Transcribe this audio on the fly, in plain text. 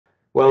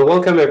Well,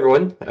 welcome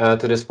everyone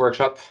to this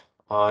workshop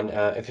on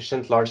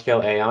efficient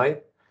large-scale AI.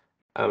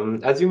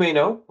 As you may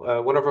know,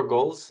 one of our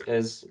goals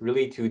is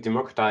really to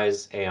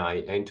democratize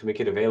AI and to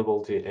make it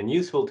available to and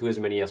useful to as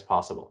many as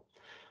possible.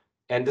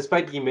 And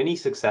despite the many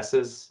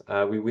successes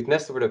we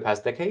witnessed over the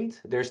past decade,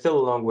 there's still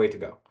a long way to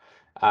go.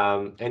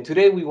 And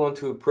today we want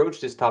to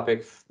approach this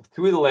topic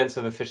through the lens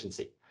of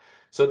efficiency.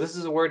 So this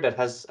is a word that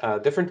has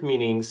different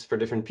meanings for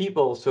different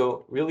people.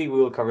 So really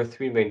we will cover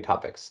three main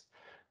topics.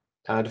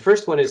 The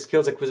first one is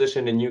skills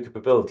acquisition and new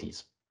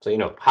capabilities.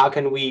 So, how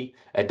can we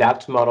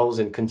adapt models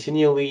in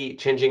continually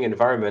changing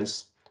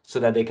environments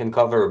so that they can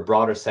cover a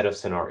broader set of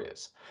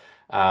scenarios?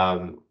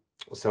 Um,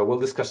 so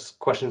we'll discuss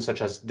questions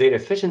such as data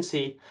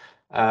efficiency,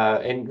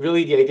 and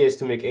really the idea is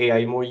to make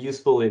AI more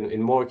useful in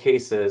more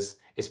cases,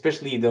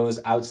 especially those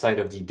outside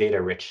of the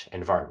data-rich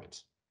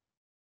environment.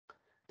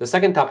 The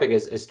second topic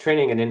is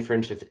training and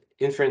inference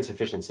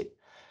efficiency.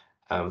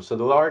 So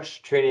the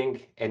large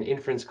training and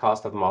inference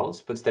cost of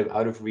models puts them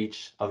out of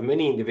reach of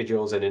many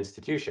individuals and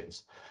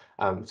institutions.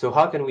 So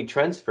how can we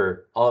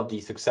transfer all of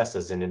these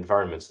successes in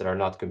environments that are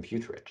not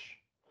compute rich?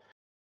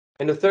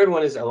 And the third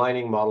one is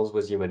aligning models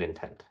with human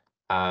intent.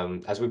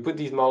 As we put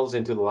these models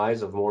into the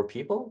lives of more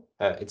people,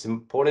 it's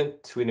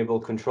important to enable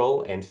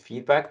control and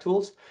feedback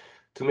tools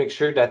to make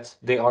sure that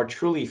they are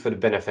truly for the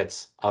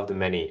benefits of the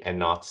many and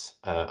not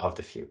of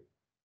the few.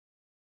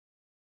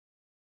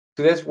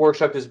 Today's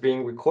workshop is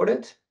being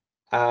recorded.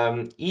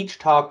 Each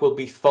talk will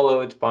be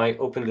followed by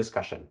open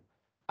discussion.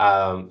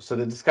 So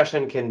the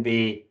discussion can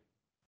be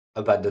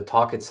about the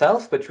talk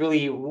itself, but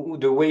really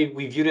the way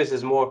we view this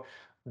is more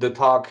the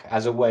talk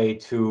as a way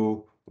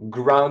to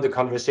ground the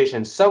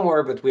conversation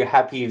somewhere, but we're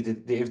happy if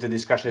the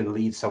discussion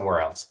leads somewhere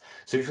else.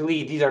 So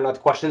usually these are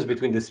not questions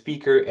between the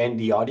speaker and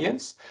the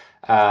audience.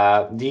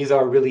 This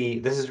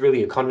is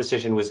really a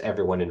conversation with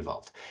everyone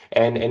involved.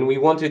 And we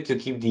wanted to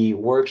keep the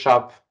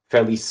workshop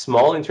fairly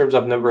small in terms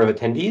of number of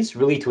attendees,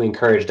 really to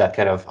encourage that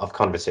kind of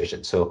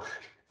conversation. So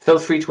feel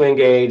free to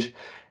engage.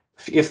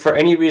 If for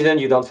any reason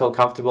you don't feel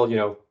comfortable,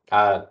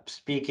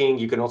 speaking,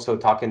 you can also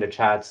talk in the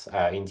chat.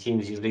 In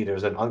Teams, usually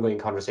there's an ongoing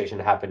conversation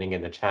happening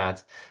in the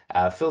chat.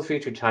 Feel free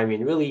to chime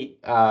in. Really,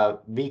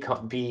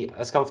 be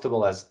as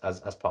comfortable as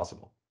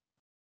possible.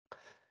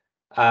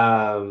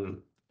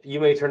 You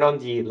may turn on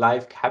the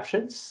live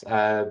captions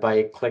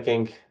by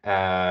clicking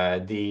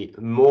the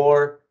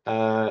more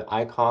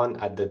icon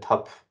at the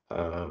top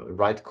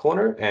right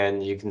corner,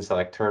 and you can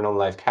select turn on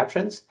live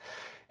captions.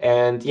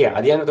 And yeah,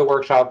 at the end of the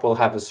workshop, we'll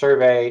have a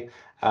survey.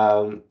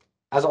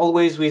 As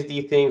always with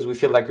these things, we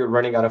feel like we're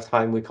running out of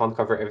time. We can't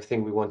cover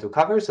everything we want to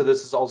cover. So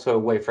this is also a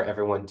way for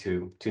everyone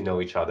to know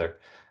each other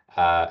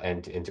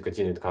and to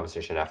continue the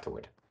conversation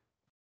afterward.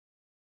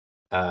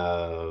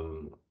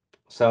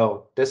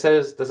 So this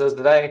is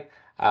the day.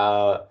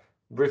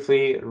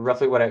 Briefly,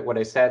 roughly what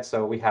I said.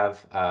 So we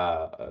have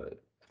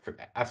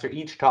after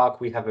each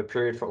talk, we have a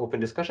period for open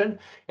discussion,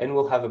 and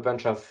we'll have a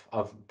bunch of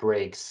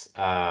breaks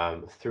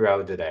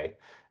throughout the day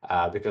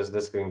because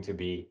this is going to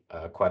be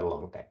quite a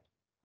long day.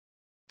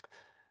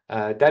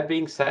 That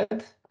being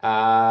said,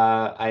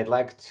 I'd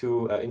like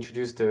to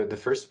introduce the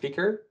first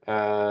speaker,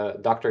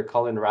 Dr.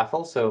 Colin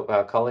Raffel.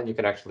 So Colin, you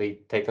can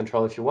actually take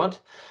control if you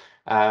want.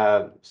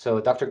 So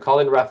Dr.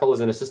 Colin Raffel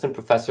is an assistant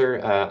professor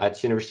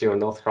at University of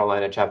North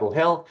Carolina, Chapel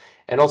Hill,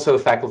 and also a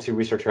faculty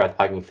researcher at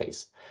Hugging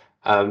Face.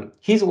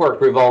 His work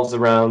revolves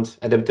around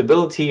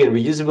adaptability and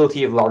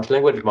reusability of large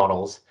language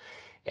models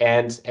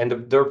and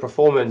their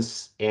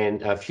performance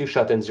in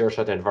few-shot and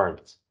zero-shot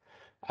environments.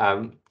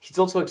 He's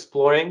also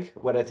exploring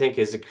what I think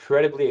is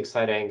incredibly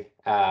exciting,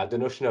 the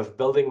notion of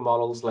building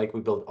models like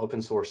we build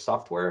open source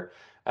software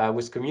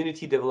with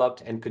community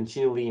developed and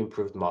continually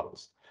improved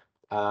models.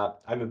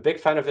 I'm a big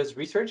fan of his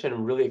research, and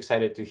I'm really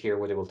excited to hear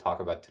what he will talk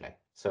about today.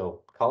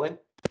 So, Colin?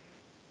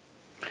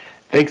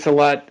 Thanks a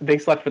lot.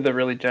 Thanks a lot for the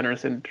really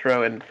generous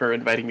intro and for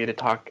inviting me to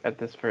talk at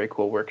this very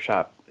cool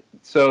workshop.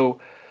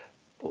 So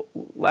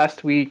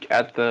last week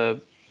at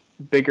the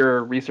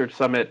bigger research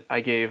summit,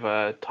 I gave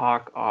a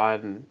talk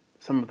on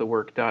some of the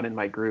work done in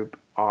my group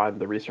on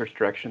the research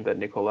direction that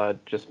Nicola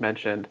just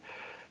mentioned.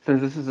 Since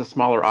this is a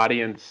smaller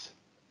audience,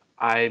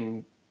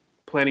 I'm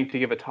planning to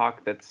give a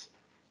talk that's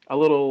a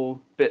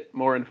little bit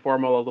more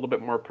informal, a little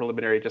bit more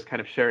preliminary, just kind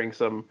of sharing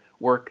some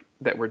work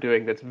that we're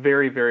doing that's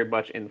very, very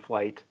much in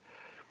flight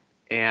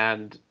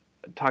and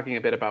talking a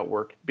bit about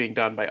work being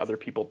done by other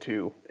people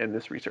too in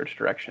this research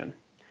direction.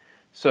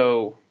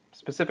 So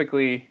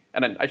specifically,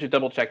 and I should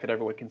double check that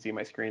everyone can see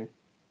my screen.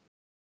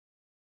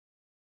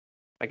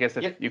 I guess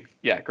if you,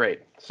 yeah,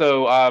 great.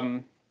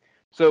 So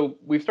so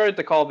we've started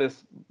to call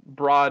this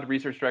broad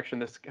research direction,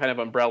 this kind of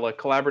umbrella,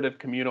 collaborative,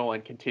 communal,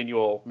 and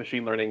continual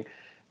machine learning.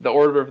 The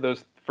order of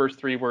those first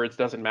three words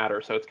doesn't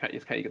matter, so it's kind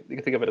of you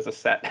can think of it as a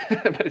set,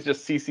 but it's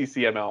just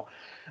CCCML.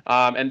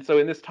 And so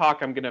in this talk,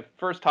 I'm going to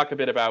first talk a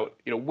bit about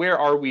where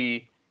are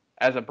we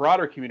as a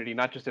broader community,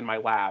 not just in my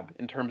lab,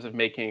 in terms of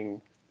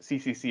making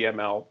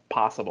CCCML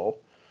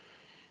possible.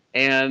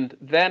 And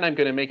then I'm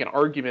going to make an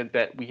argument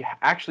that we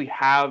actually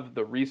have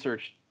the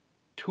research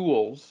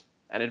tools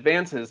and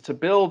advances to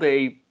build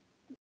a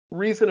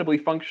reasonably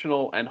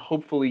functional and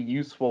hopefully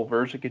useful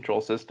version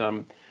control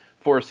system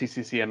for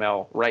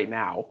CCCML right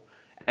now.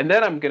 And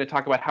then I'm going to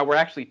talk about how we're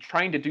actually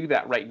trying to do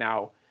that right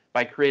now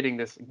by creating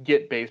this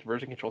Git-based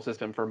version control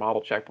system for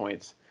model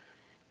checkpoints.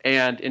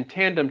 And in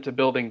tandem to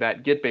building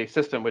that Git-based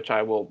system, which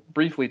I will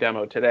briefly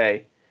demo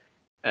today,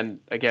 and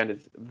again,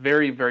 it's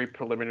very, very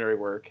preliminary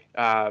work,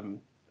 I'm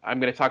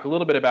going to talk a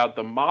little bit about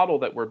the model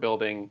that we're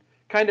building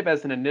kind of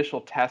as an initial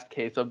test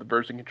case of the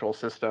version control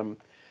system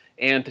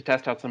and to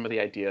test out some of the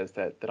ideas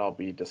that I'll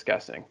be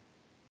discussing.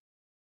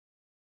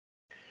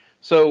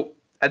 So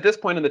at this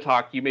point in the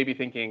talk, you may be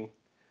thinking,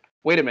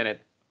 wait a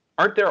minute,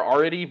 aren't there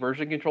already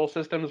version control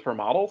systems for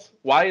models?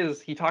 Why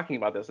is he talking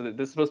about this? This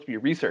is supposed to be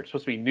research,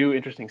 supposed to be new,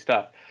 interesting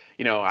stuff.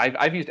 You know,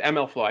 I've used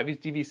MLflow, I've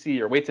used DVC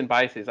or weights and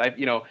biases. I've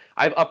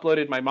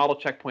uploaded my model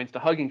checkpoints to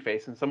Hugging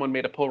Face, and someone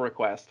made a pull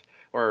request.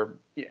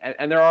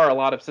 And there are a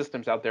lot of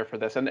systems out there for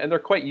this, and they're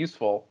quite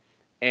useful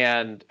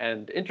and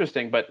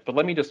interesting. But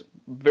let me just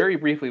very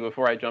briefly,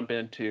 before I jump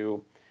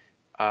into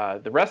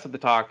the rest of the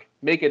talk,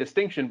 make a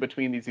distinction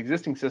between these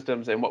existing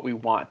systems and what we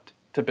want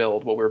to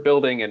build, what we're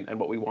building, and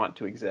what we want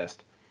to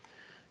exist.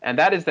 And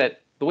that is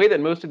that the way that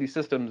most of these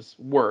systems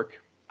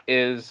work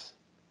is,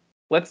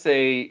 let's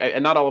say,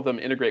 and not all of them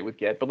integrate with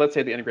Git, but let's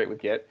say they integrate with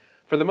Git.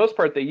 For the most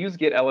part, they use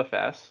Git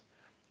LFS,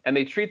 and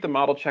they treat the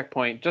model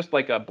checkpoint just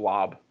like a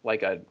blob,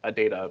 like a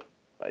data,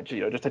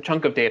 just a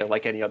chunk of data,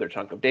 like any other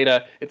chunk of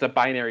data. It's a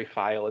binary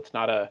file. It's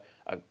not a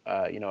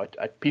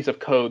piece of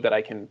code that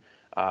I can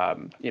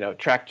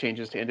track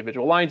changes to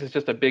individual lines. It's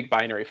just a big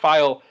binary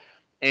file.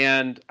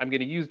 And I'm going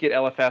to use Git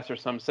LFS or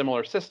some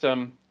similar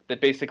system that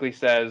basically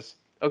says,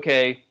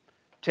 okay,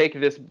 take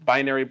this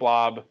binary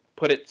blob,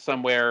 put it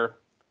somewhere,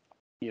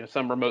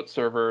 some remote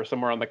server,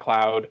 somewhere on the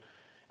cloud.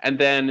 And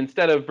then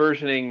instead of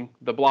versioning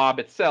the blob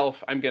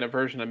itself, I'm going to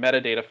version a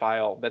metadata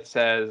file that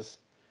says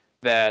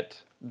that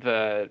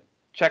the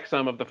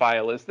checksum of the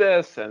file is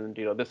this, and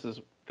this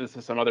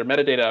is some other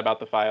metadata about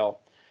the file.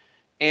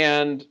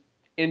 And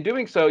in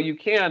doing so, you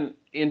can,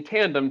 in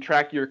tandem,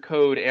 track your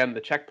code and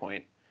the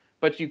checkpoint,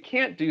 but you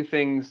can't do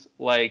things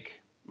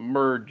like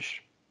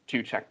merge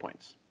two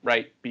checkpoints,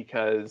 right?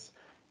 Because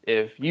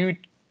if you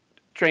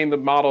train the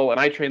model and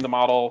I train the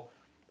model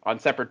on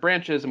separate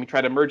branches and we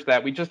try to merge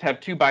that, we just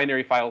have two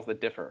binary files that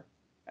differ.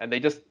 And they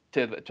just,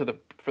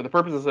 for the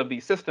purposes of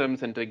these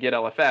systems and to Git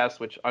LFS,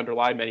 which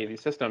underlie many of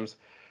these systems,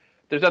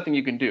 there's nothing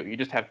you can do. You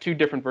just have two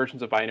different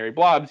versions of binary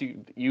blobs.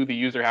 You, the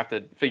user, have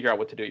to figure out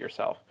what to do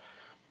yourself.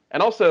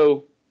 And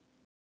also,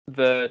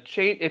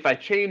 if I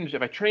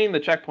train the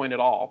checkpoint at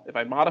all, if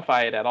I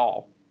modify it at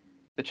all,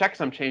 the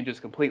checksum changes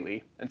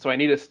completely. And so I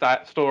need to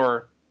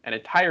store an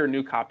entire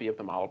new copy of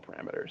the model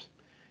parameters.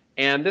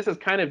 And this is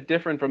kind of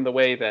different from the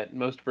way that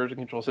most version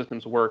control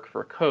systems work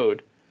for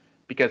code,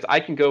 because I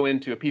can go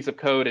into a piece of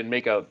code and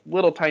make a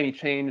little tiny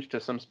change to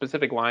some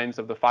specific lines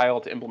of the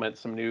file to implement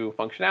some new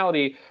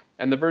functionality,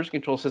 and the version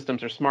control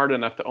systems are smart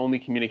enough to only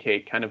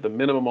communicate kind of the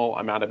minimal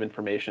amount of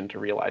information to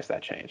realize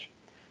that change.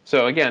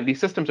 So again, these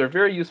systems are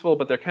very useful,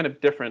 but they're kind of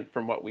different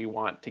from what we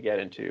want to get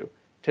into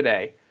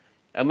today.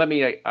 And let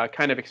me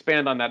kind of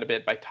expand on that a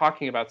bit by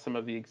talking about some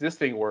of the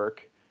existing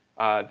work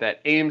that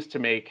aims to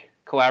make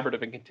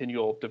collaborative and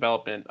continual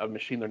development of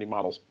machine learning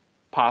models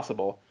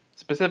possible.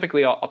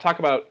 Specifically, I'll talk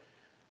about,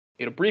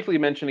 briefly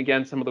mention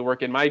again some of the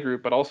work in my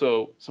group, but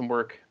also some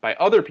work by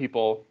other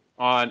people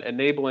on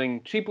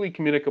enabling cheaply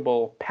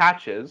communicable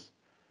patches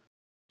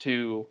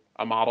to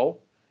a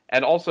model,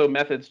 and also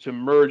methods to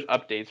merge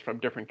updates from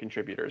different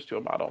contributors to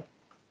a model.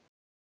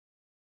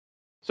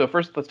 So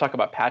first, let's talk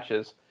about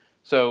patches.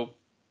 So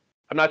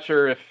I'm not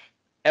sure if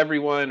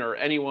everyone or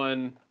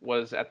anyone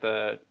was at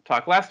the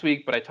talk last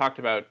week, but I talked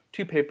about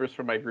two papers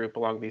from my group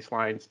along these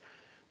lines.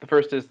 The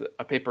first is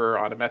a paper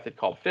on a method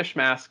called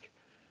fishmask.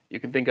 You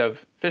can think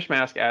of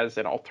fishmask as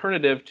an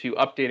alternative to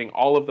updating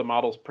all of the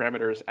model's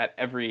parameters at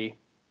every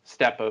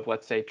step of,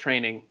 let's say,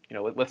 training.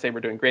 Let's say we're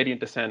doing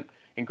gradient descent.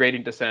 In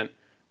gradient descent,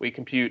 we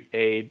compute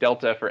a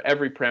delta for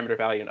every parameter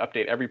value and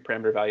update every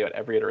parameter value at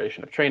every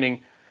iteration of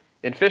training.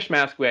 In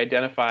fishmask, we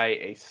identify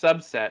a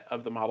subset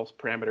of the model's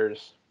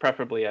parameters,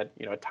 preferably a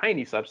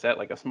tiny subset,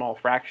 like a small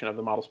fraction of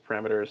the model's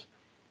parameters,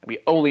 and we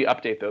only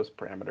update those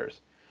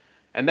parameters.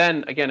 And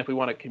then, again, if we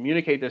want to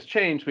communicate this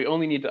change, we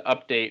only need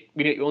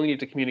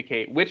to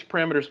communicate which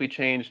parameters we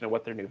changed and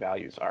what their new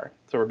values are.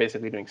 So we're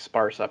basically doing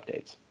sparse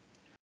updates.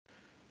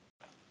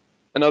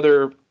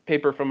 Another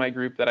paper from my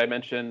group that I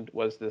mentioned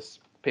was this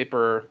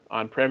paper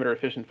on parameter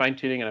efficient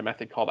fine-tuning and a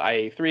method called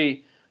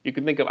IA3. You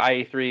can think of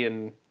IA3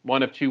 in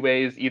one of two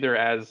ways, either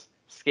as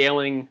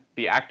scaling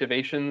the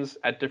activations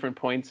at different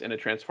points in a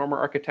transformer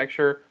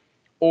architecture,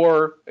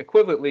 or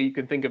equivalently, you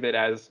can think of it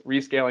as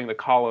rescaling the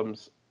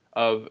columns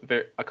of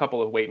a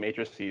couple of weight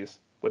matrices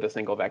with a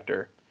single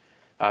vector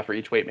for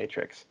each weight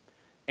matrix.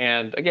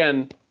 And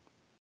again,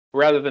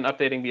 rather than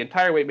updating the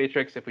entire weight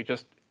matrix, if we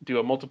just do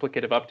a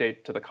multiplicative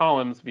update to the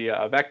columns via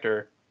a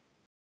vector,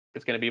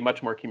 it's going to be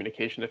much more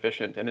communication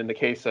efficient. And in the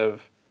case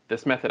of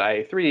this method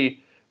IA3,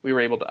 we were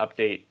able to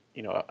update,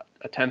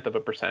 a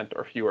 1/10%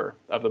 or fewer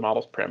of the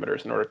model's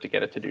parameters in order to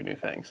get it to do new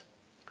things.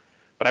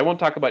 But I won't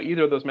talk about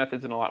either of those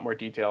methods in a lot more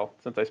detail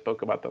since I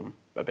spoke about them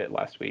a bit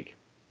last week.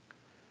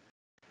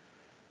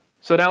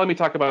 So now let me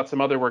talk about some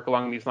other work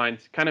along these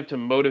lines, kind of to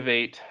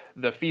motivate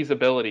the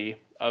feasibility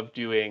of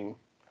doing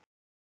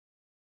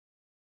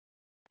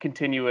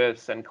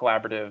continuous and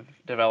collaborative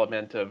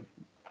development of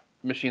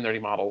machine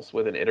learning models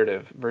with an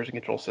iterative version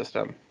control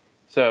system.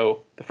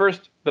 So the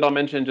first that I'll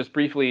mention just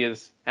briefly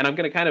is, and I'm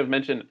going to kind of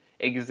mention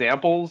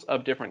examples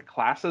of different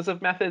classes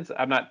of methods.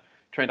 I'm not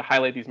trying to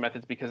highlight these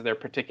methods because they're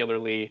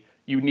particularly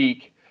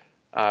unique,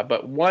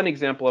 but one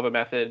example of a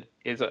method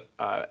is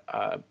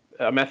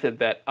a method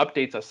that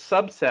updates a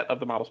subset of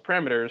the model's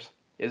parameters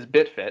is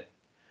bitfit.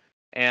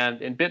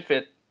 And in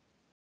bitfit,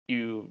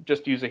 you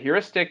just use a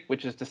heuristic,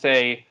 which is to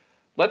say,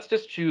 let's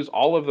just choose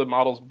all of the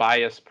model's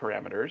bias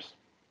parameters.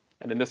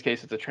 And in this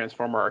case, it's a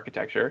transformer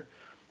architecture.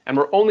 And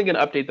we're only going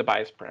to update the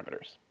bias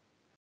parameters.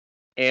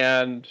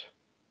 And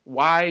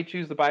why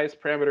choose the bias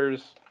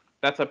parameters?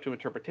 That's up to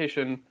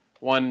interpretation.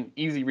 One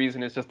easy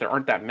reason is just there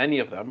aren't that many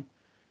of them.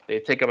 They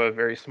take up a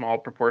very small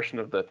proportion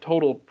of the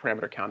total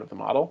parameter count of the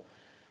model.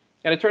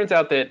 And it turns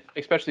out that,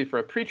 especially for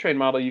a pre-trained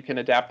model, you can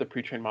adapt the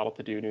pre-trained model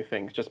to do new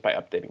things just by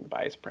updating the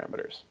bias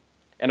parameters.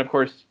 And of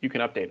course, you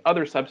can update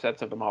other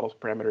subsets of the model's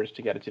parameters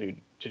to get it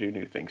to do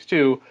new things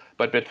too.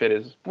 But bitfit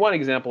is one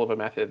example of a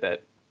method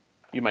that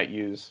you might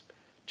use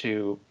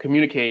to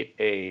communicate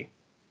a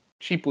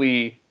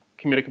cheaply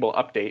communicable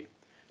update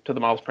to the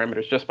model's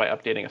parameters just by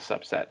updating a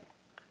subset,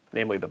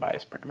 namely the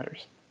bias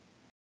parameters.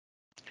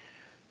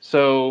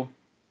 So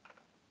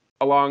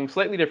along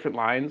slightly different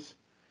lines,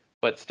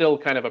 but still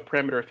kind of a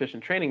parameter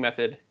efficient training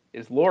method,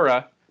 is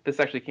LoRa.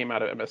 This actually came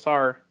out of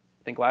MSR,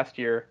 I think last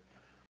year.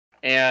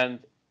 And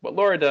what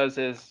LoRa does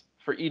is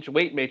for each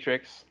weight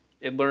matrix,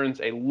 it learns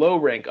a low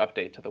rank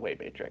update to the weight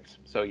matrix.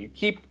 So you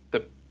keep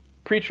the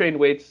pre-trained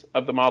weights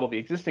of the model, the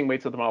existing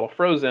weights of the model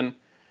frozen,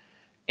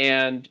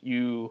 and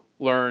you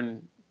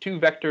learn two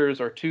vectors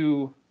or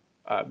two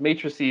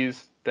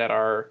matrices that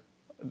are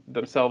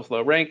themselves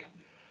low rank,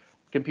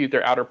 compute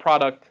their outer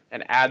product,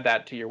 and add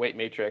that to your weight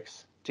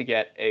matrix to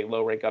get a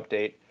low rank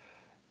update.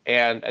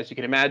 And as you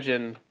can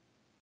imagine,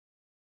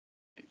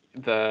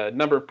 the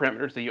number of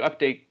parameters that you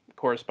update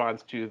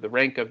corresponds to the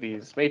rank of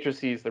these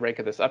matrices, the rank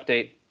of this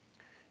update,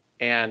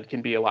 and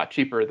can be a lot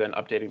cheaper than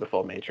updating the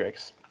full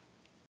matrix.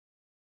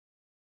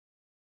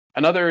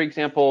 Another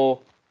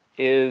example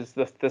is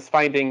this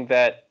finding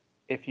that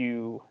if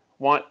you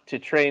want to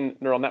train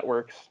neural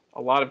networks,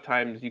 a lot of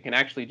times you can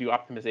actually do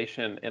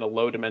optimization in a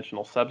low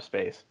dimensional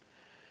subspace.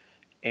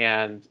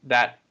 And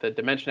that the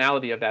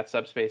dimensionality of that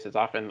subspace is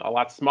often a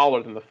lot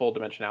smaller than the full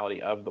dimensionality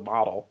of the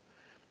model.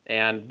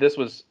 And this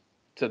was,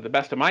 to the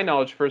best of my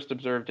knowledge, first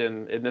observed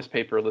in this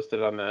paper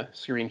listed on the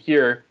screen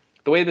here.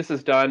 The way this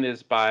is done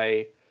is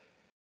by,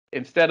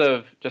 instead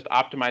of just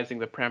optimizing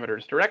the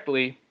parameters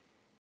directly,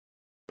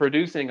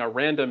 producing a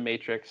random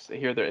matrix.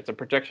 Here it's a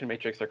projection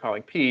matrix they're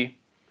calling P,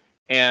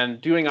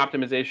 and doing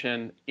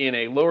optimization in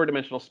a lower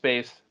dimensional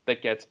space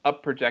that gets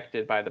up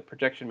projected by the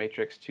projection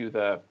matrix to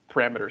the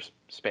parameters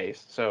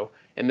space. So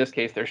in this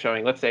case, they're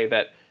showing, let's say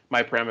that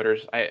my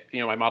parameters,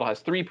 my model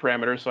has 3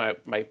 parameters, so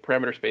my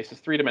parameter space is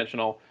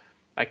 3-dimensional.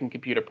 I can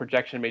compute a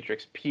projection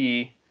matrix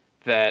P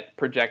that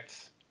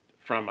projects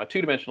from a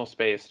 2-dimensional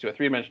space to a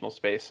 3-dimensional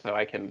space, so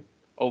I can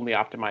only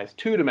optimize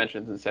 2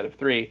 dimensions instead of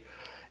 3.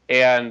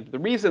 And the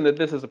reason that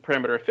this is a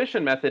parameter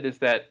efficient method is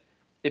that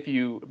if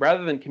you,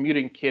 rather than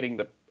communicating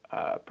the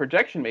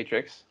projection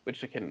matrix,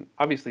 which can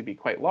obviously be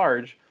quite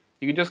large,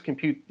 you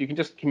can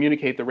just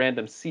communicate the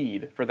random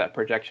seed for that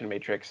projection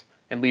matrix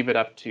and leave it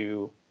up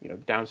to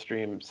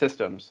downstream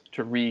systems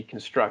to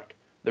reconstruct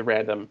the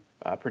random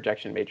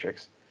projection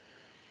matrix.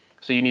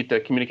 So you need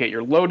to communicate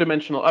your low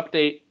dimensional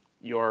update,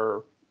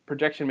 your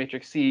projection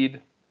matrix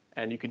seed,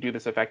 and you can do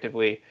this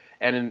effectively.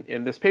 And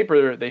in this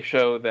paper, they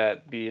show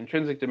that the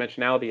intrinsic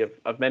dimensionality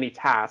of many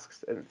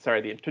tasks, and sorry,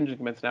 the intrinsic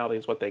dimensionality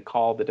is what they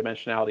call the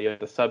dimensionality of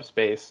the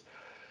subspace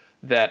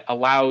that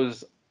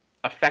allows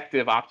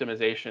effective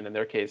optimization, in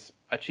their case,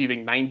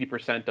 achieving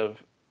 90% of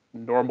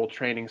normal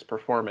training's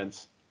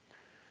performance.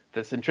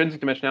 This intrinsic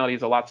dimensionality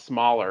is a lot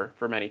smaller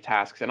for many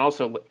tasks, and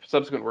also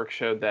subsequent work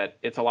showed that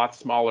it's a lot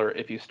smaller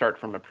if you start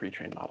from a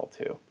pre-trained model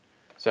too.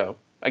 So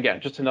again,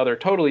 just another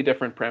totally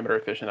different parameter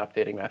efficient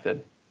updating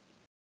method.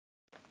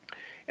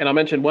 And I'll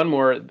mention one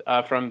more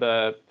from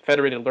the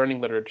federated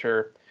learning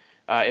literature.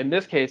 In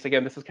this case,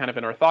 again, this is kind of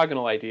an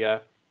orthogonal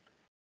idea.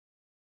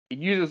 It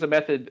uses a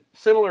method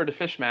similar to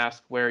fishmask,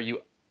 where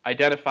you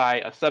identify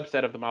a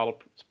subset of the model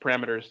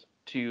parameters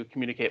to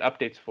communicate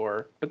updates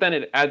for, but then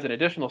it adds an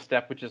additional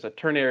step, which is a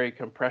ternary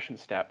compression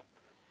step,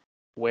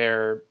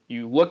 where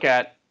you look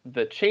at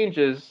the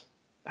changes,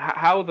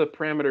 how the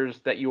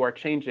parameters that you are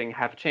changing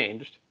have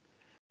changed,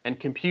 and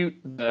compute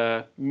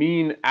the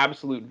mean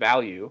absolute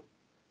value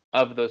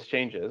of those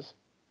changes.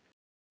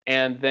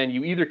 And then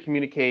you either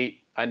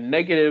communicate a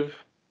negative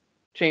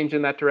change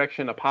in that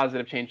direction, a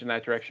positive change in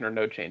that direction, or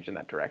no change in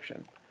that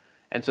direction.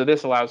 And so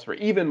this allows for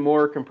even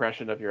more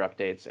compression of your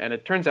updates. And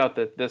it turns out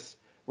that this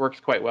works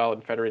quite well in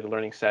federated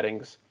learning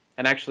settings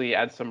and actually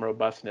adds some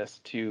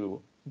robustness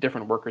to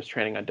different workers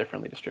training on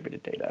differently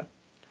distributed data.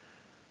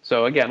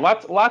 So again,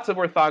 lots of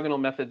orthogonal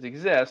methods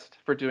exist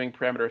for doing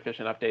parameter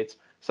efficient updates.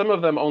 Some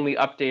of them only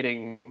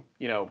updating,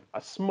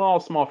 a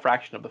small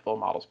fraction of the full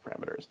model's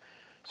parameters.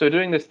 So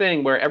doing this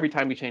thing where every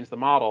time we change the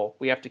model,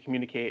 we have to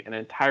communicate an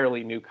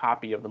entirely new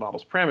copy of the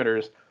model's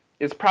parameters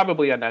is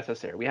probably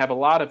unnecessary. We have a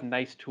lot of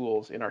nice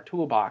tools in our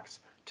toolbox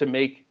to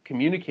make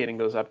communicating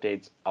those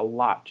updates a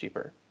lot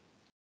cheaper.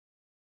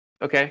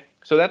 Okay,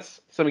 so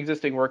that's some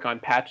existing work on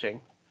patching.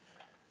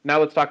 Now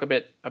let's talk a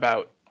bit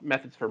about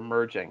methods for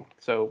merging.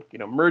 So,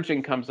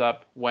 merging comes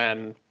up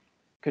when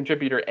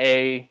contributor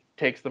A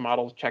takes the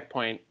model's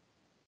checkpoint,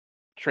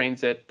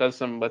 trains it, does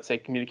some, let's say,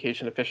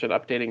 communication efficient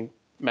updating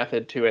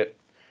method to it,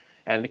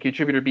 and the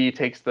contributor B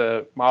takes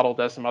the model,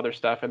 does some other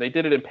stuff, and they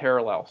did it in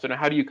parallel. So now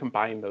how do you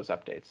combine those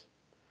updates?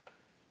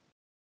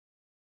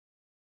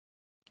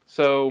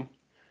 So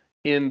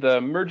in the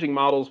merging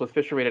models with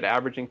Fisher-weighted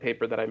averaging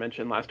paper that I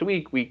mentioned last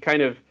week, we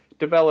kind of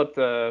developed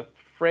a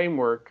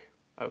framework,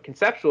 a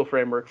conceptual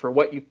framework for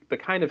the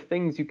kind of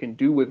things you can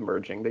do with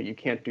merging that you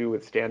can't do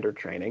with standard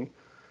training.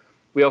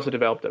 We also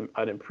developed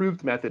an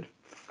improved method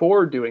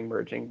for doing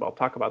merging. I'll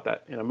talk about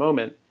that in a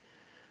moment.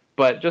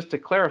 But just to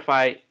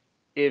clarify,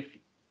 if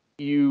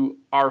you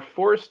are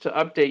forced to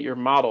update your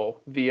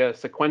model via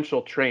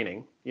sequential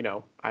training,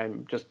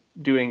 I'm just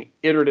doing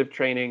iterative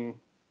training,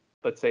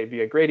 let's say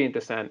via gradient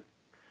descent,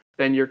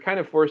 then you're kind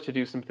of forced to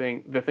do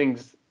the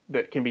things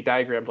that can be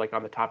diagrammed like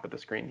on the top of the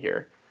screen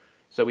here.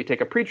 So we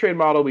take a pre-trained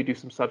model, we do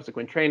some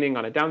subsequent training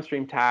on a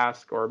downstream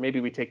task, or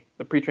maybe we take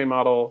the pre-trained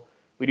model,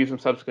 we do some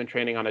subsequent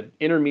training on an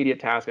intermediate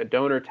task, a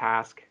donor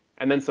task,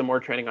 and then some more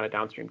training on a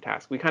downstream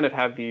task. We kind of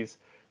have these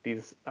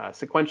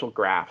sequential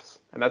graphs,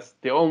 and that's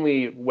the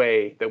only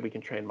way that we can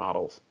train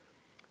models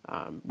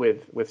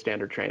with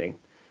standard training.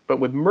 But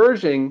with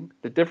merging,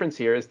 the difference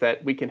here is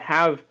that we can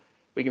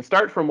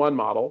start from one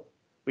model,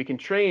 we can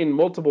train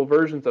multiple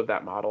versions of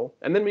that model,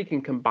 and then we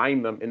can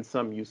combine them in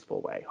some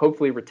useful way,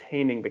 hopefully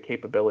retaining the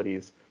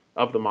capabilities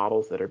of the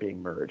models that are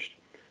being merged.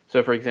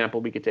 So for example,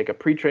 we could take a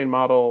pre-trained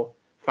model,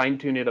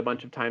 fine-tune it a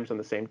bunch of times on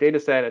the same data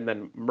set, and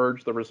then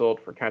merge the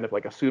result for kind of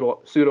like a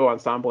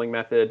pseudo-ensembling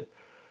method.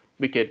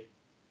 We could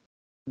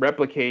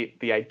replicate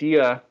the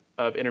idea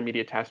of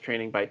intermediate task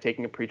training by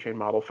taking a pre-trained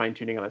model,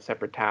 fine-tuning on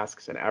separate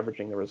tasks, and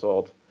averaging the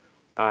result.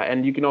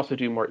 And you can also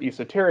do more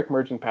esoteric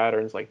merging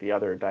patterns like the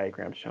other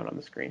diagrams shown on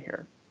the screen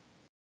here.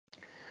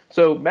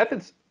 So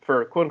methods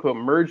for quote-unquote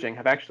merging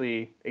have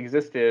actually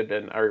existed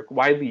and are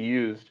widely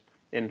used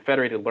in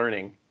federated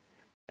learning.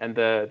 And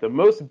the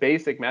most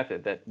basic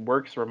method that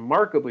works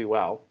remarkably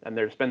well, and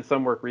there's been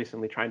some work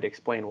recently trying to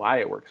explain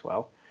why it works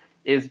well,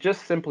 is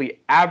just simply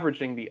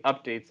averaging the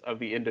updates of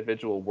the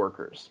individual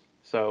workers.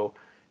 So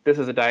this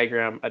is a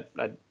diagram,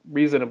 a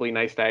reasonably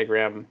nice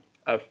diagram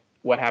of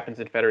what happens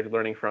in federated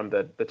learning from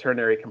the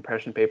ternary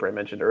compression paper I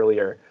mentioned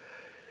earlier.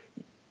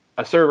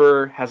 A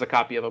server has a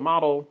copy of a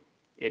model.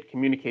 It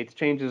communicates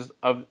changes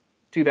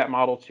to that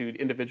model to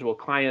individual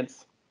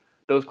clients.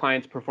 Those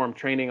clients perform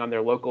training on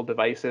their local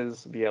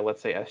devices via,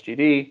 let's say,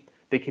 SGD.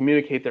 They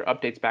communicate their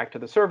updates back to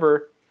the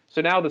server.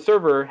 So now the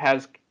server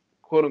has,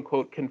 quote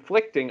unquote,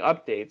 conflicting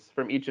updates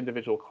from each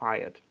individual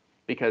client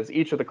because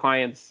each of the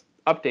clients'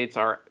 updates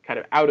are kind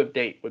of out of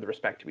date with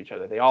respect to each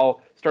other. They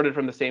all started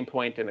from the same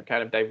point and have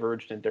kind of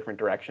diverged in different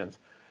directions.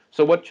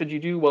 So what should you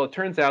do? Well, it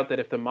turns out that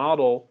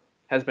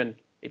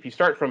if you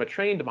start from a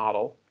trained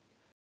model,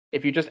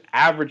 if you just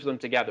average them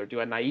together, do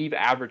a naive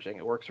averaging,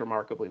 it works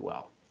remarkably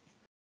well.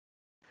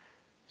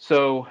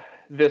 So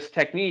this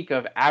technique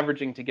of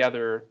averaging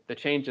together the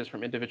changes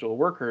from individual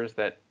workers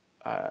that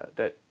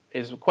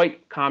is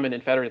quite common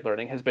in federated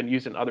learning has been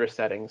used in other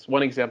settings.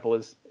 One example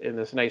is in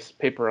this nice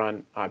paper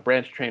on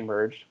branch train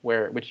merge,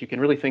 which you can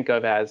really think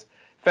of as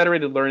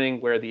federated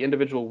learning where the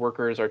individual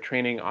workers are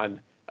training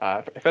on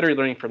federated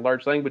learning for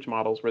large language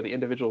models where the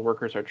individual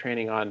workers are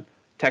training on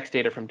text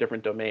data from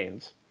different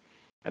domains.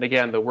 And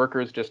again, the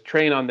workers just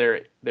train on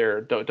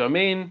their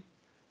domain,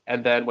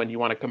 and then when you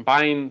want to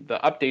combine the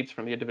updates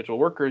from the individual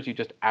workers, you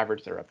just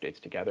average their updates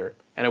together.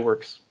 And it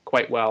works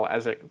quite well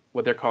as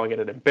what they're calling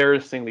an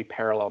embarrassingly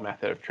parallel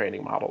method of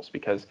training models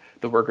because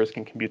the workers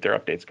can compute their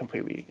updates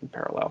completely in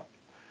parallel.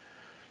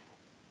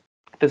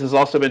 This has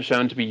also been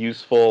shown to be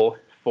useful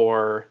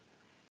for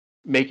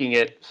making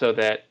it so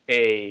that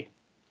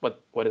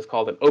what is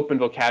called an open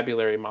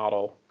vocabulary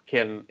model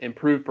can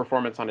improve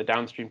performance on a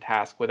downstream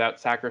task without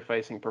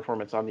sacrificing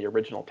performance on the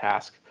original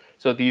task.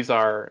 So these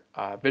are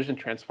vision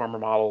transformer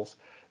models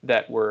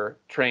that were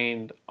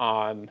trained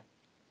on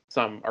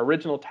some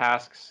original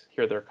tasks.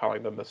 Here they're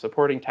calling them the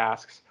supporting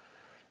tasks,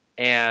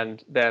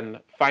 and then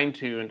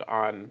fine-tuned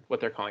on what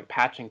they're calling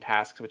patching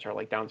tasks, which are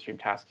like downstream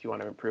tasks you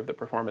want to improve the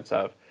performance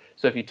of.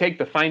 So if you take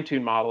the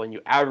fine-tuned model and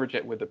you average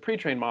it with the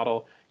pre-trained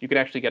model, you could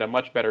actually get a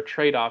much better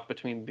trade-off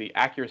between the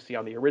accuracy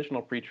on the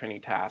original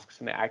pre-training tasks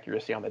and the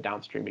accuracy on the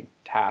downstreaming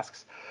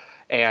tasks.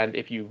 And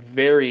if you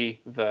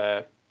vary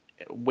the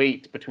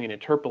weight between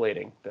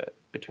interpolating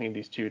between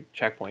these two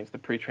checkpoints, the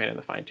pre-trained and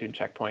the fine-tuned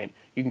checkpoint,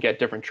 you can get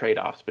different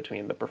trade-offs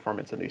between the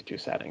performance in these two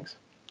settings.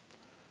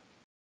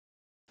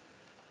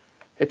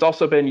 It's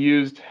also been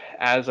used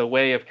as a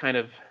way of kind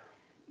of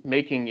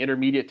making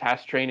intermediate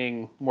task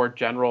training more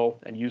general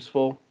and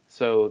useful.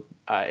 So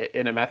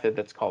in a method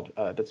that's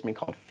being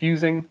called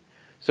fusing.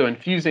 So in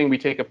fusing, we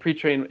take a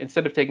pre-trained,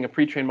 instead of taking a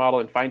pre-trained model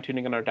and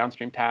fine-tuning on our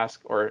downstream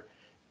task, or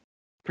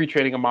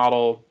pre-training a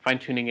model,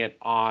 fine-tuning it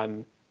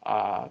on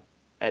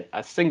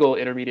a single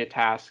intermediate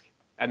task,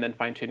 and then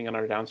fine-tuning on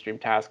our downstream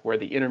task, where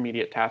the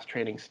intermediate task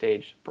training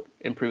stage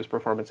improves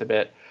performance a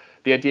bit.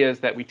 The idea is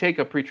that we take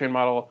a pre-trained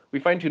model, we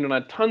fine-tune it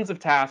on tons of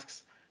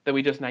tasks, that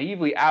we just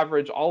naively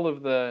average all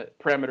of the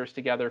parameters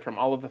together from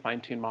all of the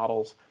fine-tuned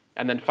models,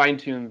 and then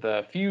fine-tune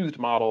the fused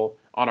model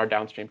on our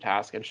downstream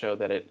task and show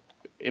that it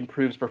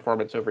improves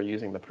performance over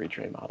using the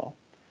pre-trained model.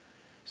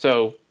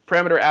 So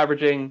parameter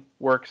averaging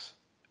works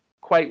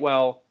quite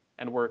well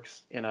and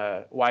works in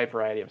a wide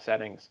variety of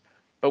settings.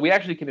 But we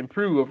actually can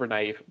improve over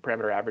naive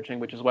parameter averaging,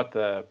 which is what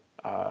the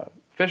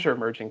Fisher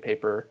merging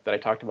paper that I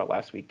talked about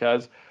last week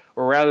does,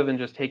 where rather than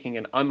just taking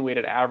an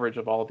unweighted average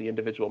of all of the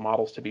individual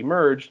models to be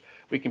merged,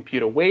 we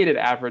compute a weighted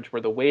average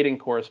where the weighting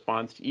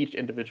corresponds to each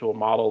individual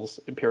model's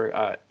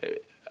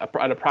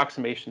an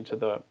approximation to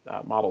the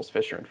model's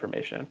Fisher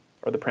information,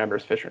 or the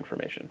parameter's Fisher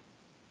information.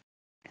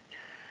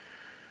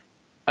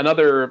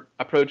 Another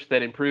approach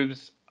that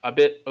improves a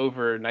bit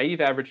over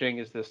naive averaging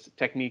is this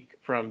technique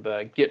from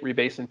the Git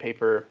Rebasin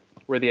paper,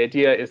 where the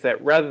idea is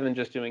that rather than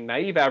just doing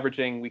naive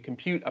averaging, we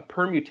compute a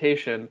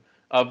permutation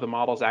of the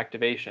model's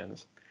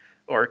activations,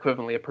 or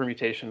equivalently a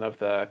permutation of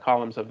the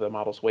columns of the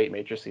model's weight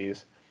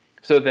matrices,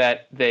 so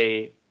that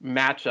they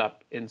match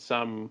up in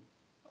some,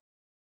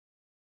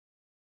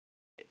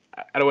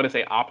 I don't want to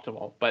say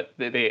optimal, but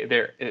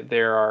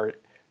there are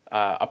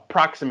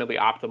approximately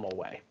optimal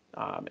way.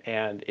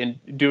 And in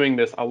doing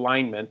this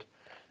alignment,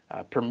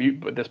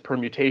 this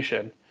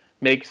permutation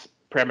makes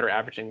parameter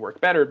averaging work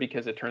better,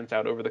 because it turns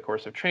out over the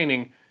course of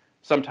training,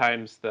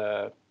 sometimes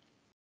the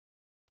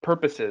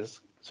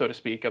purposes, so to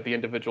speak, of the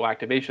individual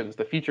activations,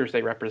 the features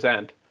they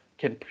represent,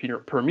 can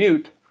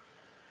permute,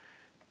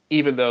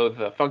 even though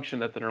the function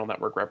that the neural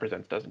network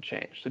represents doesn't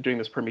change. So doing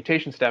this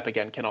permutation step,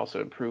 again, can also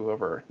improve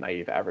over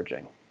naive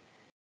averaging.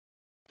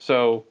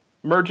 So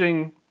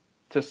merging,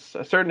 to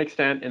a certain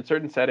extent, in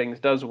certain settings,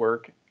 does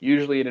work.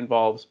 Usually it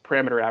involves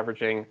parameter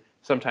averaging,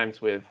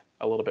 sometimes with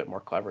a little bit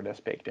more cleverness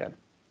baked in.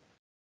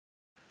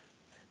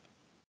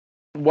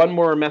 One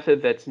more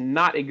method that's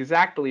not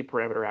exactly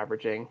parameter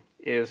averaging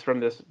is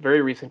from this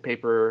very recent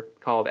paper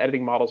called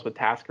Editing Models with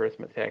Task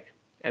Arithmetic.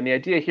 And the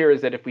idea here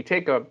is that if we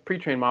take a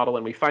pre-trained model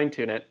and we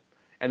fine-tune it,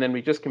 and then we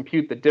just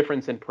compute the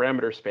difference in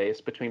parameter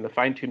space between the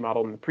fine-tuned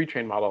model and the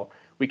pre-trained model,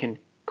 we can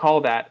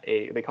call that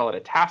they call it a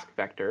task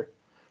vector.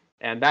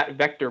 And that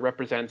vector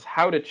represents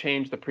how to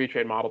change the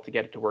pre-trained model to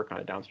get it to work on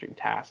a downstream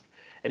task.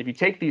 And if you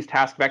take these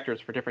task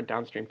vectors for different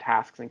downstream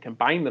tasks and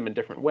combine them in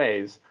different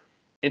ways,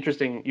 you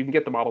can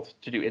get the model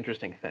to do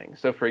interesting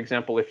things. So for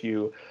example, if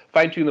you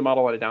fine-tune the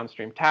model on a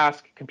downstream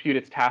task, compute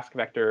its task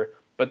vector,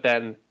 but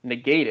then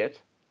negate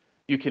it,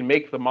 you can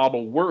make the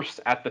model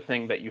worse at the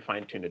thing that you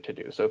fine-tune it to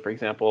do. So for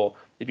example,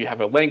 if you have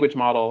a language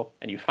model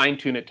and you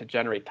fine-tune it to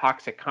generate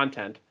toxic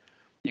content,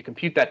 you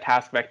compute that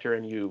task vector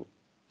and you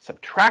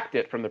subtract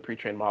it from the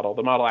pre-trained model,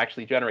 the model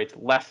actually generates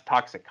less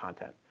toxic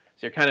content.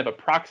 So you're kind of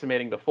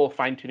approximating the full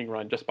fine-tuning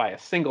run just by a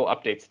single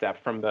update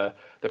step from the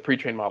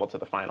pre-trained model to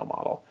the final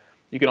model.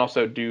 You can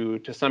also do,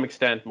 to some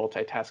extent,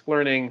 multitask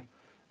learning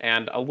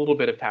and a little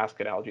bit of task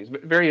analogies.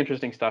 Very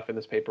interesting stuff in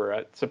this paper,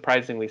 a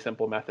surprisingly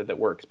simple method that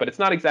works. But it's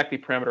not exactly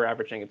parameter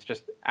averaging, it's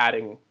just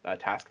adding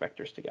task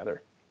vectors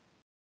together.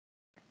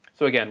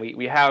 So again,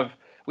 we have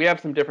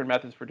some different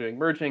methods for doing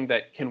merging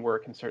that can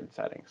work in certain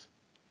settings.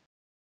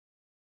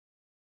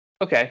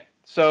 Okay,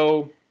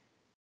 so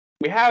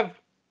we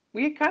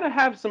kind of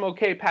have some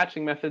okay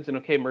patching methods and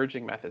okay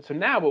merging methods. So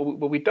now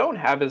what we don't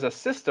have is a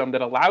system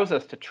that allows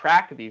us to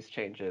track these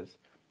changes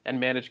and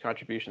manage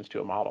contributions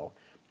to a model.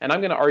 And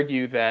I'm going to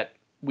argue that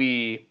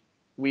I'm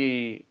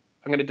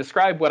going to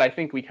describe what I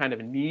think we kind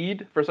of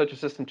need for such a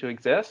system to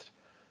exist.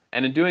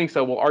 And in doing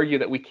so, we'll argue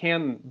that we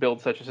can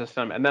build such a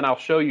system, and then I'll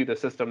show you the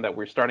system that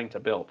we're starting to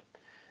build.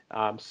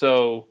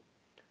 So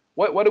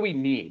what do we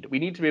need? We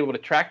need to be able to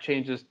track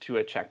changes to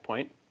a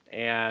checkpoint.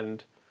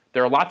 And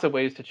there are lots of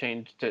ways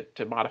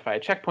to modify a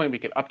checkpoint. We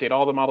can update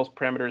all the model's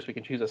parameters. We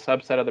can choose a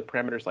subset of the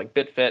parameters like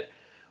bitfit.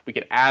 We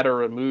can add or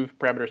remove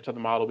parameters to the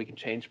model. We can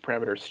change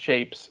parameters,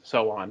 shapes,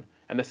 so on.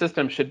 And the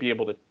system should be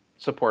able to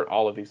support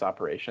all of these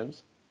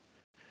operations.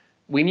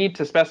 We need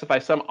to specify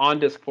some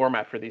on-disk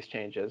format for these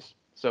changes.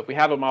 So if we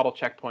have a model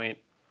checkpoint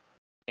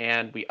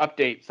and we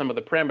update some of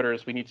the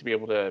parameters, we need to be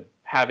able to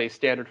have a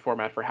standard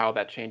format for how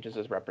that changes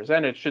is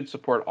represented. It should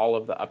support all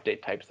of the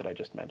update types that I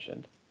just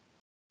mentioned.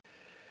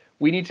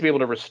 We need to be able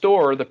to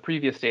restore the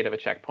previous state of a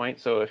checkpoint.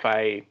 So if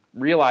I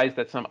realize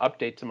that some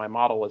update to my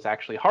model is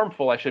actually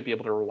harmful, I should be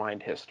able to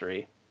rewind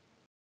history.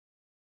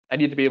 I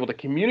need to be able to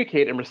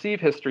communicate and receive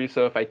history.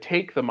 So if I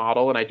take the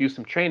model and I do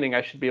some training,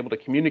 I should be able to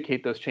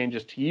communicate those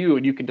changes to you,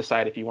 and you can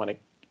decide if you want to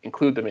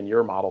include them in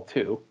your model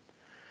too.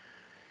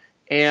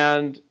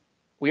 And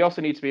we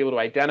also need to be able to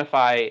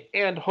identify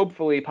and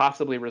hopefully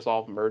possibly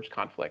resolve merge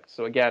conflicts.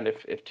 So again,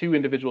 if two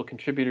individual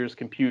contributors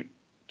compute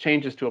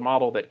changes to a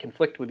model that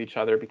conflict with each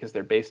other because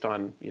they're based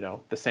on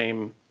the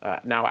same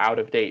now out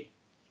of date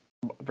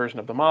version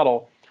of the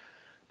model,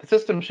 the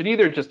system should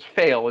either just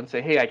fail and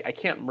say, hey, I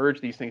can't merge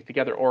these things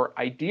together, or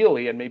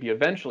ideally and maybe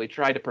eventually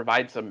try to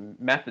provide some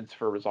methods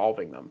for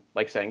resolving them,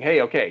 like saying,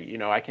 hey, okay,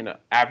 I can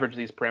average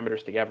these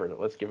parameters together.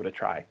 Let's give it a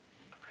try.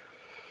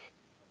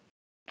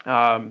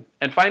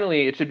 And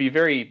finally, it should be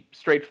very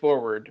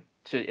straightforward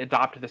to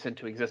adopt this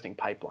into existing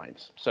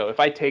pipelines. So if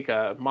I take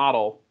a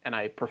model and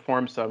I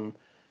perform some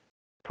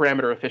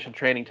parameter efficient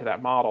training to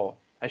that model,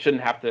 I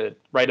shouldn't have to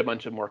write a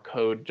bunch of more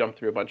code, jump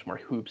through a bunch more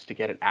hoops to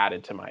get it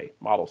added to my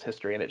model's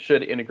history, and it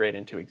should integrate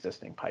into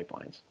existing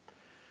pipelines.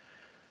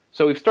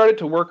 So we've started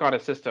to work on a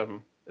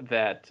system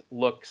that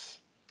looks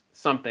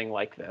something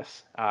like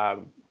this.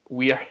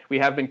 We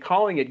have been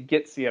calling it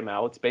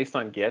GitCML. It's based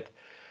on Git.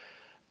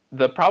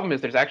 The problem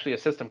is there's actually a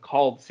system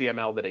called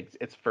CML that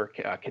it's for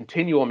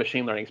continual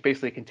machine learning. It's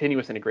basically a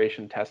continuous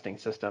integration testing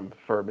system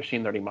for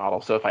machine learning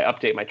models. So if I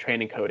update my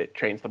training code, it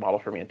trains the model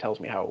for me and tells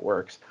me how it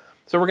works.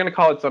 So we're going to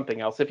call it something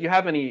else. If you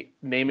have any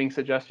naming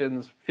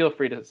suggestions, feel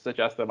free to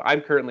suggest them.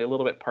 I'm currently a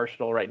little bit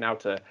partial right now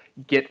to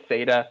Git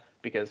theta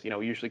because we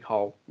usually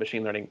call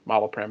machine learning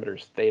model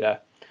parameters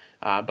theta.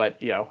 But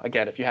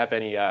again, if you have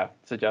any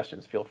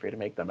suggestions, feel free to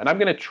make them. And I'm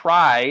going to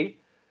try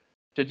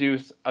to do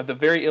the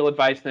very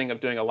ill-advised thing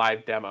of doing a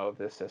live demo of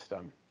this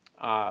system.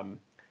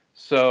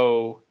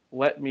 So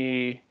let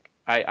me,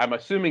 I'm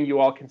assuming you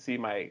all can see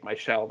my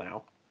shell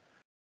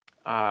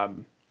now.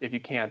 If you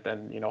can't,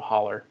 then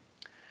holler.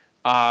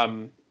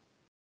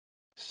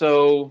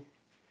 So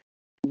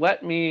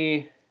let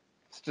me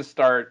just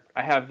start.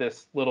 I have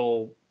this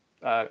little,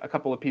 a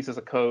couple of pieces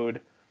of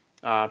code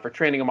for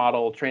training a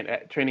model,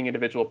 training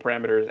individual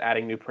parameters,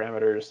 adding new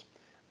parameters.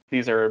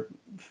 These are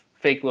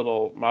fake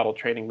little model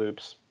training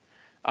loops.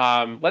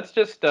 Let's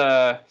just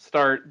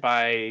start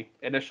by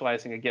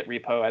initializing a Git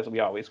repo as we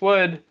always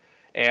would,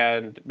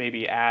 and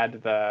maybe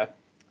add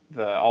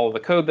all of the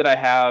code that I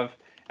have,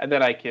 and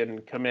then I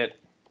can commit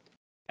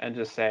and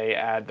just say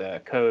add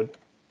the code.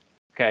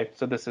 Okay,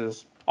 so this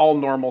is all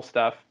normal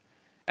stuff.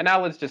 And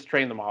now let's just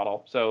train the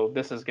model. So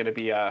this is going to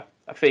be a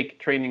fake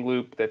training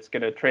loop that's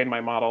going to train my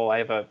model. I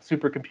have a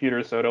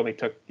supercomputer, so it only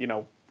took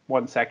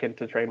 1 second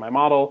to train my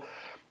model.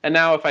 And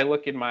now if I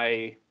look in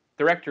my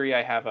directory,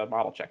 I have a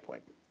model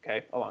checkpoint.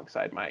 Okay,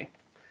 alongside my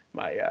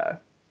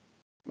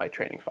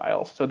training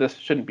files. So this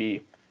shouldn't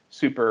be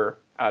super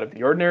out of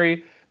the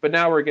ordinary. But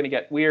now we're going to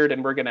get weird,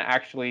 and we're going to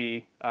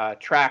actually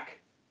track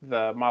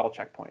the model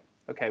checkpoint.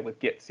 Okay, with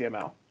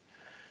GitCML.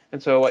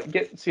 And so what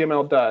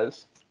GitCML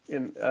does,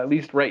 at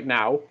least right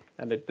now,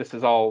 and this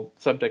is all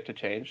subject to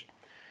change,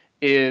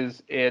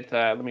 is it.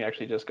 Let me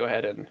actually just go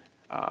ahead and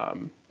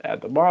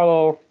add the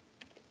model.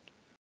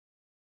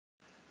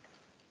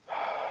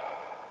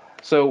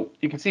 So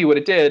you can see what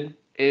it did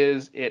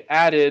is it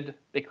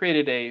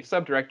created a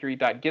subdirectory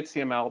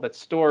 .gitcml that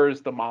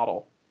stores the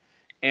model.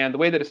 And the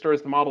way that it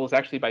stores the model is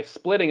actually by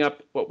splitting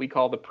up what we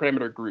call the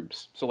parameter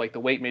groups. So like the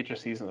weight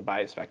matrices and the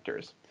bias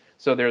vectors.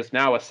 So there's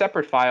now a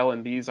separate file,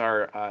 and these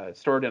are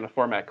stored in a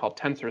format called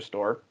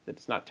TensorStore.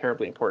 It's not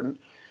terribly important.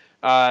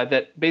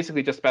 That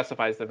basically just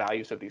specifies the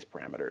values of these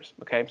parameters.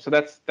 Okay, so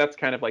that's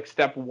kind of like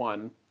step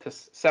one to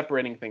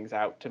separating things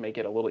out to make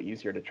it a little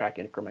easier to track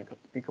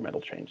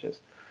incremental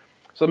changes.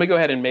 So let me go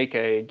ahead and make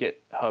a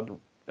GitHub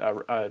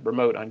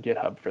remote on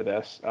GitHub for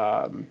this.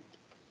 So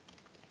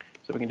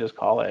we can just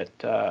call it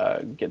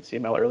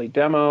GitCML early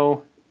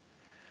demo.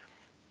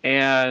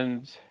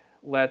 And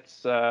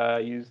let's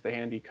use the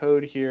handy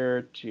code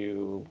here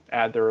to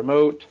add the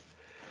remote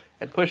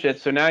and push it.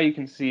 So now you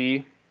can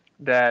see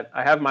that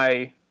I have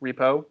my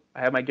repo. I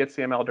have my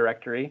GitCML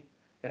directory.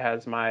 It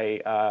has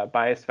my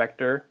bias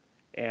vector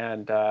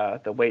and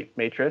the weight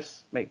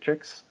matrix,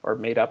 or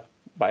made up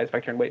bias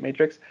vector and weight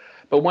matrix.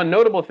 But one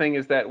notable thing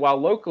is that while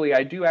locally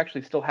I do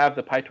actually still have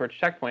the PyTorch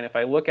checkpoint, if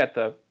I look at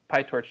the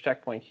PyTorch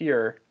checkpoint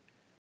here,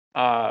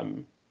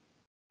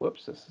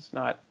 whoops, this is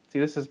not, see,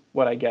 this is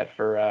what I get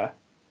for,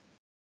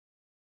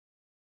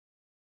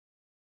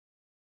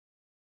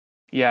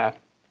 yeah,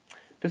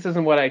 this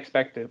isn't what I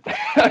expected.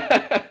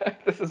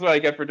 This is what I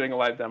get for doing a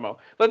live demo.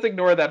 Let's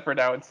ignore that for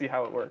now and see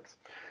how it works.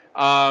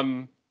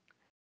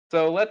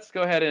 So let's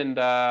go ahead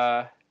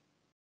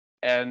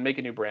and make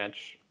a new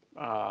branch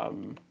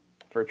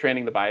for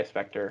training the bias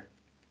vector.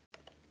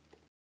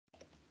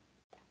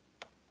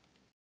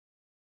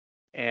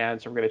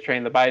 And so we're going to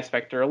train the bias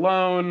vector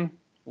alone.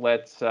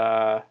 Let's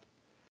look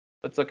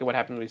at what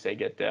happens when we say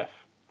git diff.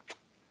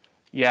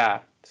 Yeah,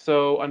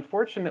 so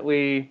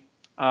unfortunately,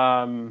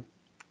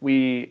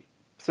 we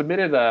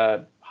submitted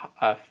a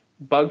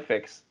bug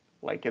fix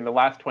like in the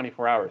last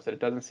 24 hours that it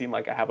doesn't seem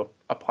like I have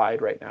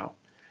applied right now.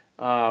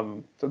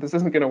 So this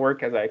isn't going to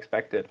work as I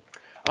expected.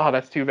 Oh,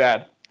 that's too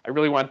bad. I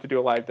really wanted to do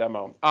a live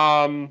demo.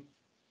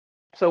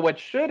 So what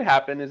should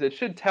happen is it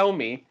should tell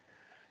me,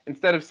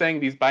 instead of saying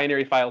these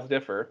binary files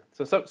differ,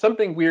 so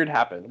something weird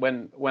happened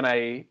when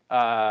I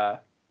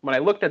when I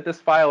looked at this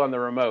file on the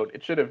remote,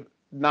 it should have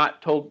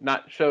not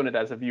shown it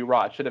as a view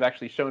raw. It should have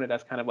actually shown it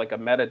as kind of like a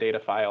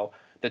metadata file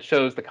that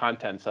shows the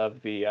contents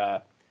of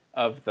the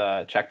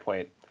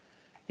checkpoint.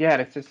 Yeah,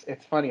 and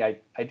it's funny.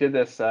 I did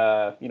this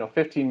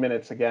 15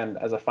 minutes again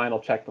as a final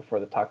check before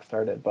the talk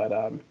started. But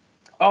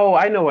oh,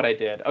 I know what I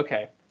did.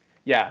 Okay,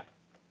 yeah.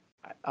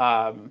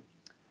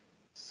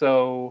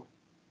 So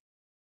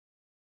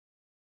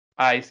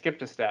I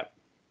skipped a step.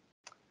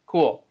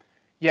 Cool.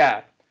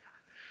 Yeah.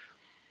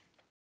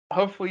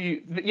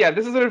 Hopefully, yeah.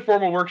 This is an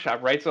informal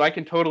workshop, right? So I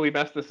can totally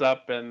mess this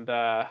up, and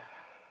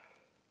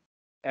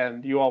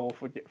you all will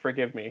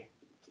forgive me.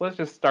 So let's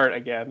just start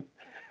again.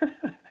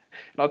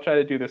 And I'll try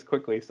to do this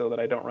quickly so that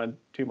I don't run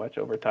too much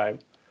over time.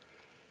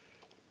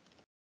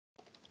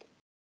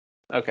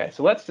 Okay,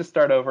 so let's just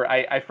start over.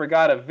 I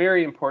forgot a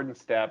very important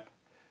step,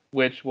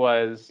 which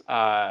was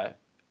to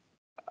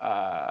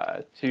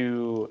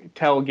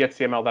tell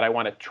getCML that I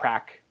want to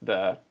track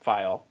the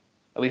file.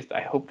 At least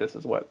I hope this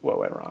is what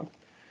went wrong.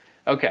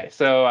 Okay,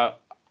 so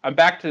I'm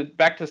back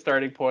to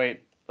starting point.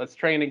 Let's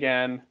train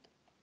again.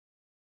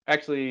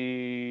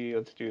 Actually,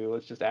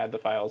 let's just add the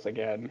files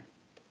again.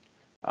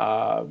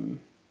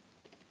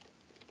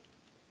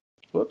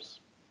 Whoops.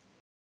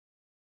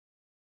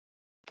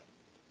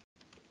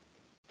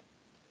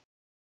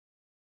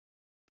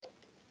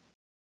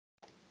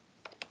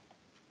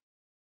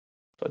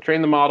 So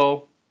train the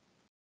model.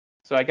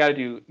 So I got to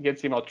do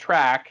getCML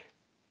track,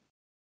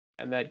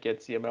 and then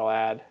getCML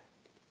add.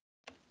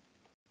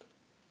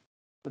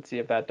 Let's see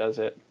if that does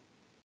it.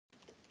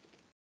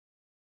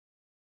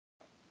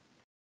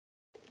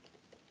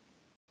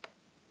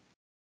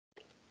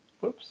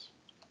 Whoops.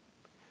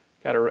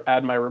 Got to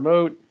add my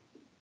remote.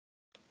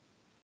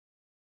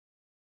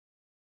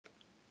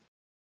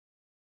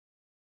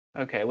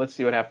 Okay, let's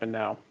see what happened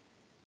now.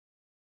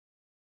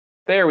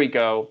 There we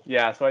go.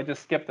 Yeah, so I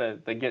just skipped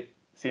the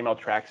getCML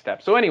track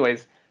step. So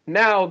anyways,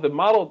 now the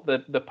model,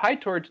 the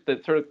PyTorch,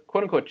 the sort of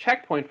quote unquote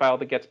checkpoint file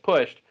that gets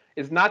pushed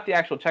is not the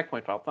actual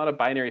checkpoint file. It's not a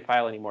binary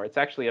file anymore. It's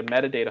actually a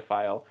metadata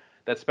file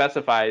that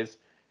specifies,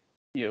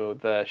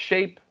 the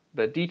shape,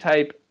 the D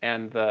type,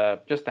 and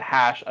just the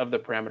hash of the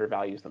parameter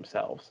values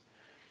themselves.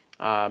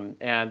 And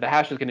the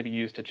hash is going to be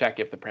used to check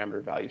if the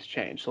parameter values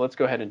change. So let's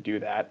go ahead and do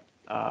that.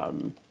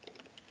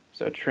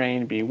 So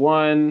train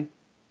B1,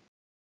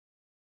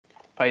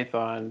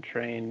 Python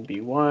train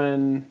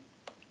B1.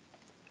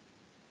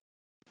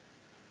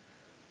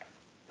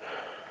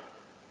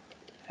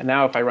 And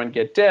now if I run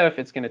git diff,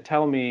 it's going to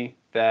tell me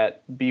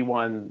that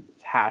B1's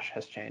hash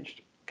has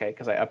changed, okay,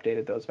 because I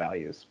updated those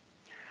values.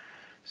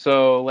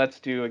 So let's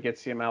do a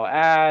getCML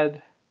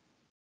add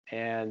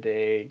and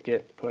a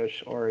git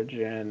push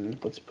origin.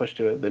 Let's push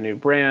to the new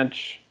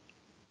branch.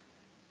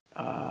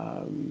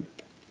 Train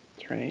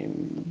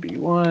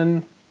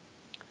B1.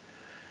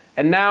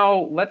 And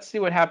now let's see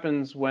what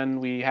happens when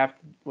we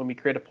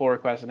create a pull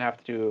request and have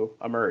to do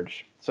a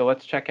merge. So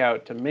let's check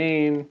out to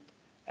main,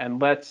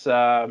 and let's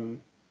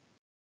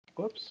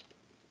whoops.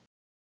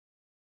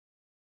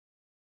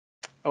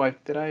 Oh,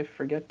 did I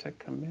forget to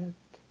commit?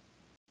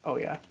 Oh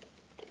yeah.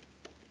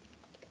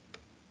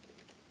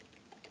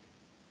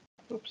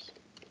 Oops.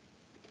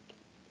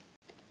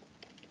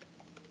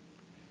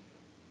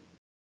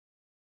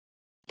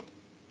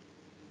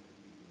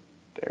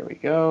 There we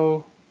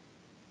go.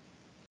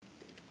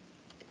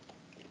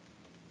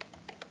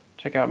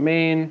 Check out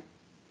main.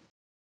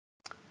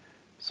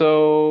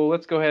 So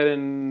let's go ahead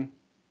and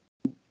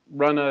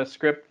run a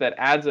script that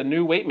adds a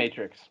new weight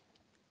matrix.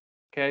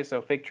 Okay, so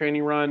fake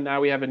training run.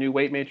 Now we have a new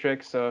weight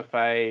matrix. So if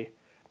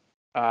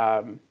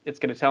it's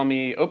going to tell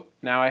me, oh,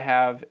 now I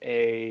have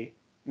a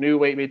new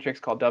weight matrix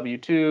called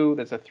W2.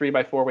 That's a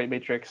 3x4 weight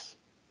matrix.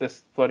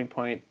 This floating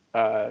point,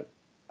 float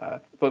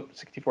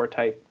 64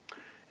 type,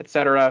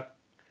 etc.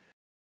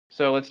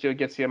 So let's do a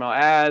getCML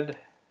add,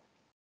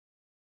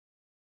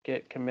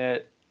 git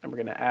commit, and we're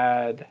going to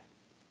add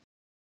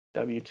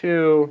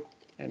W2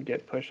 and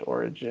git push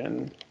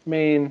origin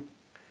main.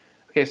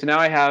 Okay, so now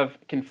I have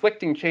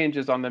conflicting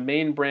changes on the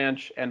main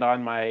branch and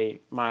on my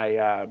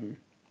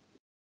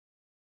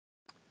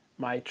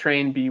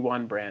train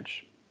B1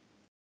 branch.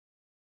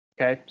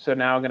 Okay, so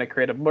now I'm going to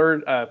create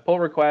a pull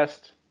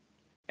request,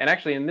 and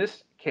actually in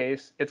this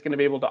case, it's going to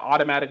be able to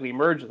automatically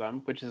merge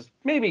them, which is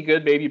maybe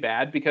good, maybe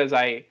bad, because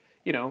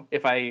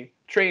if I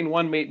train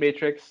one weight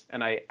matrix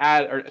and I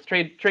add or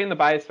train the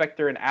bias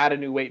vector and add a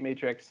new weight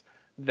matrix,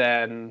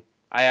 then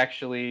I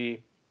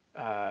actually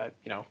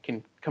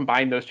can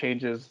combine those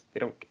changes. They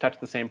don't touch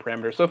the same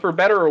parameters. So for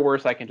better or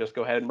worse, I can just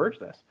go ahead and merge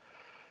this.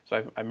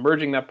 So I'm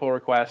merging that pull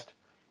request,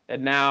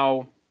 and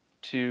now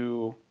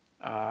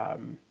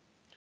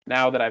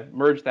now that I've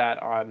merged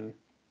that on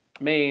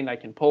main, I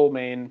can pull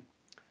main,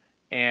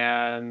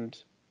 and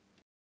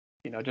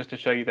just to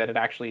show you that it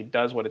actually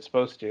does what it's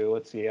supposed to.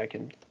 Let's see, I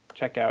can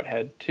check out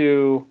head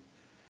 2,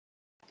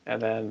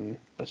 and then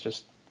let's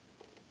just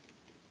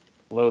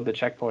load the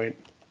checkpoint.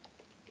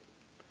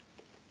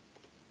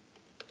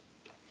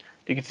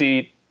 You can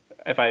see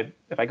if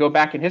I go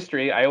back in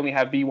history, I only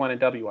have B1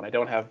 and W1. I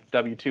don't have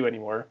W2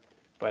 anymore.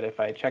 But if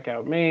I check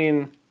out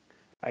main,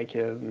 I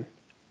can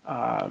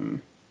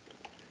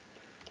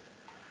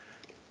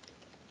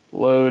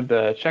load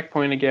the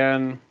checkpoint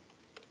again,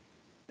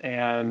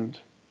 and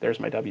there's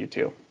my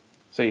W2.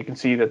 So you can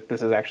see that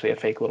this is actually a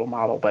fake little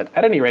model. But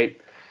at any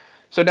rate,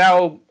 so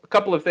now a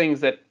couple of things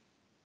that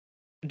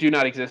do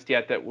not exist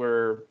yet that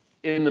we're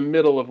in the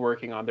middle of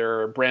working on.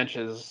 There are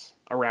branches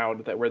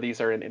around that where these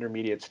are in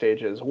intermediate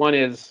stages. One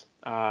is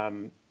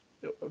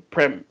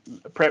representing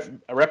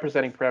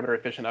parameter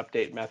efficient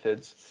update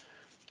methods.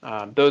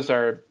 Those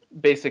are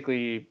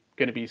basically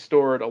going to be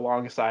stored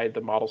alongside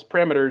the model's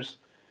parameters.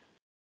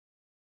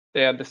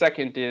 And the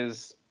second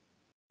is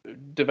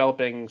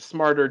developing a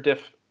smarter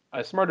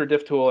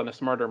diff tool and a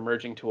smarter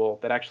merging tool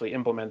that actually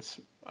implements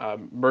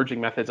merging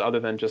methods other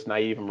than just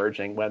naive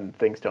merging when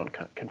things don't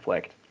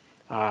conflict.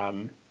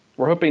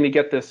 We're hoping to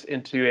get this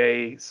into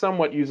a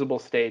somewhat usable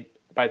state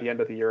by the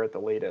end of the year at the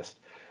latest.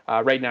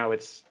 Right now,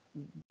 it's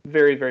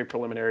very, very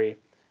preliminary,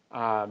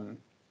 and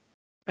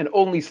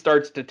only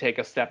starts to take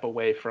a step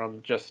away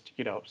from just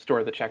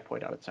store the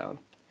checkpoint on its own.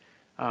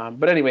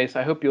 But anyways,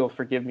 I hope you'll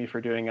forgive me for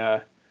doing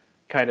a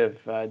kind of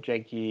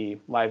janky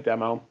live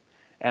demo.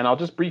 And I'll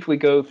just briefly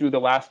go through the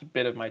last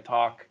bit of my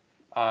talk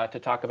to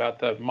talk about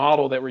the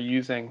model that we're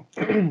using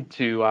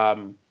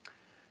to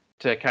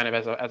kind of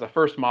as a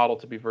first model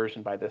to be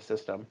versioned by this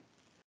system.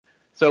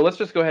 So let's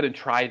just go ahead and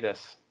try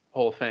this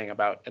whole thing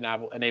about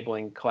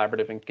enabling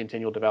collaborative and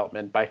continual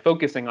development by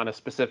focusing on a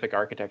specific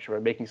architecture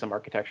and making some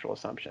architectural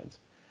assumptions.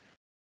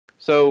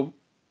 So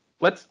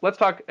let's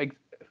talk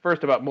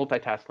first about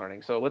multitask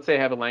learning. So let's say I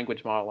have a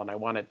language model and I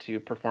want it to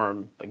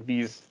perform like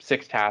these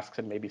 6 tasks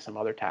and maybe some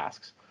other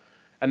tasks.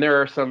 And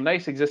there are some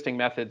nice existing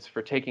methods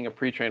for taking a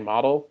pre-trained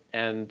model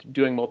and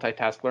doing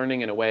multitask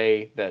learning in a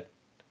way that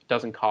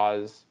doesn't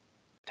cause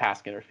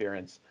task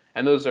interference.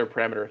 And those are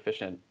parameter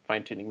efficient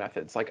fine-tuning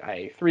methods like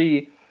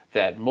IA3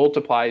 that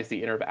multiplies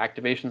the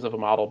activations of a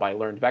model by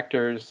learned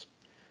vectors,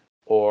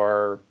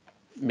 or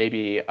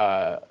maybe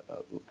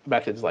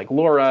methods like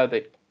LoRa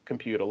that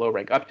compute a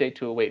low-rank update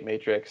to a weight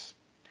matrix.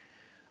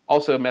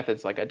 Also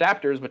methods like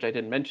adapters, which I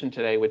didn't mention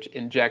today, which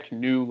inject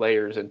new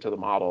layers into the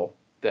model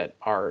that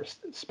are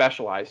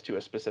specialized to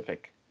a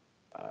specific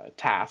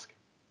task.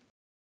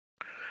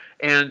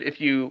 And if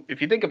you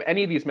think of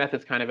any of these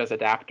methods kind of as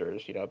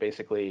adapters,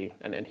 basically,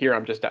 and here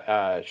I'm just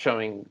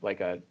showing like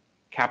a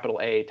capital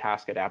A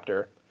task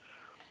adapter.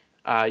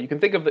 You can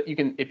think of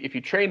if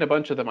you train a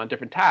bunch of them on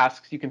different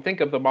tasks, you can think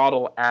of the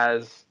model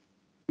as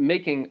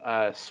making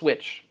a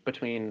switch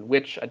between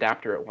which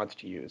adapter it wants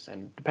to use,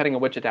 and depending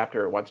on which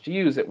adapter it wants to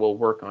use, it will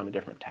work on a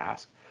different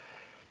task.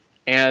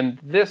 And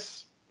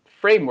this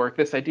framework,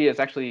 this idea is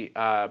actually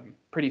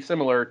pretty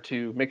similar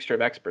to mixture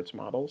of experts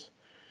models,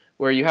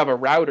 where you have a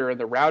router, and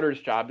the router's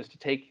job is to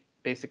take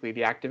basically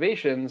the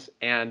activations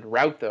and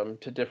route them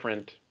to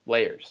different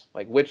layers.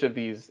 Like which of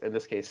these, in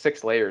this case,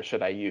 6 layers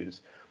should I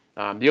use?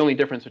 The only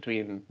difference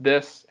between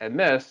this and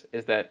this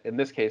is that in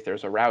this case,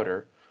 there's a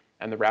router,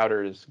 and the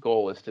router's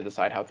goal is to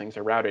decide how things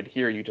are routed.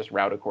 Here, you just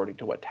route according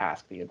to what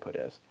task the input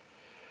is.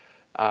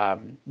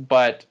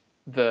 But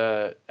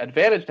the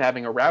advantage to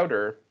having a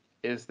router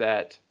is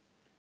that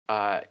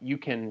you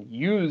can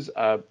use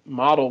a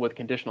model with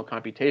conditional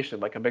computation,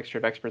 like a mixture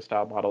of expert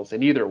style models,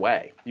 in either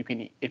way. You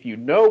can, if you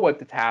know what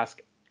the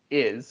task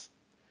is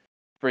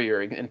for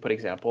your input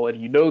example,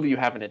 and you know that you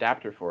have an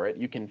adapter for it,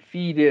 you can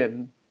feed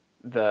in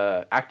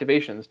the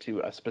activations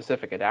to a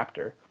specific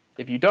adapter.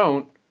 If you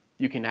don't,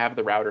 you can have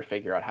the router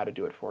figure out how to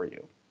do it for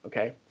you.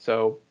 Okay,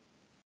 so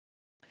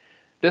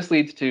this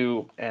leads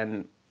to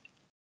an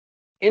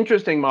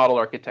interesting model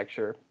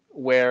architecture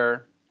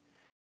where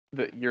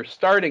you're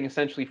starting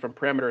essentially from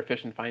parameter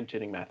efficient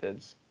fine-tuning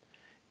methods.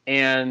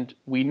 And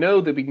we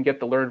know that we can get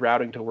the learned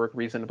routing to work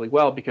reasonably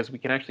well because we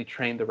can actually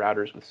train the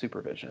routers with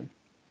supervision.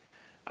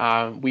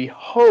 We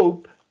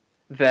hope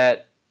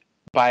that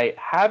by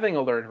having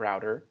a learned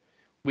router,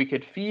 we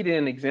could feed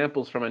in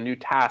examples from a new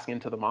task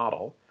into the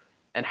model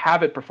and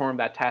have it perform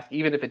that task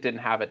even if it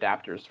didn't have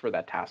adapters for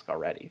that task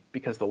already,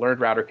 because the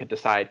learned router could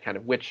decide kind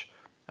of which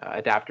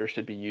adapters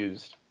should be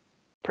used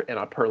on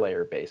a per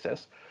layer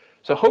basis.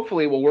 So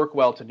hopefully it will work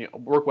well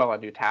on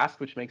new tasks,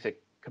 which makes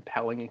it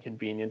compelling and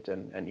convenient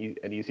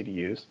and easy to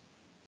use.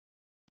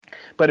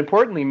 But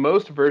importantly,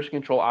 most version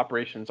control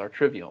operations are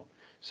trivial.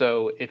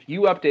 So if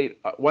you update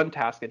one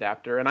task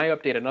adapter and I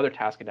update another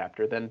task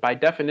adapter, then by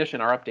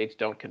definition, our updates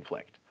don't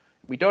conflict.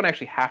 We don't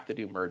actually have to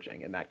do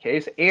merging in that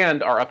case,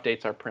 and our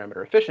updates are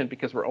parameter efficient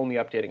because we're only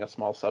updating a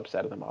small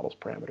subset of the model's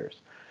parameters.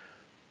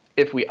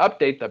 If we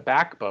update the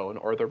backbone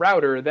or the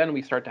router, then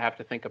we start to have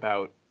to think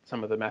about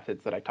some of the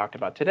methods that I talked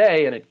about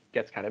today, and it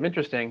gets kind of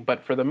interesting.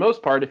 But for the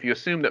most part, if you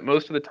assume that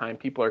most of the time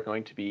people are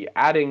going to be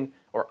adding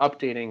or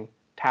updating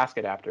task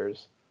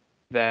adapters,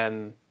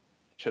 then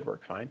it should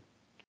work fine.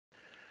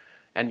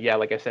 And yeah,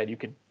 like I said, you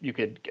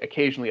could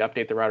occasionally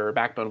update the router or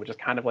backbone, which is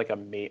kind of like a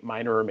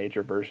minor or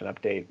major version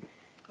update.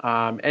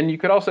 And you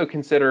could also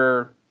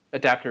consider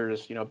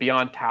adapters,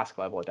 beyond task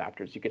level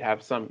adapters. You could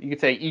have you could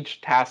say each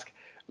task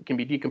can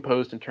be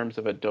decomposed in terms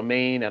of a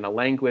domain and a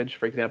language,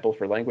 for example,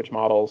 for language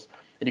models.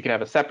 And you can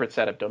have a separate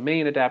set of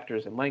domain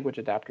adapters and language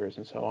adapters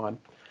and so on.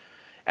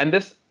 And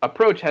this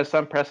approach has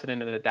some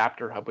precedent in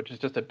Adapter Hub, which is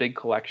just a big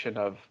collection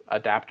of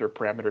adapter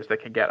parameters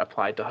that can get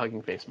applied to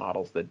Hugging Face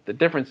models. The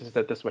difference is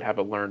that this would have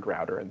a learned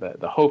router, and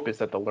the hope is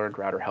that the learned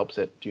router helps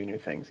it do new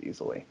things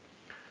easily.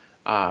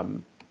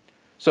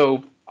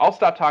 So I'll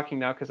stop talking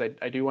now because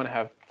I do want to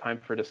have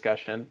time for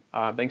discussion.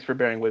 Thanks for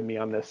bearing with me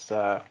on this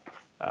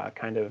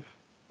kind of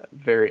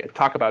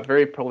talk about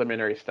very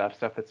preliminary stuff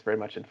that's very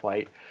much in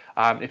flight.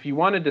 If you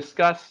want to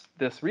discuss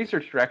this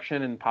research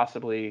direction and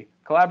possibly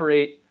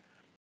collaborate,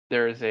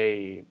 there's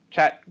a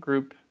chat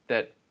group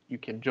that you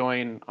can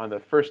join on the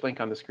first link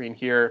on the screen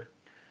here.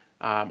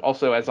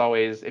 Also, as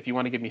always, if you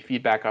want to give me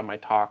feedback on my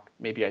talk,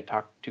 maybe I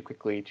talked too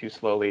quickly, too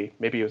slowly,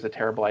 maybe it was a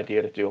terrible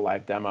idea to do a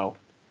live demo,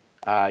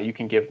 you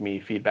can give me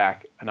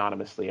feedback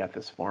anonymously at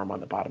this form on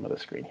the bottom of the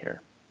screen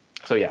here.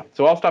 So yeah,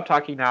 so I'll stop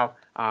talking now.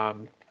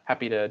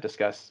 Happy to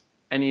discuss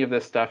any of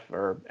this stuff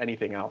or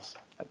anything else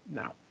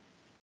now.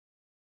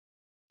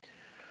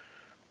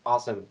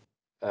 Awesome.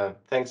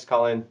 Thanks,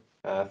 Colin,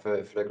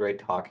 for the great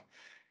talk.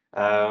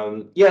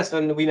 Yes,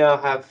 and we now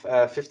have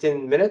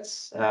 15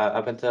 minutes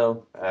up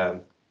until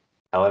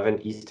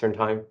 11 Eastern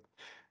time,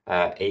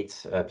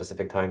 8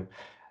 Pacific time.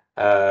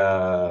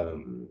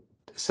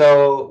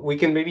 So we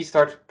can maybe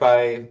start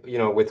by,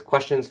 with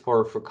questions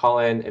for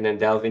Colin, and then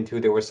delve into.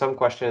 There were some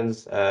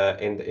questions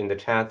in the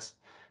chat.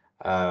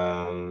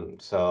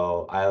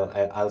 So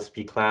I'll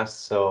speak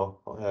last. So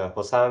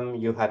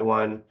Hossam, you had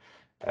one,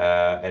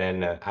 and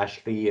then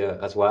Ashley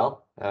as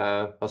well.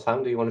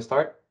 Hossam, do you want to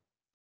start?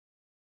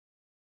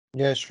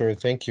 Yeah, sure.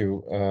 Thank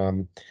you.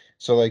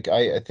 So like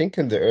I think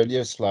in the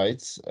earlier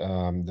slides,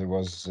 there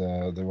was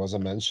a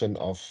mention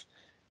of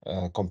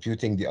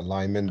computing the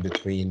alignment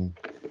between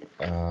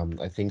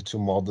I think two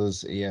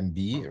models A and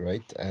B,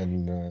 right?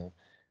 And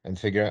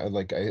figure out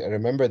like I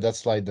remember that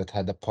slide that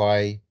had a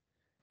pi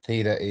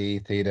theta A,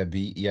 theta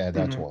B. Yeah,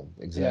 that one.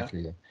 Yeah.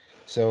 Exactly. Yeah.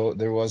 So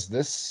there was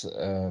this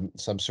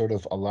some sort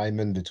of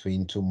alignment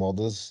between two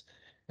models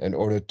in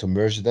order to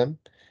merge them.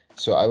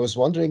 So I was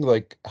wondering,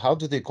 like, how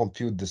do they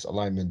compute this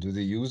alignment? Do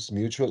they use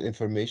mutual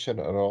information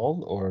at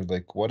all, or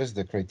like, what is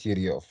the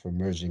criteria for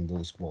merging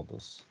those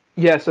models?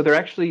 Yeah, so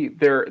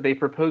they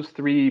propose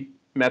 3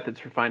 methods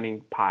for finding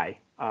pi.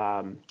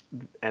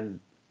 And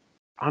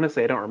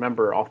honestly, I don't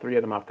remember all 3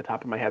 of them off the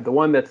top of my head. The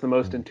one that's the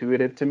most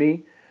intuitive to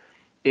me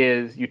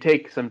is you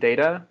take some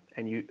data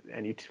and you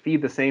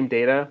feed the same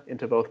data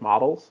into both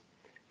models,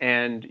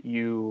 and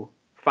you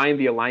find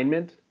the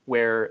alignment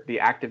where the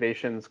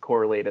activations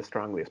correlate as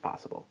strongly as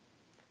possible.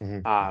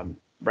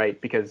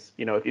 Right? Because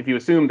if you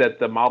assume that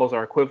the models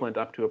are equivalent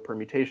up to a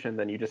permutation,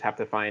 then you just have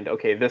to find,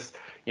 okay, this,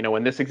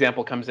 when this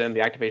example comes in, the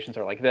activations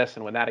are like this,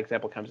 and when that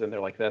example comes in, they're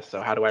like this.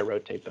 So how do I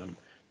rotate them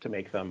to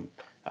make them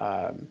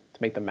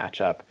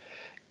match up?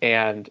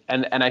 And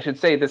I should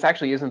say this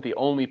actually isn't the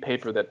only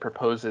paper that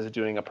proposes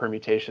doing a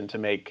permutation to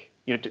make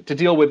to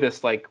deal with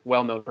this like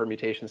well-known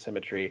permutation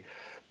symmetry.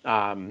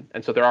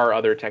 And so there are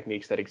other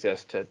techniques that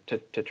exist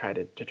to try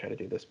to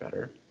do this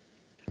better.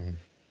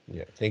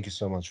 Yeah, thank you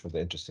so much for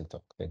the interesting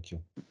talk. Thank you.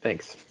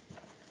 Thanks.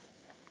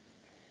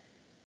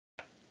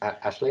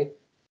 Ashley?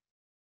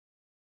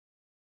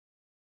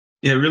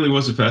 Yeah, it really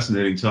was a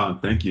fascinating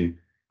talk. Thank you.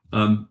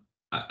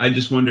 I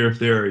just wonder if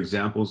there are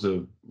examples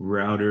of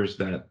routers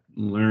that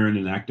learn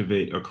and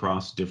activate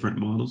across different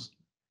models.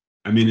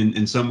 I mean,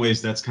 in some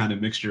ways, that's kind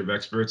of mixture of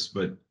experts,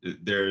 but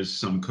there's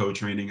some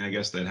co-training, I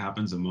guess, that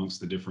happens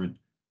amongst the different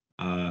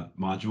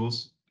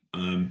modules.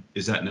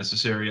 Is that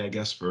necessary, I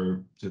guess,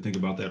 to think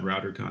about that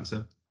router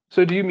concept?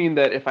 So do you mean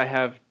that if I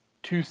have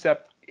two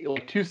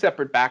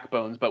separate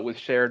backbones but with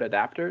shared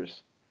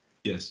adapters?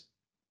 Yes.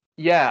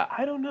 Yeah,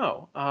 I don't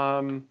know.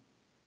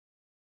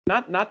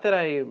 Not that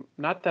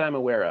I'm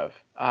aware of.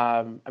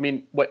 I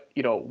mean,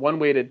 one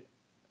way to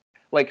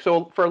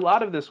so for a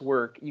lot of this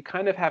work, you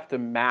kind of have to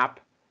map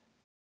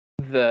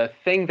the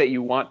thing that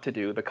you want to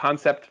do, the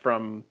concept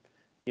from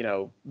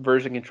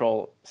version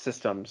control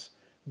systems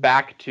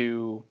back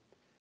to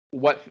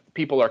what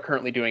people are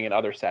currently doing in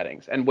other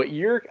settings. And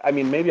I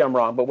mean, maybe I'm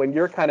wrong, but when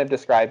you're kind of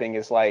describing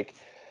is like,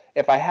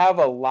 if I have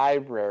a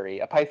library,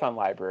 a Python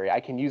library,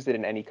 I can use it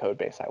in any code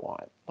base I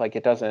want. Like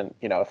it doesn't,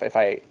 if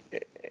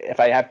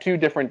I have 2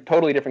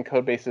 totally different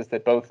code bases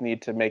that both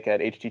need to make an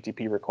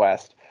HTTP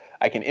request,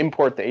 I can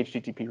import the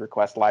HTTP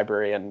request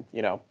library and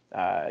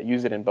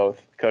use it in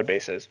both code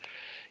bases.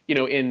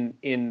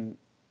 In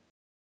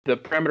the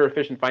parameter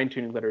efficient fine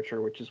tuning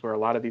literature, which is where a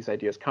lot of these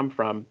ideas come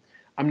from,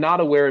 I'm not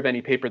aware of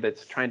any paper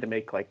that's trying to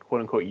make like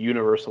quote unquote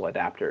universal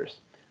adapters.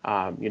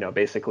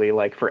 Basically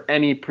like for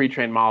any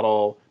pre-trained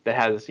model that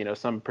has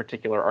some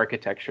particular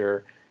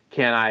architecture,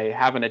 can I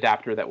have an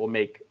adapter that will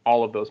make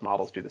all of those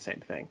models do the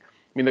same thing?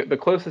 I mean, the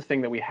closest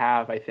thing that we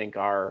have, I think,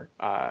 are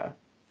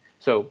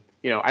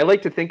I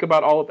like to think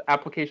about all of the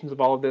applications of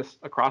all of this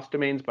across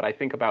domains, but I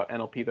think about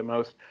NLP the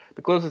most.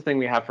 The closest thing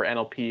we have for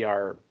NLP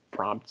are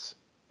prompts.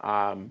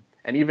 And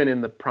even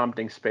in the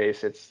prompting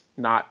space, it's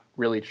not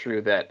really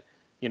true that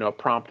a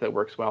prompt that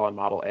works well on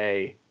model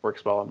A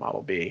works well on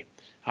model B.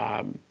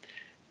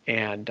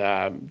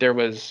 There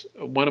was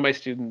one of my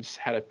students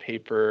had a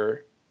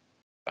paper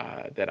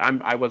that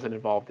I wasn't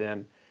involved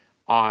in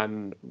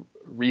on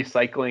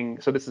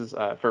recycling. So this is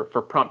for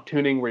prompt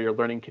tuning, where you're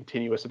learning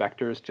continuous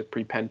vectors to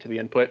prepend to the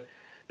input,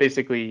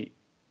 basically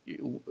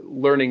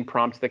learning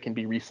prompts that can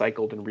be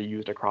recycled and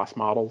reused across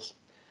models.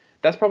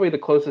 That's probably the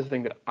closest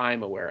thing that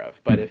I'm aware of.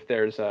 But if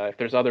there's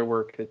other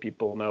work that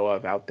people know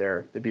of out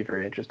there, it'd be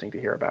very interesting to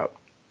hear about.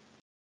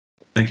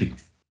 Thank you.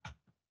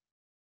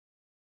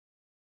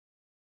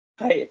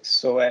 Hi,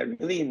 so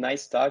really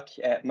nice talk.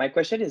 My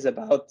question is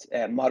about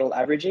model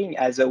averaging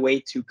as a way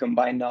to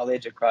combine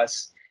knowledge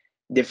across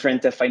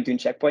different fine-tuned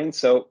checkpoints.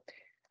 So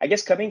I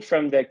guess coming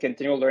from the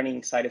continual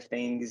learning side of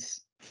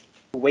things,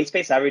 weight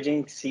space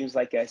averaging seems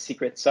like a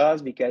secret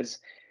sauce because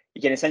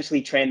you can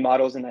essentially train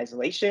models in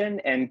isolation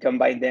and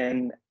combine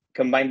them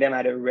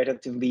at a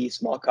relatively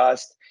small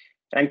cost.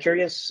 And I'm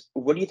curious,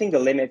 what do you think the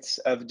limits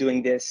of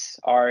doing this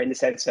are in the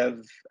sense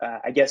of,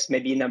 I guess,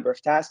 maybe a number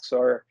of tasks,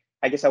 or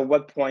I guess at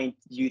what point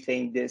do you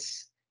think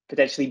this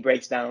potentially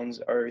breaks down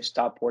or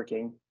stop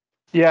working?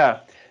 Yeah,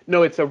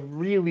 no, it's a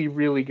really,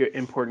 really good,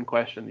 important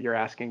question that you're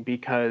asking,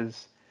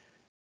 because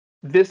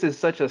this is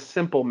such a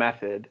simple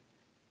method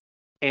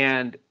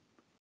and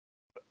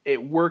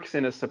it works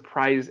in a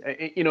surprise.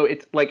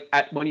 It's like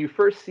when you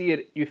first see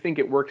it, you think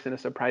it works in a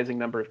surprising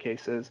number of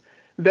cases.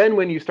 Then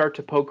when you start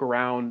to poke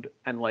around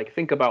and like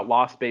think about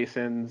loss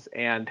basins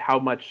and how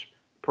much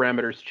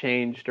parameters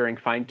change during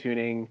fine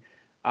tuning,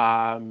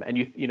 and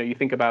you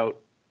think about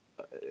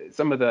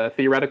some of the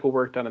theoretical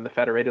work done in the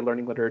federated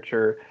learning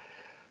literature,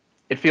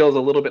 it feels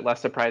a little bit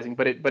less surprising.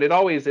 But it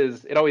always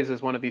is. It always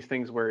is one of these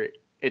things where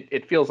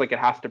it feels like it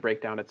has to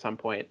break down at some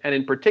point. And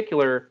in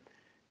particular,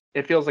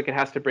 it feels like it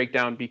has to break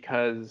down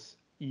because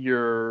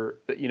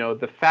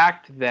the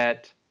fact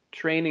that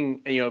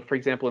training, for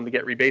example, in the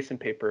Get Rebasin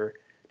paper,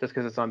 just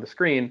because it's on the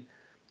screen,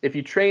 if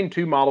you train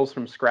two models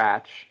from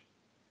scratch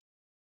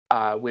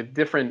with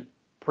different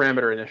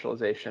parameter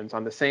initializations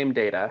on the same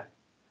data,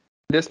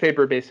 this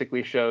paper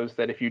basically shows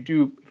that if you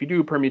do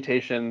a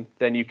permutation,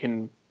 then you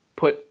can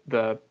put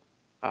the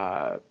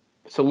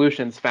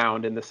solutions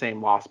found in the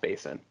same loss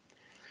basin.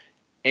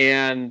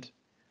 And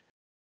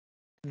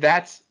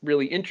that's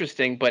really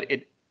interesting, but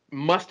it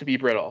must be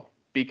brittle,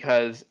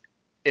 because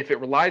if it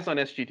relies on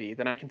SGD,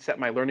 then I can set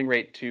my learning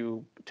rate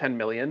to 10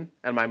 million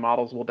and my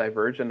models will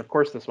diverge. And of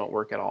course, this won't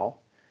work at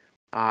all.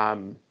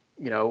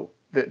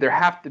 There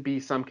have to be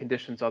some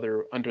conditions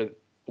under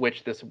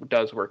which this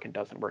does work and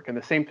doesn't work. And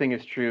the same thing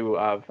is true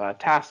of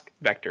task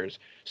vectors.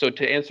 So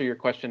to answer your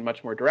question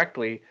much more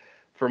directly,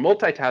 for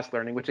multitask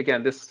learning, which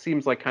again, this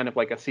seems like kind of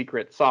like a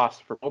secret sauce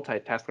for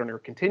multitask learning or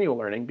continual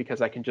learning, because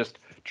I can just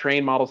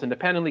train models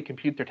independently,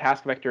 compute their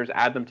task vectors,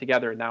 add them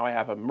together, and now I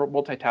have a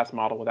multitask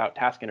model without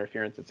task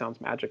interference. It sounds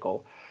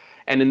magical.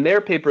 And in their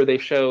paper, they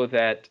show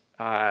that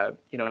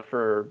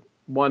for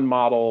one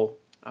model,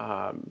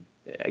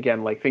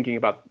 again, like thinking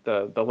about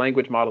the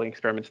language modeling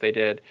experiments they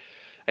did,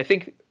 I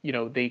think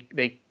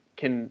they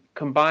can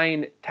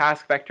combine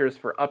task vectors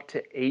for up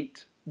to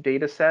 8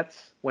 data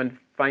sets when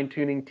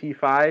fine-tuning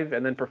T5,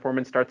 and then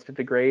performance starts to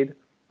degrade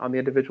on the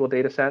individual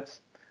data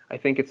sets. I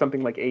think it's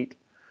something like 8.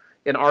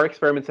 In our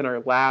experiments in our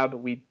lab,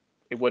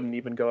 it wouldn't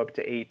even go up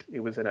to 8. It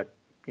was in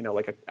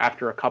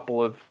after a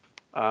couple of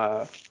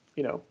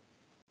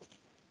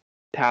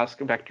task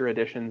vector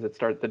additions,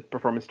 the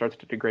performance starts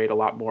to degrade a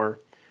lot more.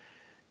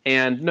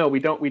 And no, we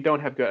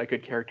don't have a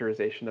good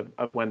characterization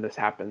of when this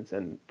happens,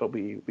 but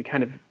we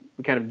kind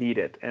of need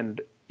it.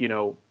 And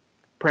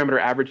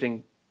parameter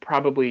averaging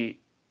probably,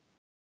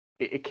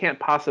 it can't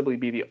possibly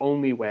be the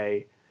only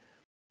way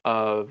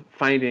of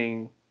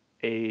finding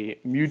a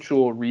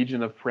mutual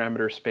region of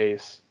parameter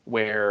space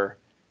where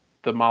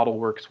the model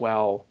works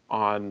well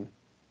on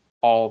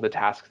all the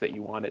tasks that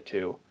you want it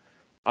to.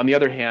 On the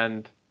other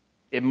hand,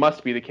 it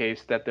must be the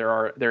case that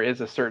there is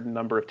a certain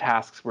number of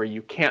tasks where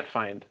you can't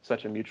find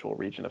such a mutual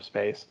region of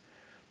space,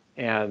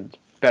 and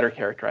better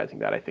characterizing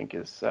that, I think,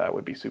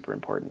 would be super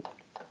important.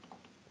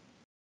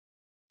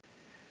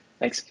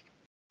 Thanks.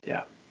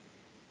 Yeah.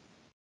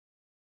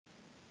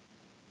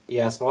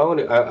 Yeah, so I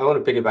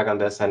want to piggyback on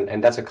this,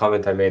 and that's a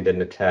comment I made in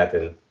the chat,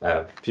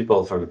 and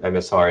people from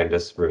MSR in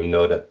this room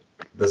know that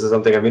this is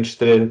something I'm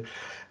interested in,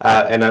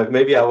 and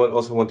maybe I would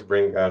also want to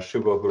bring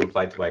Shubo, who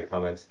replied to my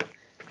comments.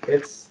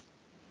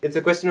 It's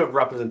a question of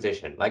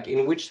representation. Like,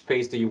 in which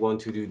space do you want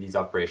to do these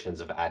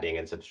operations of adding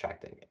and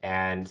subtracting?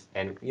 And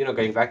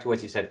going back to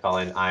what you said,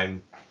 Colin,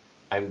 I'm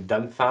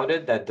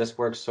dumbfounded that this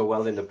works so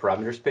well in the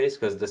parameter space,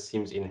 because this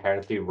seems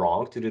inherently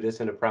wrong to do this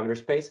in a parameter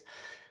space.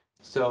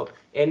 So,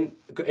 and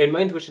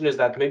my intuition is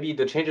that maybe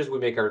the changes we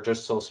make are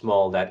just so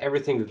small that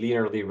everything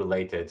linearly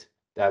related,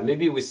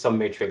 maybe with some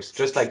matrix,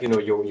 just like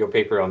your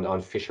paper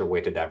on Fisher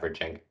weighted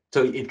averaging.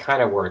 So it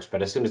kind of works,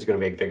 but as soon as you're going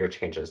to make bigger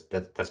changes,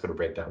 that's going to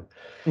break down.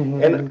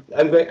 Mm-hmm. And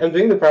I'm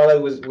doing the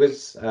parallel with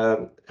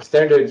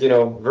standard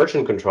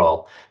version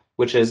control,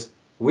 which is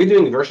we're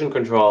doing version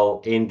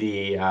control in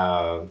the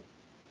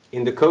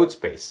in the code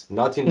space,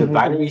 not in the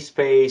binary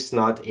space,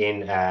 not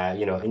in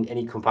in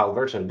any compiled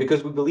version,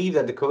 because we believe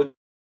that the code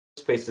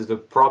space is the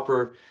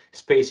proper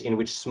space in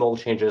which small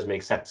changes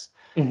make sense.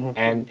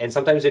 And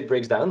sometimes it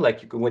breaks down,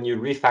 like when you're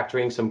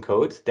refactoring some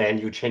code, then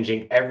you're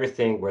changing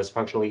everything, whereas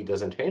functionally it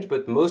doesn't change,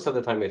 but most of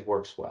the time it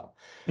works well.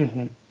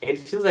 It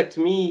feels like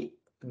to me,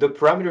 the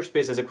parameter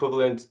space is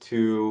equivalent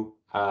to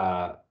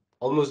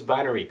almost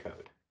binary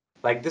code.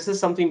 Like this is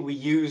something we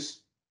use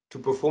to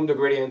perform the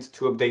gradient,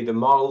 to update the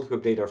model, to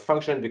update our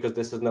function, because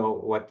this is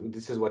what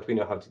we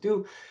know how to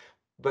do.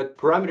 But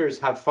parameters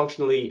are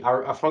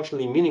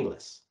functionally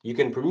meaningless. You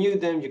can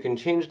permute them, you can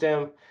change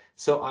them.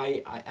 So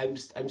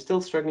I'm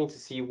still struggling to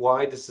see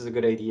why this is a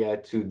good idea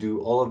to do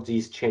all of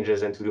these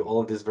changes and to do all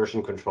of this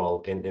version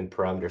control in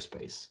parameter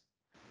space.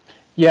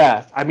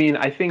 Yeah, I mean,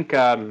 I think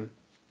your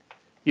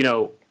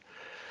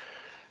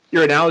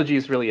analogy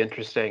is really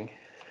interesting.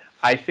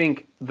 I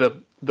think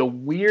the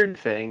weird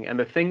thing and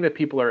the thing that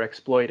people are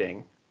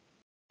exploiting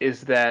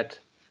is that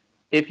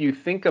if you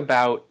think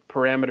about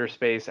parameter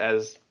space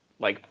as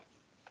like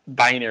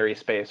binary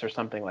space or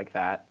something like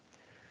that,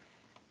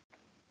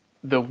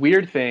 the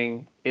weird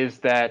thing is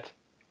that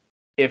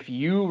if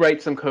you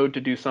write some code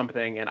to do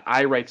something and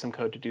I write some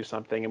code to do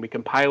something and we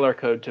compile our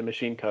code to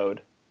machine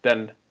code,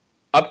 then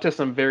up to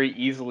some very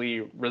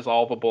easily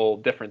resolvable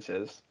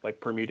differences, like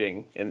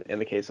permuting in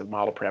the case of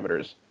model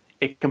parameters,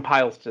 it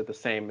compiles to the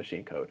same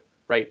machine code,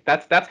 right?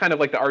 That's kind of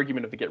like the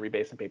argument of the get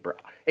rebasing paper.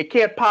 It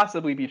can't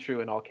possibly be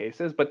true in all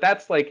cases, but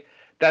that's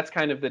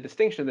kind of the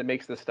distinction that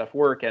makes this stuff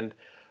work. And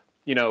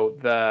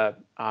the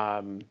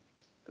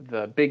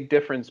big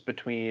difference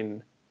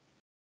between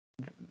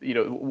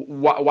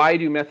why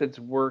do methods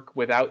work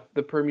without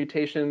the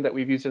permutation that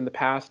we've used in the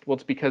past? Well,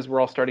 it's because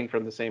we're all starting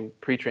from the same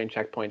pre-trained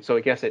checkpoint. So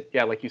I guess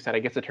like you said, I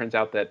guess it turns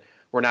out that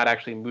we're not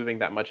actually moving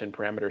that much in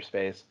parameter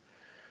space.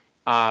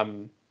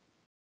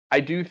 I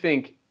do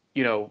think,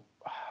 again,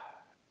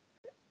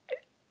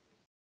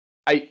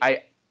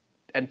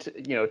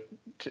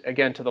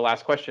 to the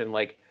last question,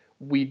 like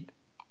we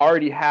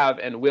already have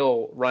and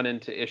will run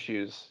into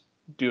issues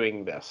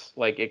doing this.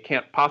 Like it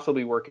can't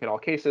possibly work in all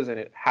cases, and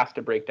it has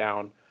to break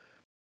down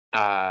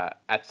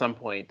at some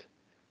point.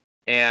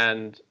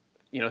 And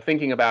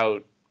thinking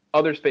about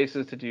other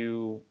spaces to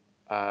do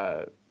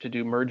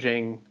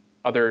merging,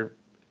 other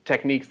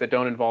techniques that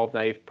don't involve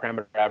naive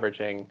parameter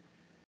averaging,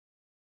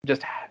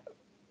 just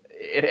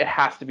it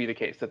has to be the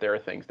case that there are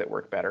things that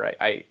work better.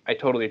 I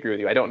totally agree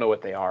with you. I don't know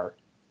what they are,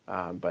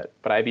 but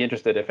I'd be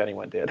interested if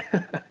anyone did.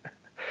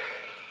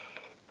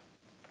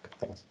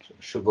 Thanks.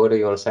 Shubodha,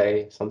 you want to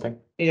say something?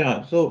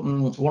 Yeah, so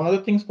one of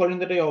the things, Colin,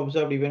 that I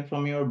observed even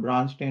from your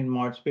branch-trained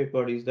merge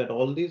paper is that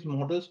all these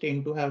models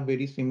tend to have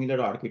very similar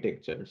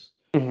architectures.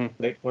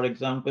 Right? For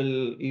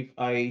example, if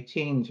I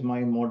change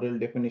my model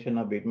definition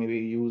a bit, maybe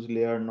use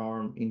layer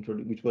norm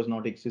which was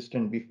not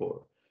existent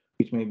before,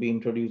 which maybe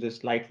introduces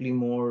slightly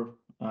more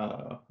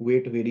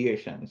weight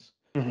variations.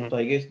 So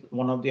I guess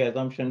one of the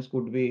assumptions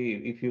could be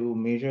if you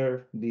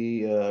measure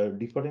the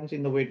difference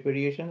in the weight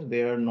variations,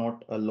 they are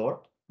not a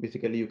lot.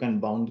 Basically, you can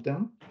bound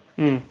them.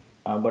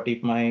 But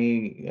if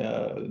my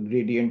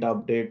gradient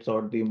updates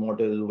or the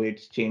model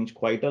weights change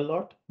quite a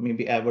lot,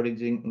 maybe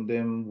averaging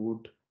them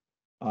would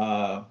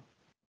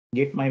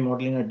get my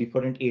model in a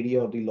different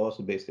area of the loss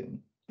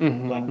basin. So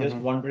I'm just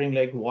wondering,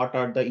 like, what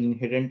are the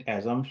inherent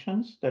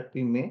assumptions that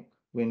we make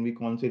when we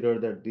consider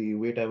that the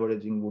weight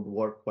averaging would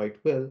work quite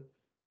well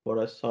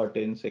for a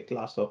certain, say,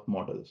 class of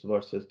models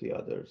versus the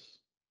others?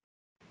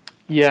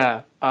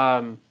 Yeah.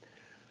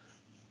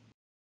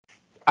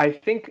 I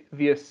think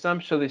the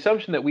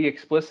assumption that we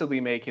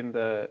explicitly make in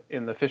the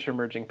Fisher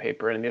merging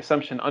paper, and the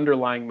assumption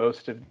underlying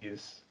most of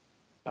these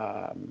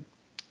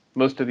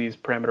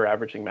parameter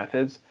averaging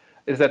methods,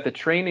 is that the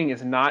training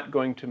is not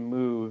going to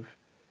move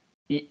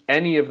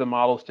any of the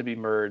models to be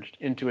merged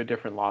into a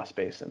different loss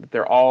basin.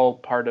 They're all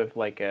part of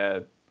like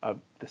the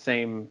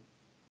same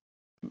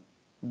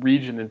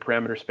region in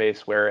parameter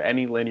space where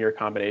any linear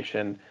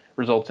combination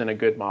results in a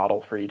good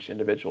model for each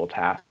individual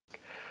task.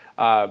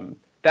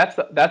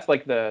 That's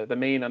like the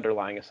main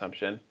underlying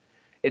assumption.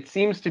 It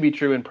seems to be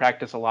true in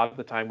practice a lot of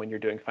the time when you're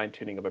doing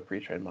fine-tuning of a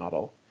pre-trained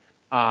model.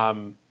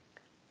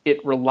 It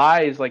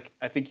relies, like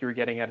I think you were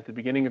getting at the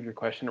beginning of your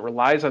question, it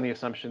relies on the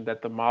assumption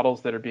that the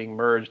models that are being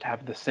merged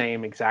have the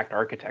same exact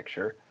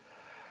architecture.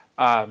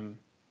 And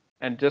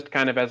just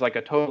kind of as like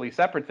a totally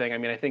separate thing, I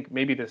mean, I think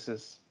maybe this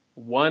is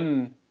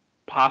one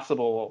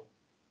possible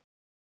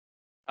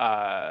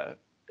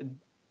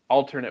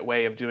alternate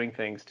way of doing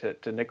things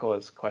to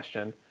Nicola's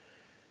question.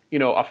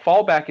 A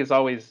fallback is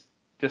always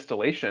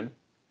distillation,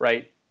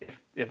 right?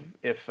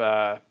 If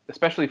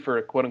especially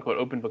for quote unquote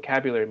open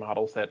vocabulary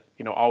models that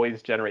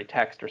always generate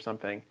text or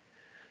something,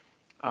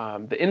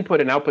 the input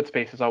and output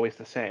space is always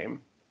the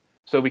same.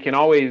 So we can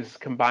always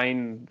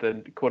combine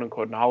the quote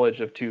unquote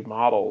knowledge of two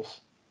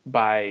models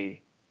by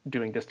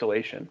doing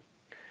distillation.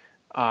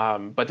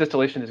 But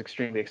distillation is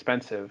extremely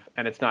expensive,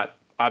 and it's not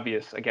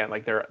obvious. Again,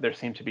 like there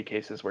seem to be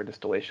cases where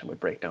distillation would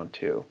break down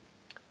too.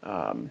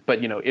 But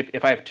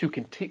if I have two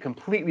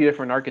completely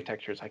different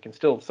architectures, I can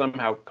still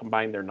somehow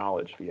combine their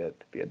knowledge via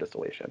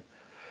distillation.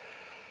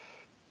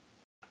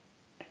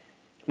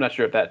 I'm not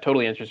sure if that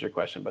totally answers your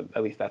question, but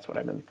at least that's what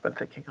I've been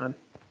thinking on.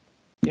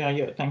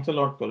 Yeah. Thanks a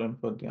lot, Colin,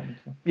 for the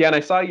answer. Yeah, and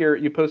I saw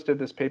you posted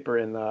this paper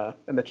in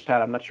the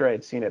chat. I'm not sure I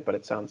had seen it, but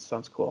it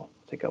sounds cool.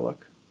 Take a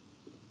look.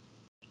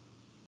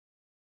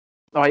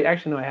 Oh, I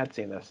actually know I had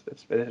seen this.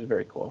 It is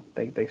very cool.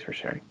 Thanks for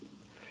sharing.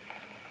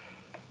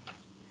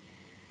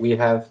 We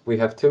have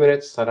 2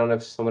 minutes. I don't know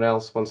if someone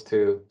else wants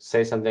to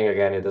say something.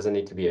 Again, it doesn't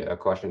need to be a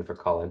question for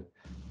Colin.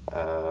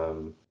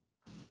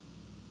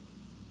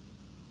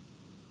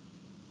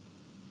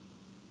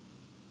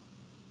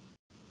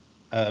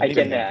 I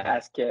can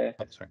ask yeah.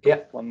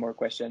 one more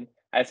question.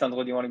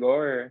 Alessandro, do you want to go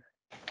or?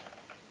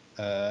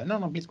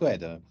 No, please go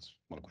ahead.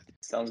 One question.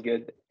 Sounds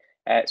good.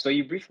 So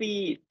you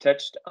briefly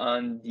touched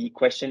on the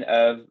question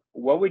of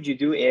what would you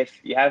do if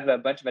you have a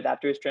bunch of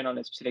adapters trained on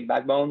a specific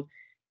backbone,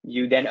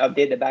 you then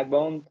update the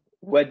backbone.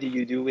 What do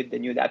you do with the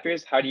new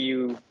adapters? How do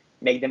you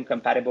make them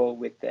compatible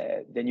with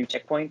the new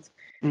checkpoint?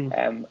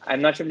 I'm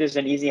not sure if there's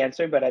an easy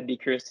answer, but I'd be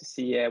curious to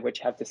see what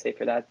you have to say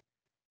for that.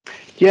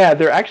 Yeah,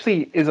 there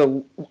actually is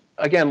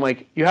again,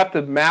 like you have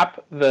to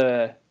map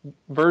the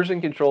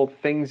version controlled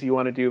things you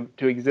want to do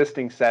to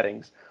existing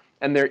settings.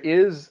 And there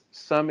is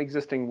some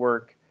existing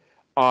work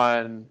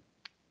on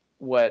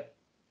what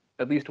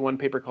at least one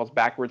paper calls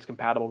backwards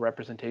compatible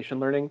representation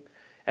learning.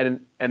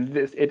 And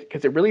this,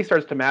 because it really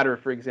starts to matter,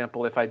 for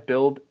example, if I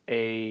build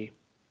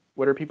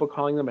what are people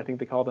calling them? I think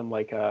they call them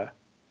like I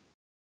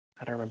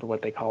don't remember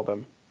what they call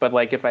them. But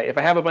like if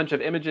I have a bunch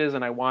of images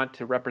and I want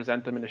to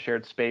represent them in a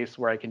shared space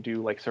where I can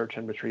do like search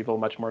and retrieval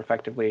much more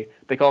effectively,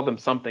 they call them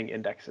something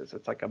indexes.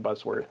 It's like a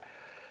buzzword.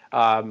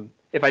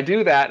 If I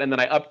do that and then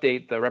I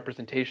update the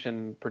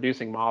representation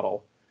producing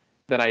model,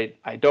 then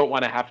I don't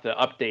want to have to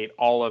update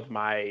all of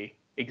my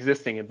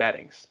existing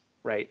embeddings,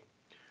 right?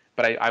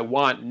 But I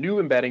want new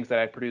embeddings that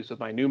I produce with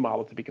my new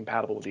model to be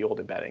compatible with the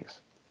old embeddings.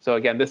 So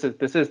again, this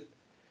is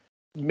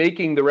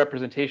making the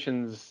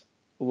representations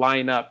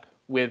line up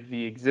with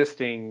the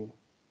existing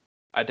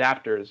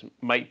adapters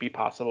might be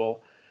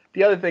possible.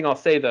 The other thing I'll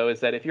say though is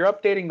that if you're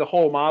updating the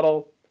whole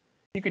model,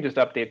 you can just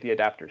update the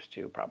adapters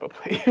too,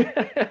 probably.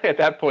 At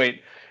that point,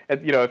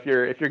 if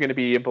you're going to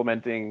be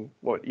implementing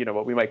what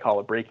we might call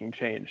a breaking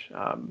change,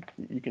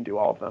 you can do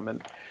all of them.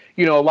 And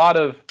a lot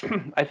of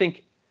I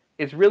think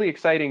it's really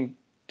exciting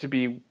to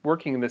be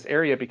working in this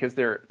area because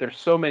there's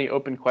so many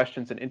open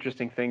questions and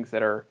interesting things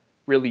that are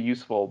really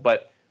useful.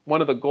 But one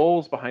of the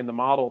goals behind the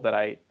model that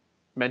I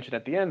mentioned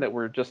at the end that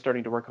we're just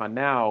starting to work on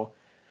now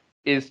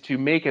is to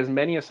make as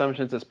many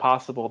assumptions as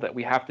possible that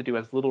we have to do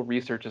as little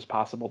research as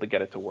possible to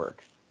get it to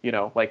work.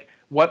 Like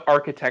what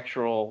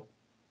architectural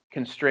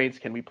constraints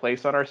can we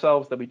place on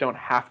ourselves that we don't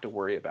have to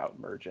worry about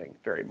merging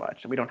very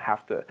much, and we don't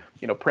have to,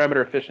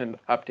 parameter efficient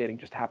updating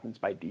just happens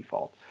by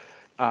default.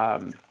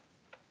 And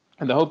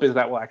the hope is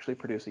that will actually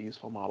produce a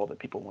useful model that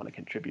people want to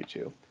contribute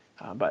to,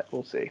 but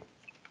we'll see.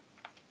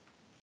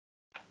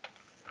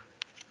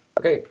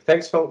 Okay,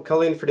 thanks,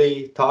 Colin, for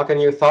the talk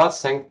and your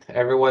thoughts. Thank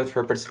everyone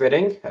for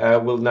participating.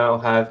 We'll now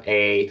have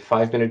a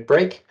 5-minute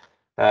break,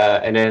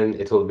 and then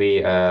it will be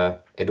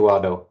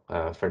Edoardo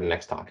for the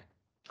next talk.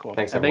 Cool.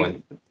 Thanks,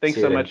 everyone. Thanks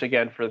so much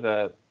again for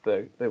the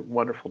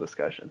wonderful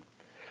discussion.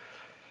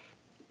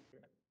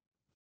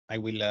 I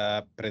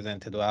will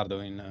present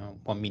Edoardo in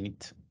 1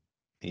 minute.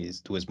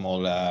 Is to a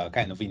small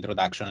kind of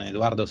introduction.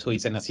 Edoardo, so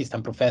he's an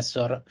assistant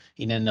professor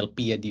in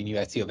NLP at the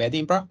University of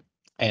Edinburgh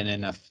and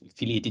an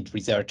affiliated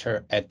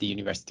researcher at the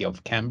University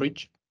of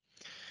Cambridge.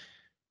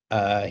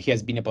 He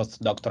has been a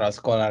postdoctoral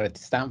scholar at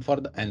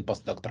Stanford and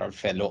postdoctoral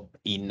fellow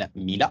in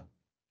Mila.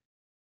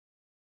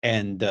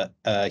 And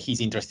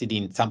he's interested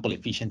in sample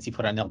efficiency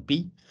for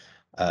NLP,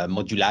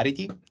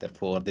 modularity,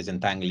 therefore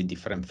disentangling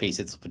different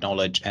facets of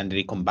knowledge and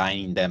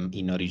recombining them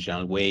in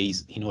original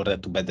ways in order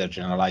to better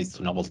generalize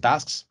to novel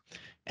tasks,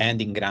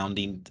 and in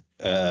grounding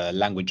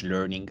language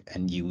learning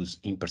and use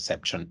in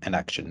perception and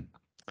action.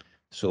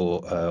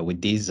 So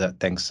with this,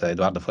 thanks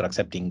Edoardo for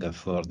accepting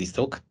for this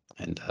talk,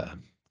 and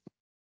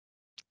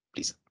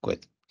please go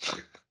ahead.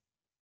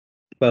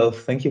 Well,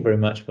 thank you very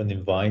much for the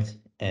invite,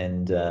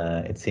 and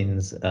it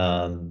seems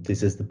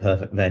this is the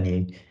perfect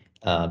venue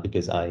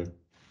because I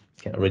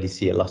can already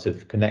see a lot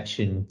of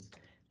connection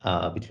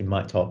between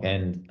my talk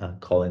and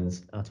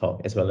Colin's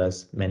talk, as well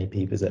as many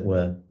papers that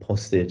were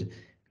posted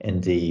in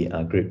the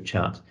group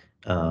chat.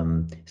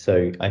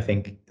 So I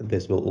think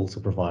this will also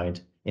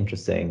provide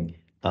interesting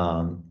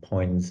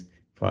points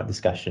for our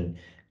discussion.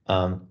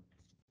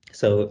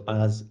 So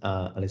as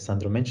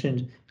Alessandro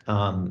mentioned,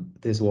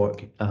 this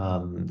work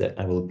that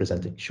I will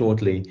present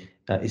shortly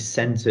is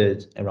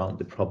centered around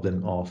the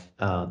problem of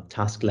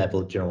task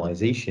level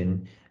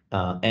generalization,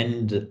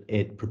 and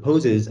it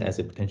proposes as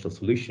a potential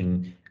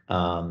solution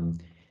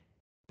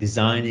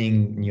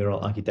designing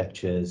neural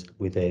architectures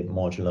with a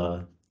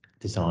modular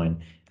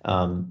design.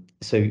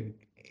 So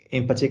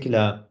in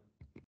particular,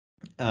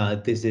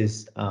 this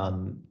is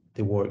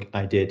the work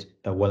I did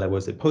while I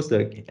was a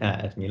postdoc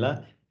at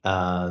Mila,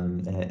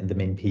 And the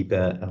main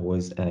paper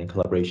was in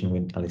collaboration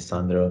with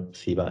Alessandro,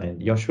 Siva,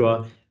 and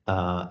Joshua,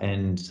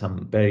 and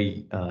some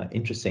very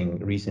interesting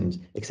recent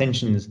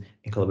extensions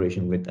in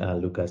collaboration with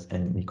Lucas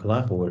and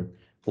Nicolas, who were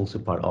also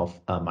part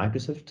of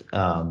Microsoft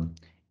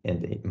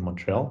in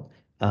Montreal.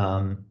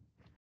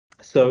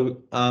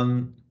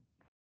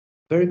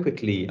 Very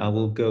quickly, I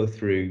will go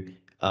through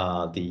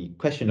the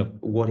question of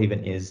what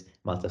even is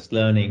multitask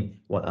learning,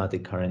 what are the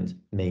current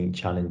main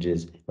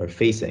challenges we're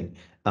facing.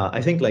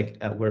 I think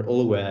we're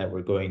all aware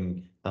we're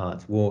going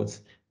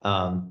towards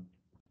a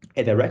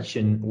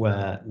direction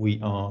where we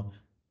are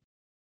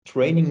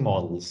training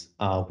models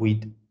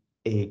with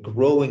a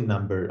growing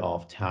number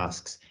of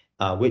tasks,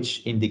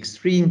 which in the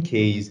extreme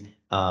case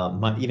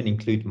might even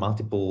include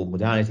multiple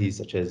modalities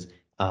such as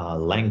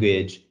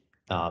language,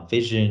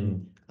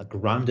 vision,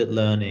 grounded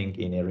learning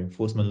in a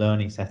reinforcement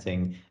learning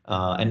setting.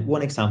 And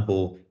one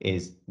example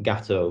is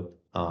Gato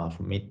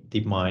from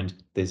DeepMind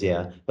this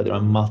year, but there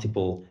are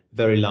multiple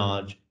very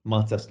large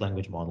multitask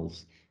language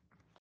models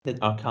that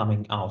are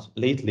coming out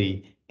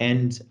lately.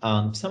 And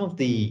some of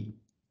the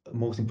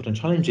most important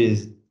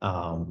challenges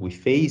we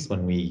face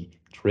when we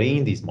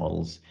train these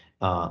models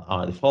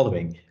are the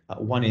following.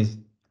 One is,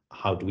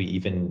 how do we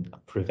even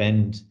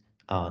prevent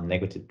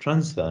negative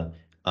transfer?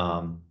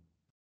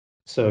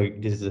 So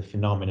this is a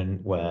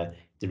phenomenon where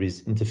there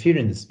is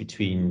interference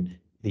between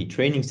the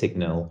training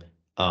signal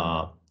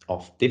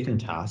of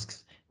different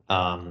tasks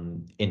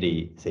in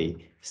the, say,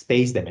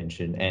 space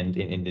dimension, and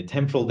in the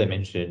temporal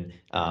dimension,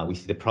 we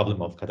see the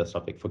problem of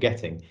catastrophic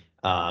forgetting,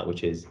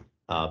 which is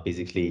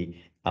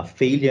basically a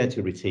failure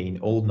to retain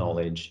old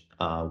knowledge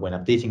when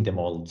updating the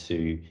model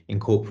to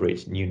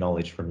incorporate new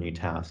knowledge from new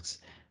tasks.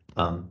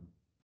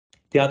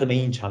 The other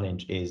main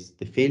challenge is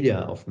the failure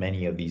of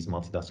many of these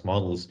multitask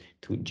models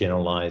to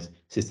generalize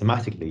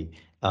systematically.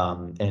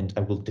 And I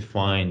will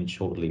define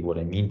shortly what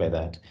I mean by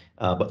that.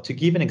 But to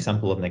give an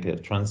example of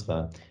negative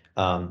transfer,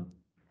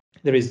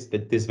 there is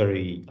this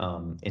very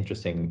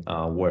interesting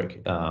work,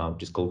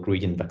 which is called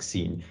Gradient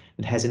Vaccine.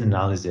 It has an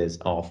analysis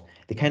of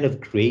the kind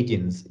of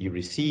gradients you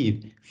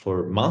receive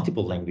for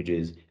multiple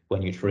languages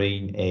when you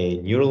train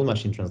a neural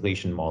machine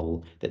translation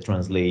model that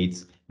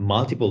translates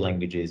multiple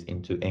languages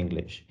into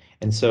English.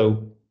 And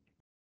so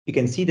you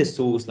can see the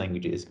source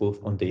languages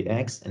both on the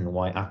X and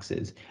Y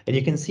axis. And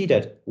you can see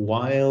that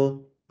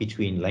while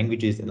between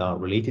languages that are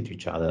related to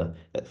each other,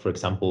 that for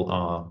example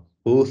are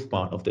both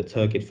part of the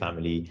Turkic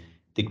family,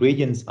 the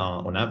gradients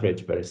are on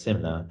average very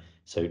similar.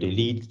 So they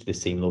lead to the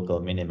same local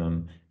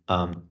minimum.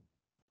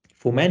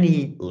 For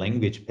many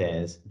language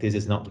pairs, this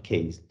is not the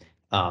case.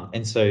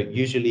 And so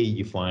usually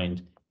you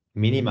find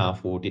minima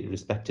for the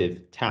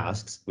respective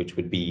tasks, which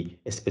would be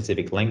a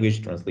specific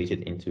language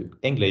translated into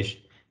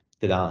English,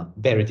 that are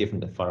very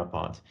different and far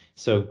apart.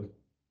 So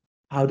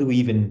how do we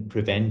even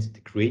prevent the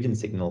gradient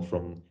signal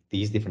from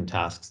these different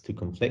tasks to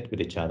conflict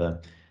with each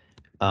other?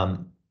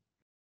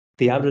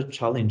 The other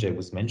challenge I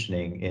was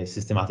mentioning is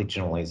systematic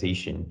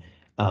generalization.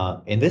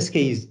 In this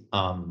case,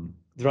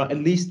 there are at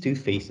least two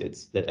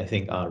facets that I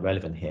think are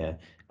relevant here.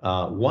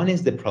 One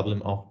is the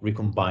problem of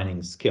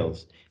recombining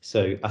skills.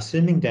 So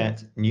assuming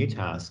that new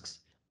tasks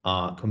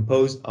are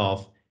composed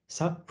of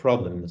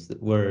sub-problems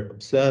that were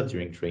observed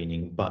during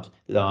training, but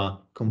that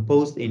are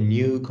composed in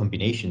new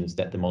combinations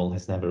that the model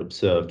has never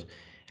observed,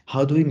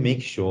 how do we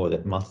make sure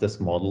that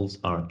multitask models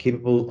are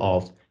capable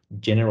of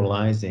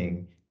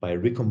generalizing by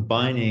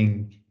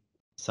recombining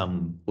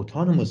some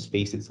autonomous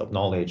facets of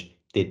knowledge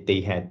that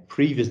they had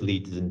previously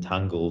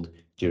disentangled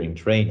during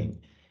training?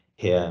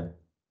 Here,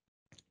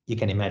 you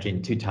can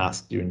imagine two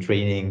tasks during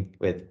training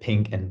with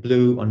pink and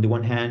blue on the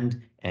one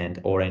hand and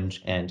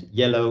orange and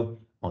yellow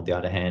on the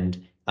other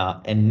hand.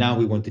 And now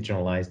we want to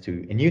generalize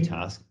to a new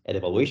task at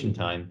evaluation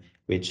time,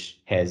 which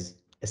has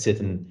a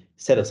certain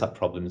set of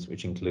sub-problems,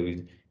 which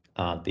include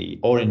the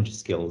orange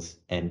skills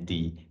and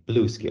the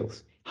blue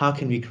skills. How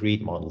can we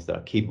create models that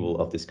are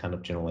capable of this kind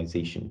of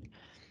generalization?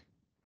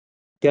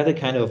 The other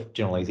kind of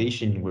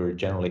generalization we're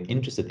generally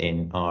interested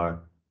in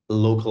are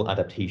local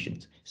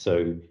adaptations.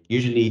 So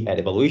usually at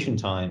evaluation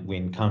time, we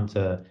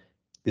encounter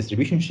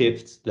distribution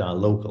shifts that are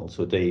local.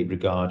 So they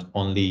regard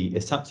only a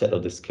subset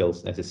of the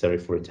skills necessary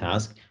for a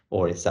task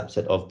or a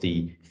subset of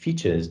the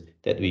features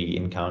that we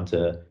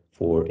encounter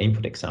for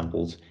input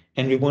examples.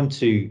 And we want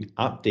to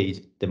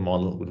update the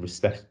model with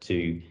respect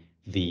to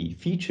the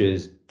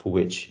features for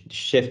which the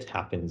shift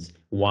happens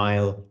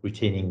while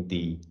retaining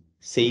the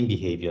same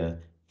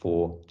behavior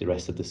for the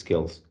rest of the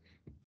skills.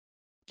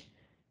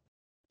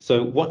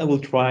 So what I will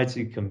try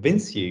to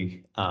convince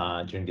you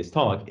during this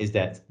talk is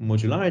that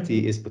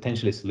modularity is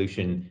potentially a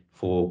solution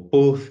for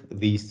both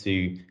these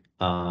two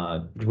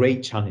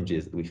great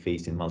challenges that we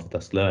face in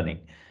multitask learning.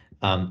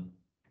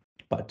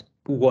 But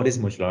what is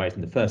modularity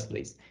in the first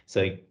place?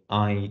 So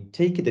I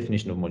take a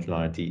definition of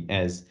modularity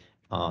as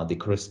the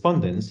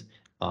correspondence,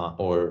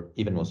 or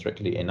even more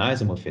strictly, an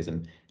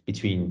isomorphism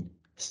between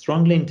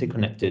strongly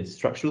interconnected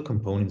structural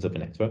components of a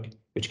network,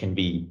 which can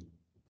be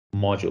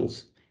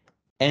modules,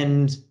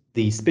 and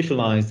the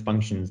specialized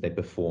functions they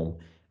perform.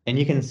 And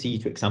you can see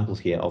two examples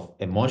here of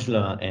a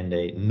modular and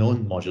a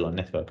non-modular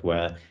network,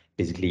 where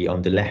basically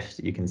on the left,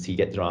 you can see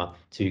that there are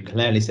two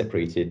clearly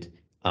separated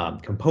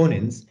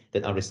components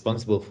that are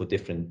responsible for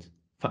different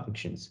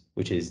functions,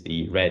 which is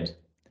the red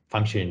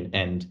function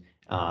and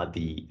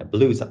the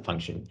blue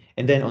subfunction.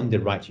 And then on the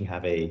right, you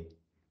have a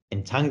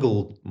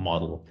entangled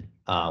model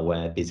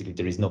where basically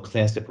there is no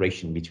clear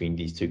separation between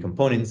these two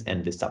components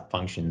and the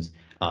subfunctions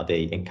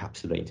they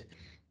encapsulate.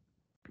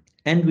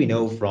 And we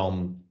know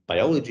from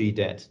biology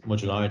that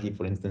modularity,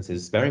 for instance,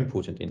 is very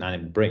important in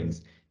animal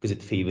brains because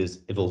it favors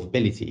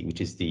evolvability,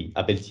 which is the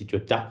ability to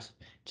adapt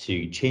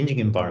to changing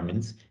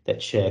environments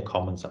that share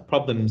common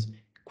problems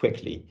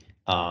quickly.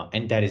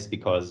 And that is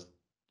because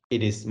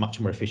it is much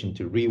more efficient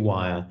to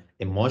rewire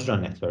a modular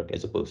network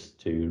as opposed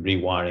to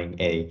rewiring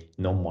a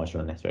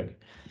non-modular network.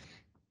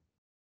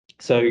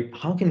 So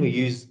how can we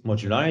use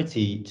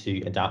modularity to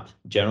adapt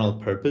general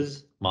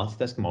purpose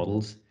multitask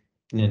models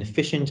in an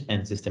efficient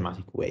and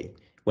systematic way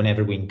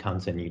whenever we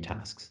encounter new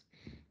tasks?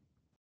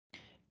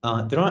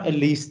 There are at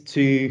least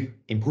two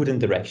important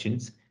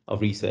directions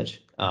of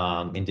research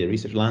in the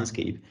research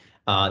landscape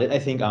that I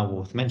think are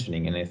worth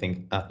mentioning, and I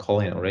think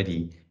Colin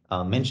already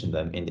mentioned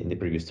them in the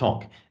previous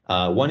talk.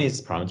 One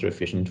is parameter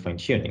efficient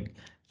fine-tuning,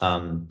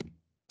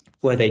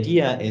 where the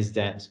idea is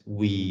that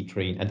we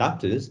train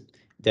adapters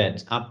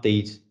that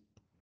update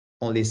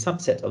only a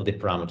subset of the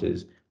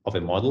parameters of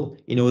a model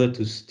in order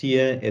to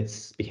steer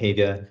its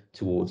behavior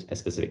towards a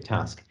specific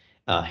task.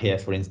 Here,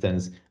 for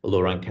instance,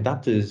 low-rank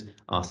adapters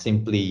are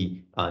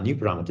simply new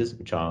parameters,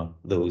 which are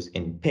those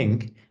in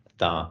pink,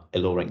 a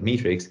low-rank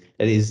matrix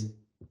that is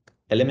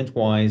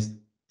element-wise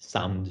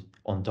summed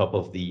on top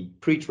of the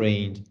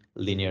pre-trained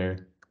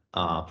linear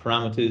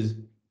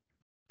parameters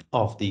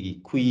of the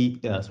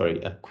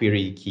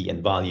query key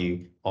and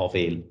value of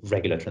a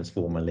regular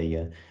transformer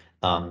layer.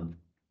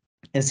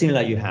 And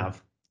similar, you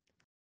have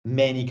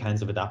many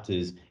kinds of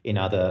adapters in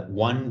other.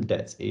 One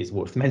that is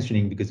worth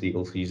mentioning because we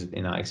also use it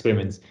in our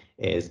experiments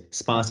is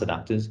sparse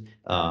adapters,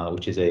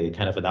 which is a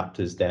kind of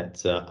adapters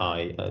that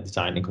I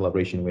designed in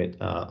collaboration with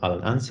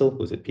Alan Ansell,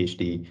 who's a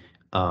PhD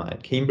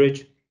at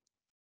Cambridge,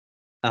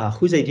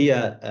 whose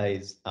idea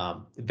is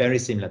very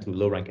similar to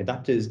low-rank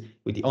adapters,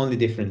 with the only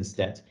difference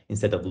that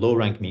instead of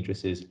low-rank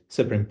matrices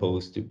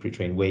superimposed to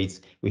pre-trained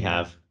weights, we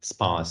have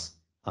sparse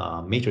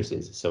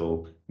matrices.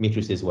 So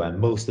matrices where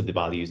most of the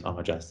values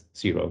are just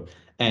 0.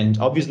 And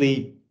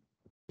obviously,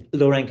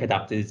 low-rank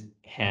adapters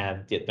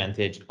have the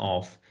advantage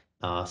of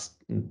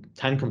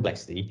time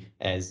complexity,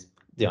 as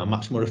they are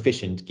much more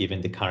efficient given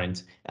the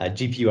current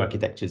GPU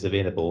architectures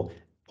available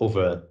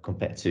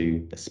compared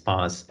to the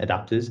sparse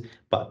adapters.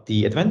 But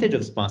the advantage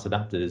of sparse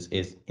adapters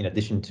is, in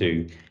addition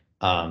to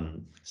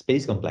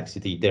space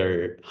complexity,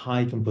 their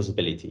high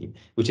composability,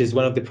 which is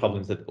one of the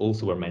problems that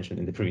also were mentioned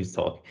in the previous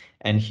talk.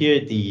 And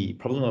here the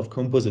problem of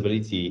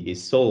composability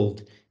is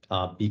solved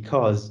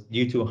because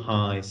due to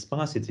high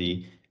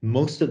sparsity,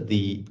 most of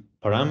the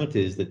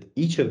parameters that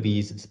each of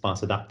these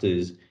sparse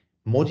adapters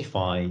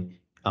modify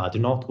do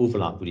not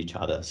overlap with each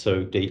other.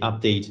 So they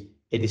update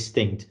a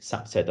distinct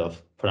subset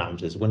of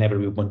parameters whenever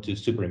we want to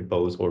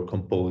superimpose or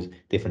compose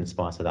different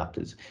sparse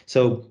adapters.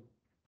 So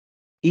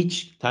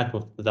each type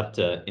of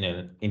adapter,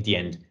 in the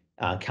end,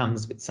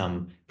 comes with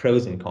some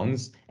pros and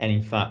cons. And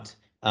in fact,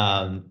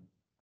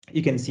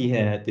 you can see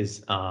here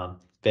this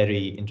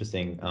very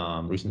interesting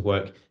recent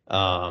work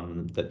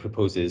that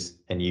proposes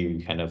a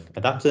new kind of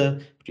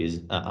adapter, which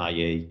is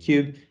IA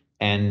Cube,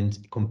 and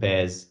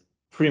compares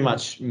pretty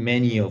much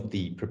many of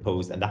the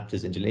proposed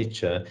adapters in the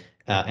literature.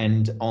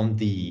 And on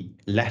the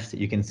left,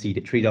 you can see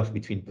the trade-off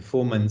between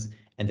performance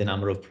and the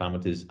number of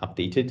parameters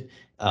updated,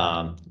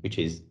 which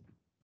is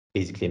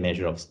basically a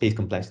measure of space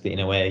complexity in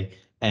a way.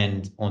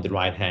 And on the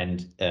right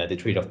hand, the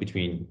trade-off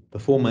between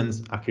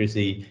performance,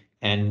 accuracy,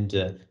 and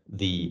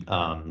the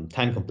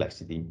time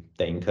complexity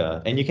they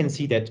incur. And you can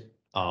see that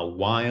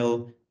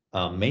while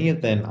many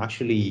of them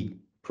actually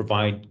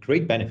provide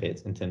great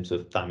benefits in terms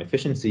of time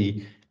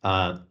efficiency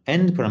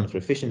and parameter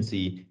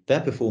efficiency,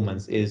 their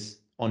performance is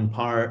on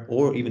par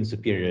or even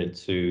superior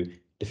to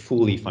the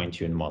fully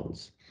fine-tuned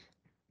models.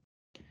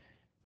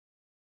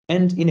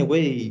 And in a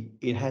way,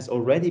 it has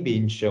already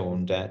been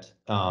shown that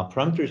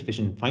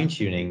parameter-efficient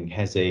fine-tuning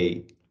has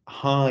a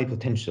high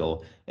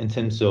potential in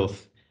terms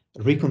of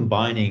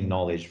recombining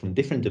knowledge from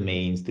different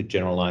domains to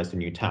generalize to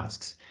new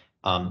tasks.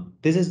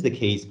 This is the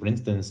case, for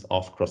instance,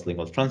 of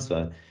cross-lingual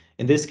transfer.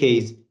 In this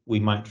case, we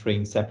might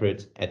train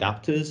separate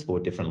adapters for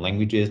different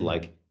languages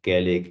like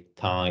Gaelic,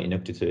 Thai,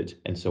 Inuktitut,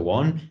 and so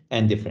on,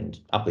 and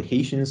different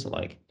applications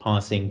like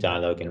parsing,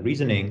 dialogue, and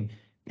reasoning,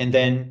 and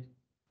then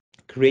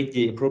create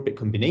the appropriate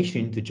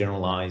combination to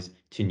generalize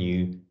to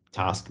new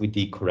tasks with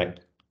the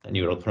correct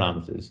neural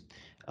parameters.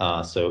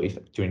 So if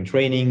during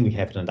training we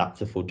have an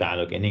adapter for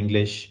dialogue in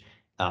English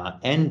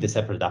and the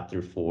separate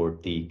adapter for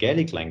the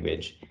Gaelic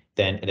language,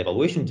 then at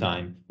evaluation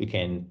time, we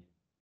can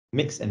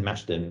mix and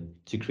match them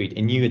to create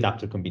a new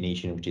adapter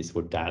combination, which is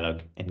for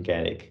dialogue and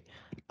Gaelic.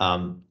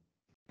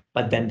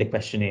 But then the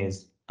question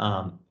is,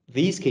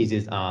 these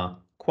cases are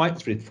quite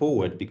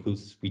straightforward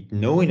because we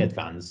know in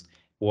advance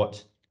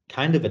what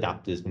kind of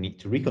adapters we need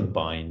to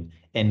recombine,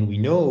 and we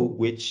know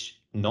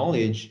which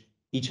knowledge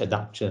each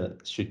adapter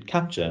should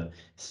capture.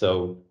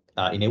 So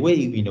in a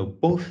way, we know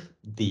both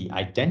the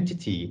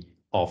identity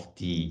of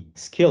the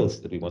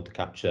skills that we want to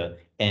capture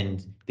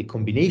and the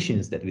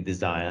combinations that we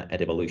desire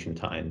at evaluation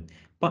time.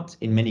 But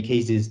in many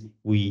cases,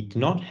 we do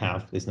not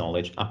have this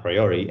knowledge a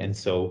priori. And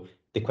so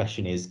the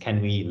question is,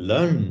 can we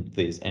learn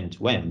this end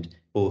to end,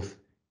 both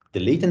the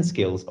latent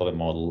skills of a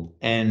model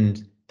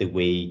and the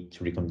way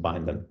to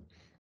recombine them?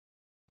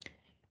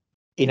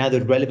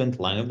 Another relevant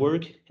line of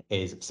work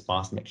is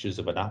sparse mixtures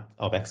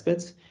of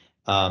experts.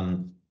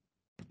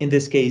 In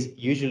this case,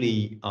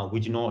 usually we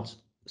do not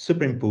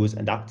superimpose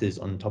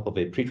adapters on top of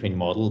a pre-trained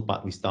model,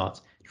 but we start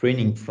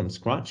training from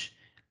scratch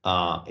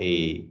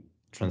a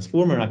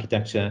transformer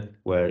architecture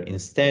where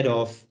instead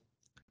of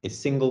a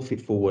single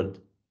feed-forward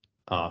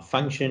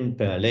function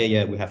per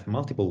layer, we have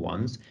multiple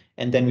ones,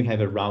 and then we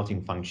have a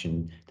routing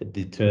function that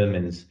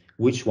determines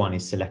which one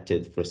is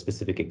selected for a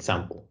specific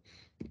example.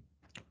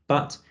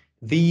 But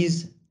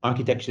these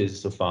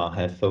architectures so far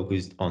have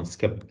focused on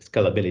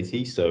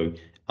scalability, so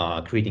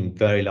creating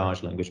very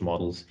large language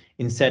models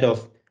instead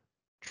of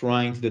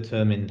trying to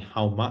determine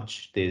how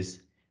much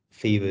this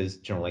favors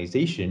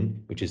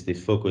generalization, which is the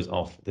focus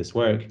of this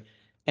work.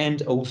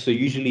 And also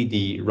usually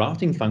the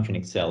routing function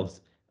itself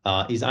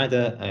is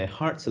either a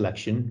hard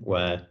selection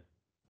where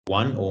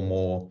one or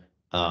more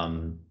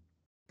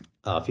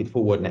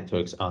feed-forward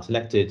networks are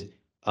selected,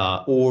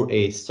 or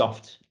a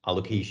soft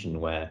allocation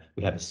where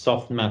we have a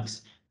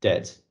softmax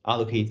that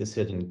allocates a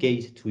certain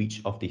gate to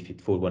each of the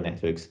feed-forward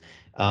networks.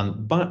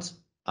 But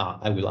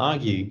I will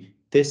argue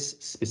this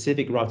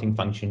specific routing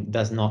function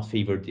does not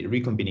favor the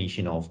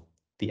recombination of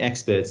the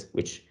experts,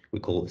 which we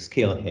call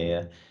scale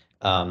here.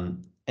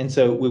 And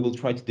so we will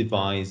try to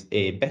devise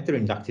a better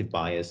inductive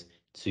bias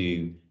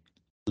to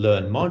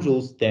learn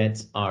modules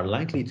that are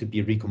likely to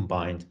be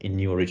recombined in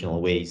new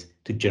original ways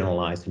to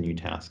generalize to new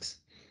tasks.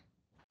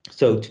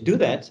 So to do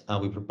that,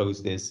 we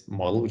propose this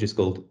model, which is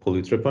called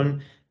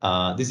polytropon.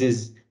 This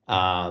is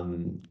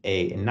an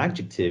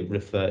adjective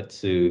referred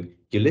to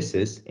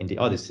Ulysses in the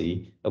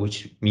Odyssey,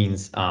 which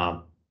means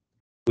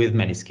with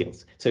many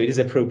skills. So it is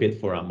appropriate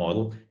for our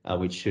model,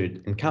 which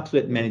should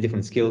encapsulate many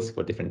different skills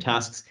for different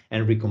tasks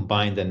and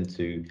recombine them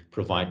to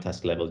provide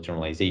task level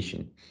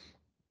generalization.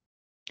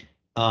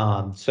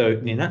 So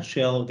in a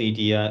nutshell, the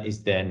idea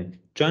is then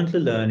jointly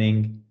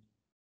learning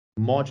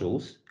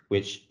modules,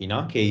 which in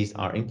our case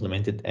are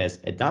implemented as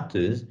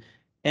adapters,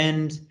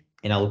 and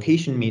an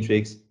allocation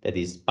matrix that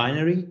is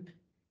binary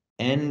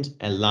and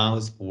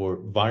allows for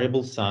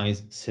variable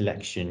size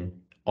selection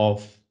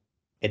of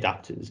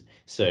adapters.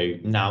 So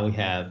now we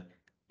have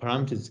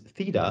parameters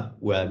theta,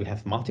 where we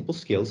have multiple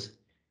skills.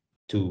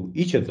 To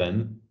each of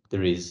them,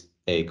 there is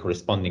a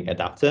corresponding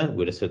adapter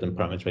with a certain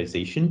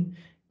parameterization.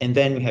 And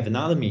then we have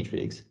another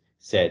matrix,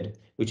 Z,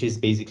 which is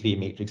basically a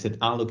matrix that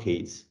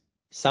allocates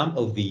some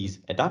of these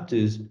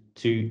adapters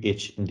to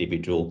each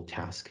individual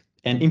task.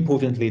 And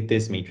importantly,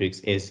 this matrix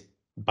is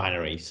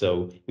binary.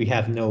 So we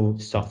have no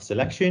soft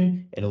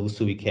selection, and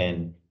also we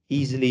can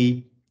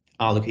easily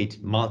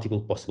allocate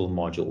multiple possible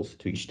modules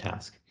to each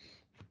task.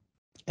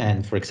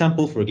 And for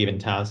example, for a given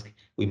task,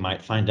 we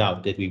might find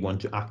out that we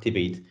want to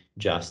activate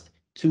just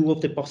 2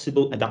 of the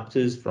possible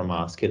adapters from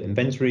our skill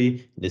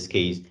inventory, in this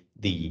case,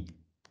 the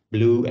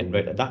blue and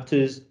red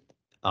adapters.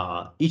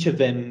 Each of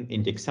them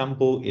in the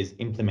example is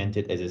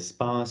implemented as a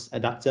sparse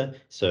adapter.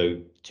 So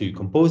to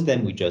compose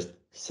them, we just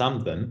sum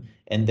them,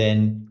 and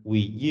then we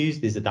use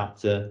this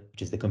adapter,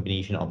 which is the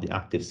combination of the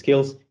active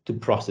skills, to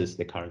process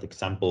the current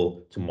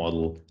example to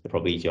model the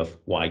probability of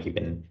y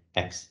given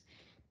x.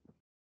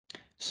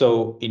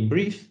 So in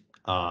brief,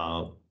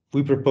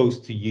 we propose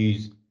to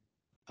use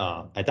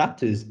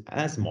adapters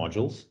as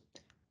modules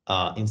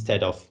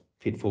instead of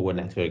feed-forward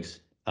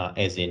networks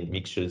as in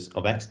mixtures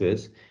of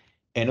experts.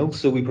 And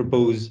also we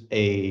propose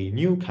a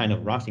new kind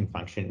of routing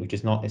function, which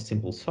is not a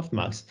simple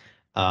softmax,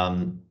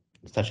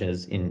 such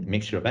as in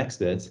mixture of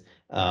experts,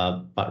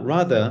 but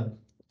rather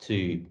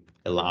to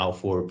allow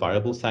for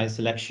variable size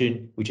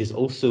selection, which is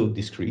also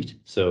discrete.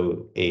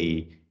 So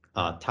a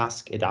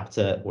task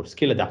adapter or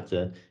skill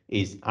adapter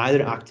is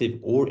either active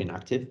or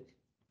inactive.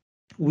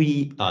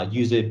 We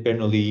use a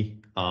Bernoulli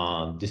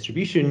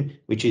distribution,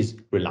 which is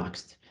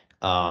relaxed.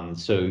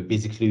 So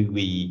basically,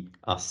 we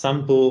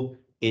sample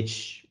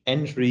each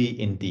entry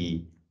in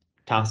the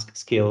task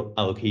skill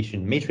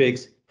allocation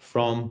matrix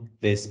from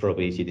this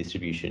probability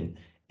distribution.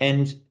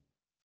 And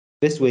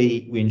this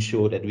way, we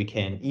ensure that we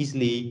can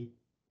easily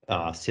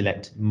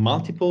select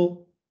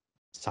multiple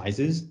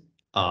sizes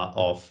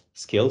of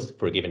skills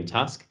for a given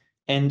task,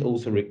 and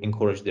also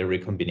encourage their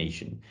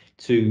recombination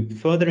to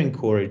further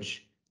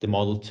encourage the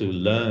model to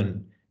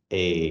learn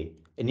an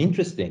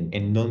interesting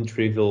and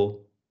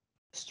non-trivial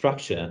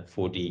structure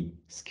for the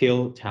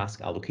skill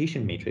task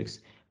allocation matrix.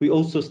 We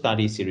also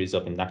study a series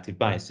of inductive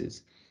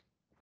biases.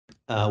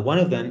 One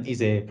of them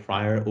is a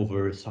prior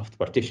over soft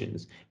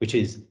partitions, which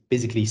is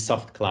basically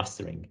soft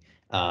clustering.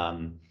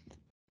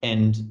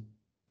 And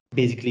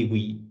basically,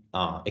 we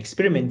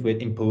experiment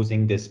with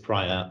imposing this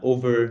prior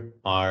over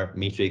our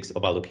matrix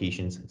of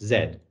allocations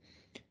Z.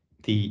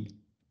 The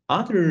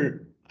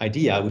other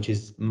idea, which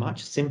is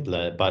much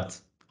simpler but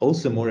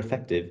also more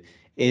effective,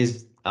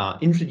 is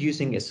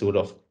introducing a sort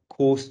of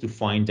course to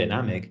find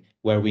dynamic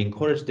where we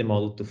encourage the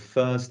model to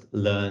first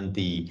learn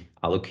the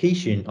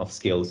allocation of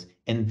skills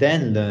and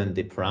then learn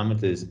the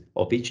parameters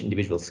of each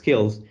individual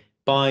skills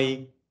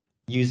by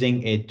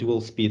using a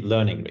dual speed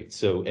learning rate.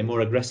 So a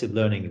more aggressive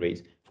learning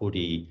rate for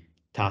the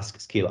task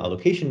skill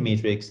allocation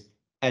matrix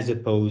as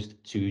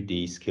opposed to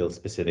the skill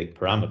specific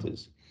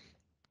parameters.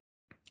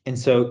 And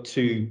so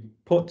to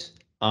put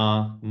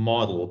our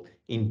model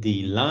in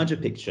the larger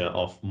picture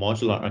of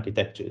modular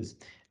architectures,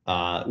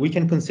 we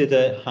can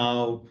consider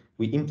how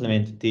we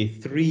implement the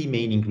three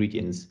main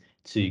ingredients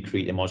to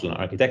create a modular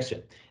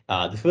architecture.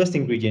 The first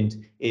ingredient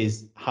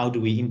is how do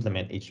we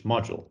implement each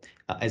module?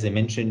 As I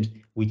mentioned,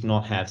 we do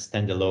not have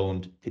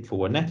standalone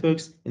feed-forward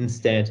networks.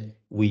 Instead,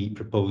 we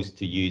propose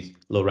to use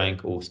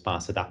low-rank or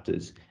sparse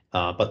adapters.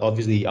 But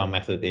obviously, our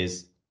method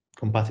is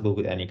compatible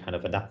with any kind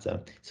of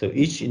adapter. So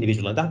each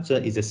individual adapter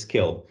is a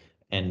skill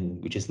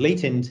and which is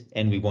latent,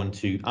 and we want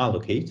to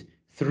allocate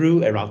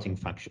through a routing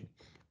function.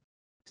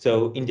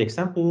 So in the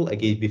example I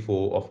gave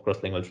before of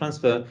cross-lingual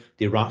transfer,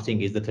 the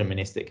routing is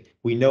deterministic.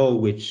 We know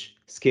which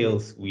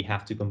skills we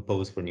have to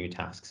compose for new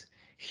tasks.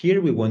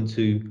 Here we want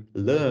to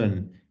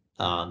learn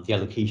the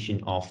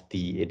allocation of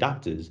the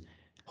adapters.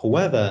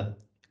 However,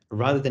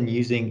 rather than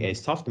using a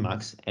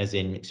softmax as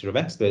in mixture of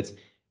experts,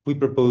 we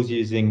propose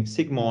using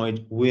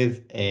sigmoid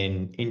with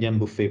an Indian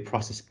buffet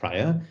process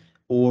prior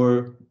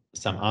or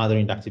some other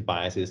inductive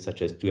biases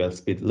such as dual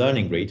speed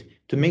learning rate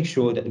to make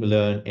sure that we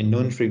learn a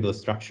non-trivial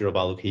structure of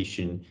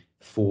allocation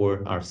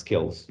for our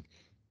skills.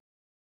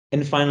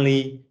 And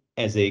finally,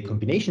 as a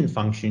combination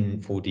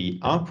function for the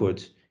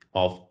output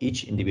of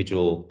each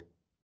individual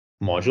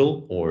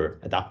module or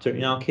adapter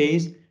in our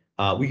case,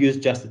 we use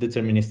just a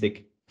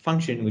deterministic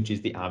function, which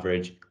is the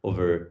average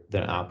over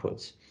their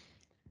outputs.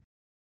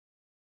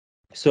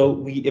 So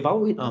we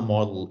evaluate our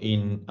model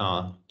in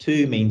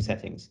two main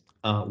settings.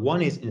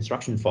 One is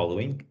instruction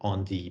following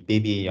on the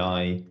Baby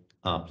AI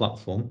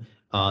platform.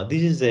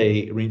 This is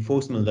a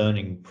reinforcement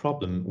learning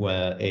problem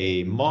where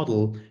a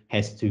model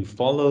has to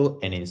follow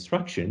an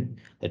instruction,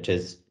 such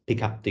as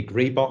pick up the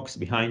gray box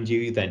behind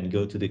you, then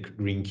go to the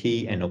green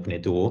key and open a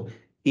door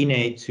in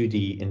a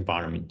 2D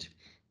environment.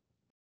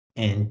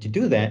 And to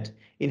do that,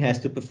 it has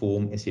to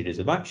perform a series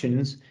of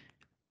actions,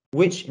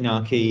 which in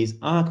our case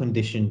are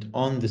conditioned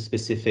on the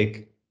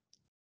specific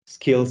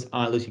skills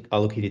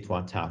allocated to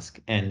our task.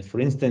 And for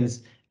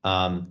instance,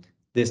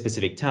 this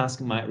specific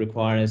task might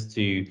require us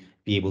to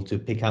be able to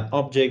pick up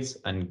objects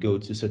and go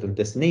to certain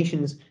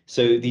destinations.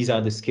 So these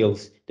are the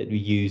skills that we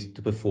use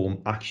to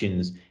perform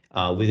actions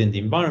within the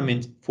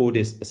environment for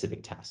this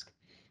specific task.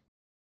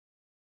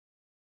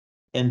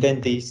 And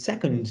then the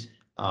second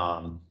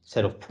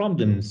set of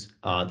problems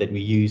that we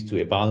use to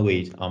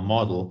evaluate our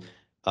model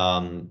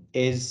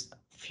is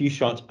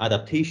few-shot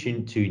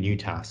adaptation to new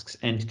tasks.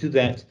 And to do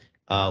that,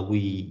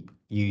 we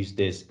use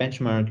this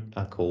benchmark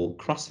called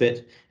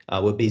CrossFit,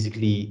 where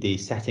basically the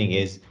setting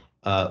is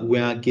we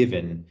are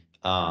given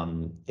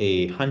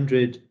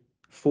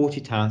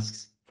 140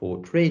 tasks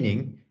for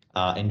training,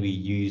 and we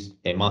use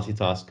a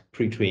multitask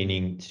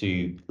pre-training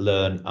to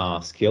learn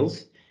our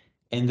skills.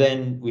 And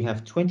then we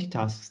have 20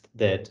 tasks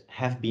that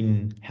have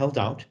been held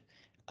out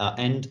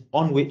and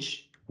on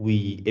which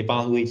we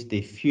evaluate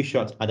the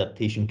few-shot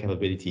adaptation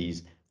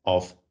capabilities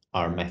of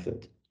our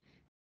method.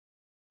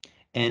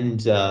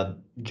 And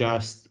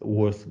just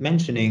worth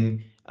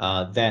mentioning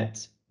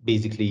that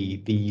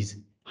basically these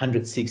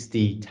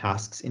 160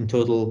 tasks in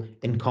total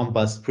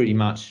encompass pretty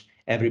much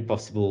every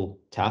possible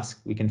task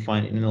we can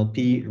find in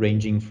NLP,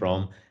 ranging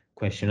from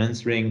question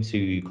answering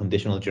to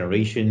conditional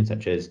generation,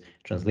 such as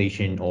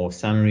translation or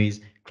summaries,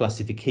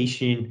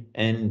 classification,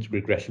 and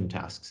regression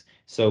tasks.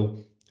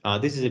 So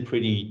this is a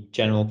pretty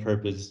general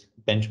purpose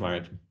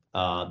benchmark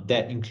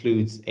that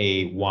includes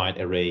a wide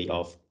array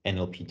of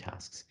NLP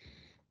tasks.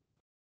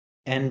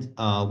 And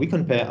we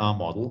compare our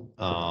model,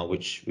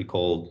 which we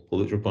call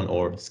polytropon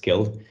or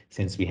skilled,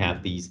 since we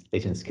have these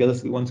latent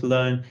skills we want to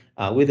learn,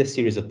 with a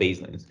series of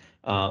baselines.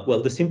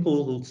 Well, the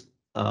simple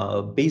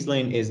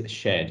baseline is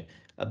shared.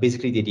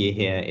 Basically, the idea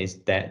here is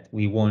that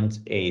we want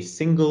a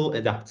single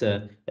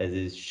adapter that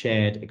is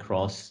shared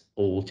across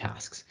all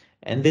tasks.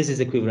 And this is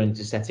equivalent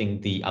to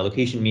setting the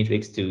allocation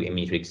matrix to a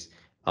matrix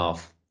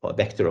of a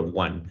vector of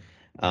 1.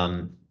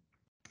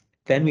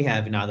 Then we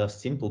have another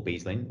simple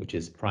baseline, which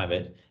is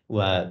private,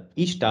 where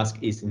each task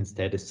is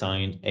instead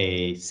assigned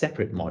a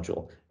separate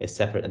module, a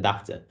separate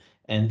adapter.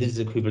 And this is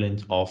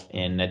equivalent of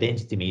an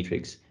identity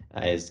matrix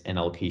as an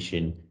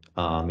allocation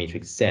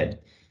matrix Z.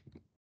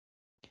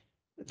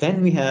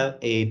 Then we have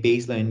a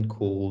baseline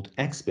called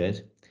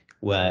expert,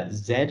 where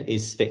Z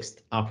is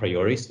fixed a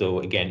priori. So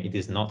again, it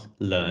is not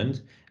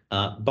learned,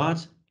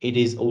 but it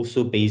is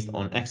also based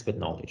on expert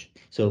knowledge.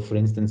 So for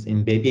instance,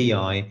 in Baby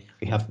AI,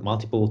 we have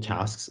multiple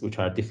tasks which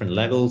are different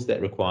levels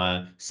that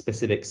require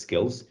specific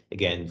skills.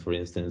 Again, for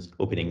instance,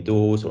 opening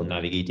doors or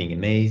navigating a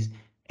maze.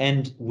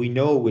 And we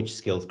know which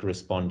skills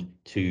correspond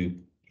to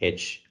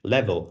each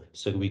level,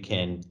 so we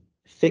can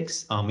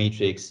fix our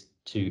matrix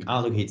to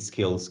allocate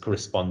skills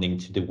corresponding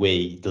to the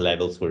way the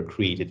levels were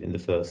created in the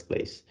first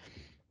place.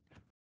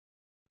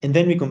 And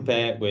then we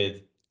compare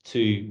with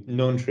two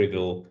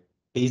non-trivial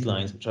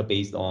baselines, which are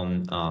based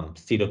on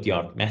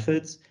state-of-the-art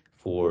methods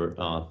for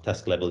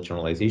task level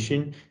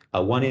generalization.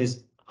 One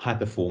is high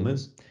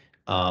performance,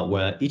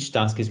 where each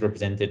task is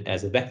represented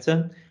as a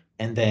vector.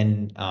 And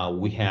then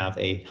we have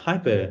a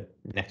hyper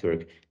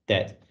network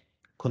that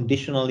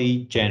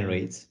conditionally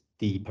generates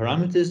the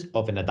parameters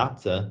of an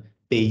adapter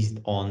based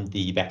on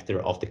the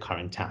vector of the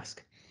current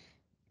task.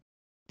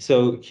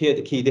 So here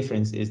the key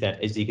difference is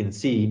that, as you can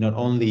see, not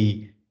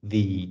only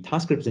the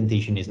task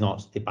representation is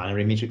not a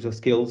binary matrix of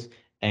skills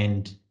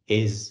and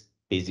is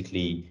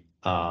basically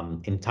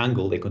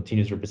entangled, a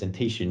continuous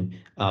representation,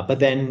 but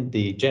then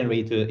the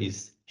generator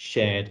is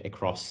shared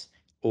across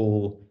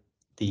all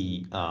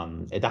the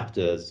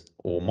adapters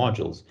or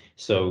modules.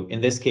 So in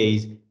this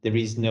case, there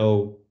is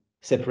no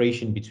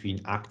separation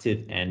between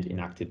active and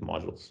inactive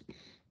modules.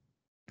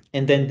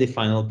 And then the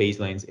final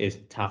baselines is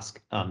task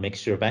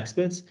mixture of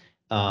experts,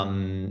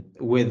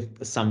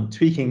 with some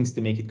tweakings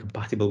to make it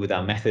compatible with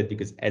our method,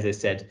 because as I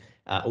said,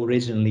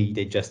 originally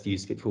they just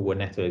used feed-forward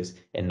networks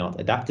and not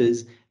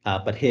adapters.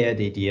 But here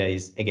the idea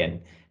is,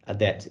 again,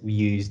 that we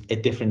use a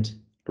different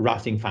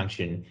routing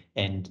function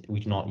and we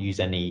do not use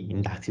any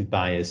inductive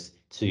bias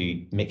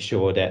to make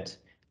sure that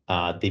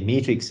the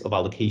matrix of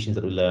allocations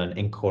that we learn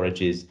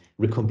encourages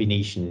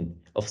recombination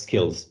of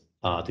skills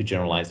to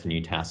generalize the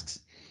new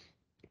tasks.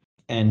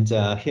 And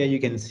here you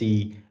can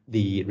see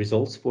the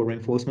results for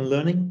reinforcement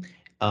learning.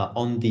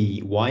 On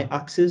the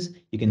y-axis,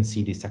 you can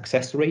see the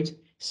success rate.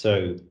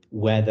 So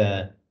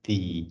whether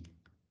the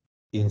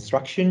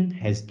instruction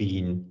has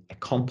been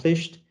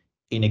accomplished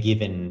in a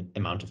given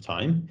amount of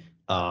time,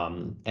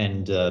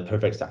 and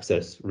perfect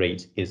success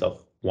rate is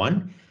of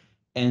 1.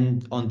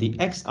 And on the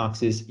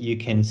x-axis, you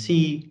can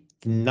see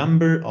the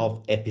number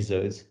of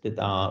episodes that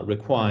are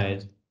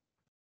required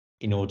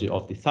in order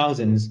of the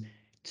thousands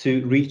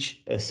to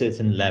reach a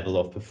certain level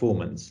of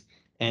performance.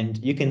 And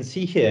you can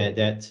see here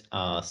that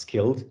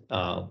skilled,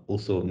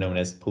 also known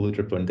as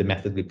polytropon, the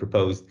method we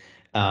proposed,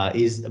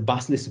 is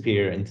vastly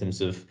superior in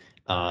terms of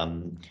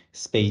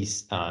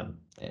space,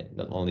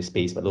 not only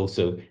space, but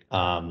also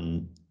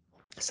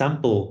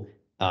sample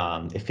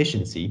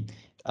efficiency,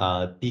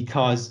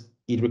 because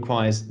it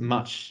requires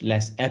much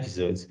less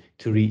episodes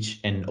to reach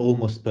an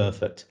almost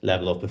perfect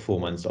level of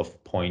performance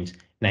of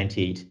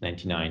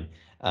 0.9899,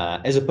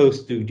 as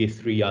opposed to the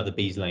 3 other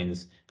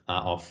baselines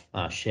of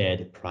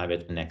shared,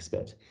 private, and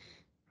expert.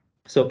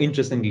 So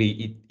interestingly,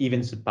 it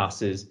even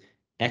surpasses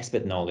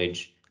expert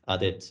knowledge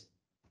that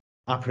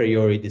a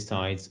priori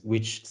decides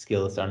which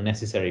skills are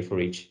necessary for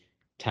each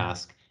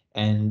task.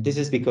 And this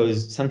is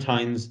because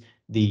sometimes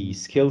the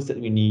skills that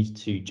we need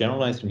to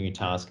generalize for a new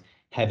task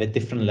have a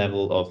different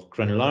level of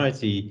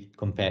granularity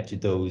compared to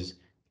those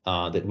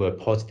that were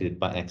posited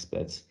by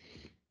experts.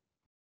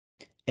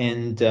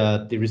 And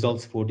the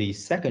results for the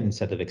second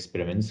set of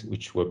experiments,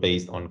 which were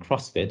based on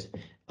CrossFit,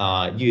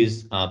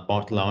 use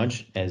BART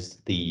large as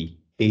the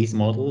base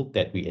model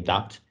that we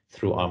adapt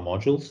through our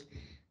modules,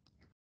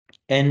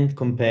 and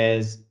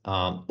compares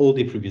all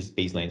the previous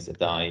baselines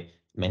that I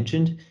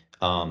mentioned.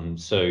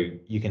 So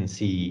you can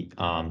see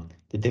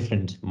the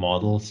different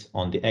models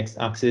on the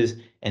x-axis,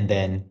 and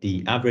then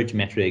the average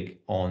metric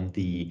on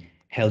the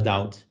held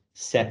out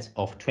set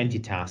of 20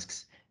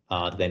 tasks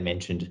that I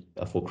mentioned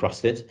for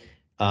CrossFit.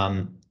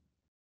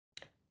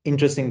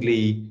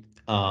 Interestingly,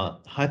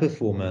 high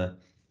performer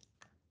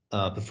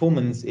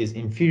performance is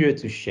inferior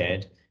to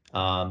shared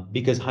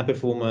because high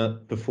performer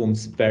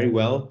performs very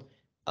well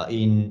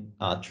in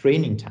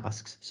training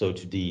tasks, so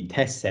to the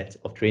test set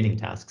of training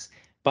tasks,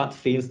 but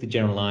fails to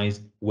generalize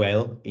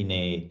well in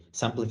a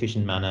sample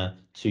efficient manner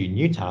to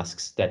new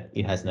tasks that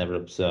it has never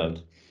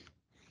observed.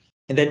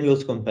 And then we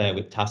also compare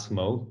with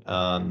Taskmo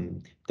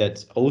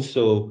that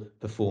also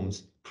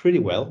performs pretty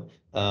well,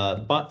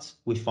 but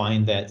we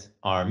find that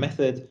our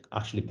method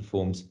actually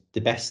performs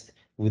the best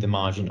with a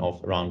margin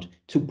of around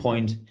 2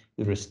 points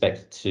with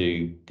respect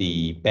to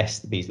the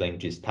best baseline,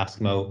 which is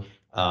Taskmo,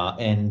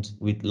 and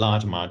with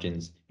large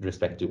margins with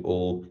respect to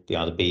all the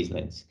other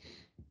baselines.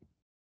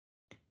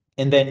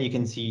 And then you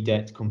can see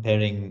that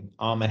comparing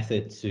our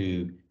method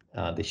to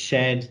the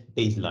shared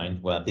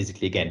baseline, where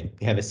basically, again,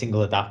 we have a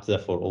single adapter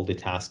for all the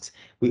tasks,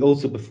 we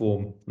also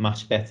perform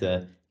much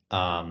better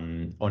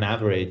on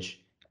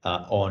average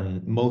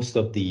on most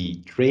of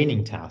the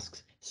training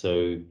tasks.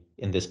 So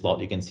in this plot,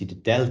 you can see the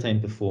delta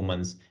in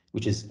performance,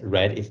 which is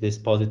red if it is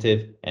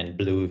positive and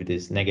blue if it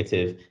is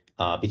negative,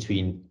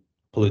 between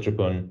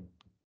polytropon,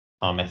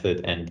 our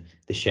method, and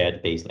the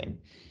shared baseline.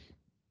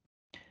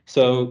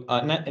 So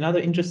another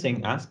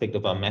interesting aspect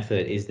of our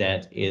method is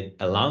that it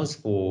allows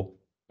for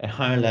a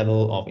higher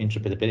level of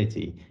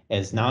interpretability,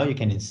 as now you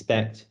can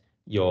inspect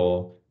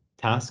your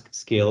task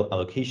scale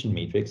allocation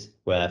matrix,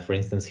 where, for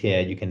instance,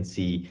 here you can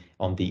see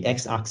on the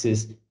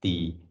x-axis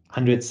the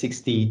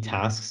 160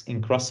 tasks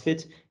in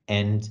CrossFit,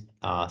 and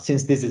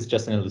since this is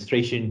just an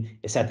illustration,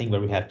 a setting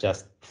where we have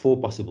just 4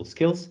 possible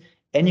skills,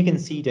 and you can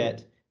see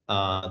that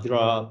there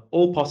are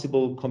all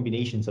possible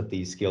combinations of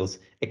these skills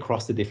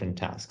across the different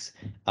tasks.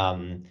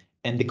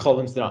 And the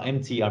columns that are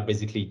empty are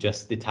basically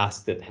just the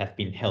tasks that have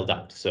been held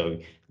out, so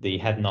they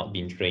have not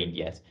been trained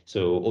yet.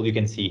 So all you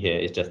can see here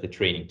is just the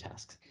training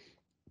tasks.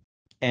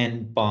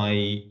 And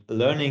by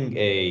learning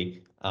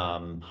a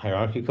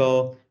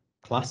hierarchical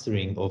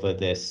clustering over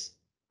this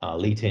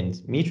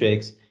latent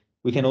matrix,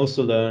 we can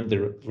also learn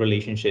the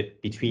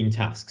relationship between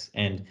tasks.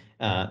 And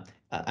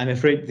I'm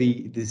afraid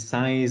the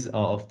size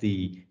of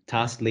the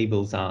task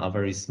labels are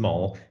very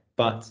small,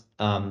 but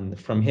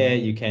from here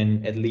you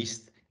can at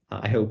least,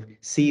 I hope,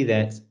 see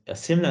that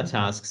similar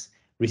tasks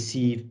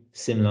receive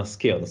similar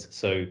skills.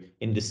 So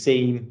in the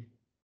same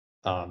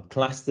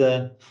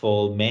cluster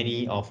for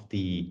many of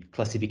the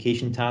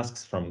classification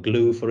tasks from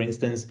Glue, for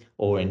instance,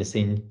 or in the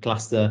same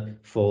cluster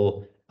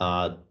for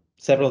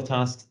several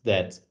tasks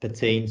that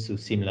pertain to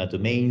similar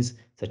domains,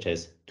 such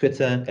as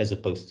Twitter, as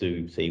opposed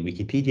to, say,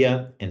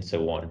 Wikipedia, and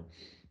so on.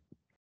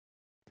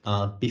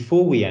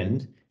 Before we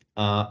end,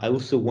 I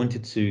also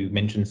wanted to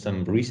mention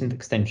some recent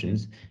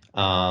extensions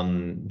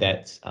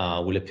that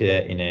will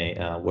appear in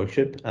a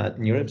workshop at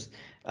NeurIPS,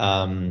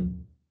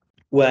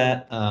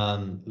 where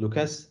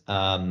Lucas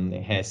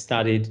has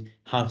studied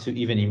how to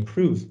even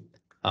improve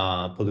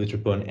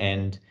Polytropon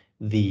and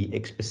the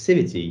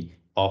expressivity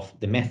of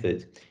the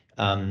method.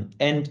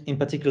 And in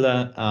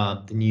particular,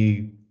 the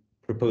new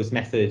proposed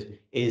method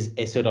is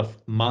a sort of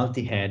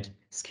multi-head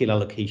skill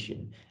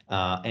allocation.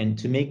 And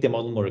to make the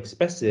model more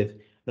expressive,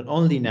 not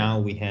only now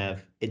we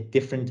have a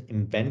different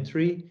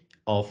inventory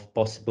of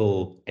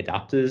possible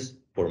adapters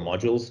or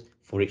modules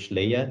for each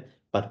layer,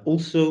 but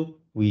also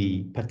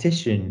we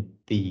partition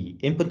the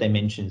input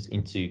dimensions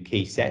into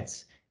k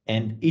sets,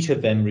 and each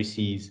of them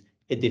receives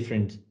a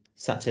different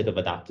subset of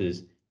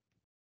adapters,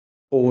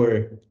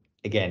 or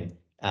again,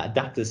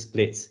 adapter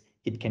splits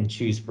it can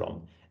choose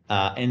from.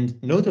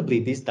 And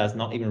notably, this does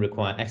not even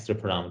require extra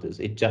parameters.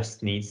 It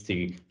just needs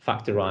to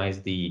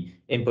factorize the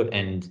input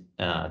and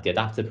the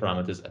adapter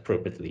parameters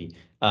appropriately.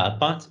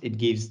 But it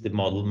gives the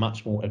model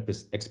much more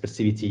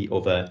expressivity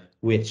over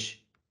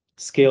which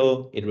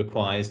skill it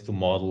requires to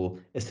model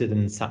a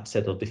certain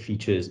subset of the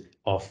features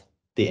of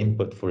the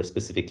input for a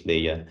specific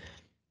layer.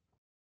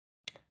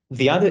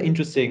 The other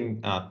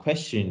interesting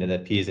question that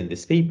appears in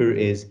this paper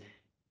is,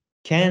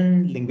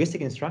 can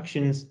linguistic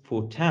instructions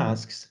for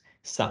tasks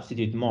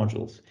substitute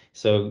modules?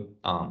 So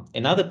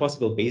another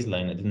possible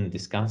baseline I didn't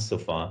discuss so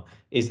far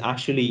is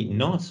actually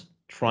not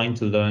trying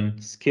to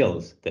learn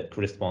skills that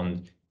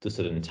correspond to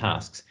certain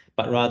tasks,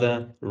 but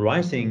rather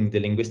writing the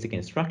linguistic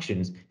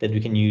instructions that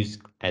we can use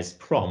as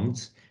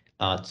prompts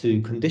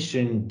to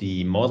condition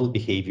the model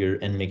behavior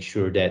and make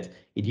sure that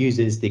it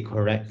uses the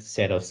correct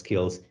set of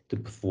skills to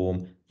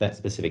perform that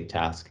specific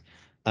task.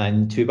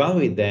 And to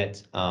evaluate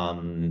that,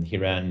 he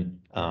ran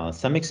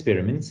some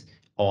experiments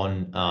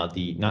on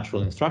the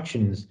natural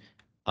instructions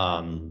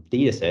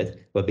dataset,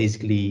 where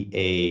basically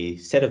a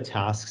set of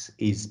tasks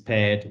is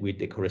paired with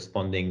the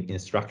corresponding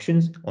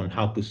instructions on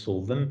how to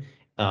solve them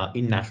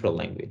in natural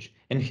language.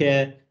 And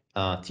here,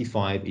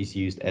 T5 is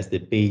used as the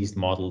base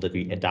model that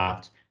we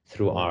adapt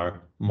through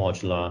our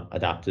modular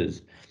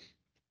adapters.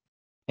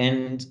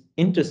 And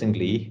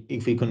interestingly,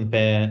 if we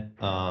compare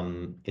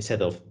a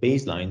set of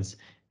baselines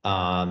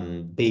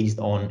based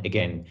on,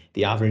 again,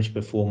 the average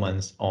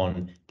performance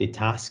on the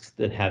tasks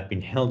that have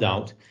been held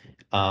out,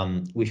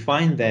 we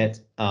find that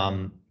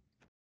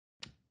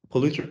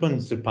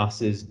Polytropon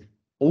surpasses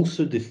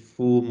also the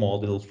full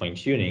model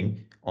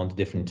fine-tuning on the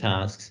different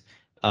tasks,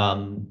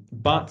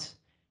 but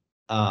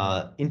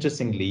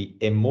interestingly,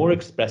 a more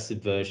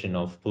expressive version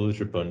of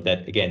Polytropon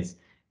that, again,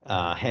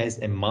 has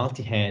a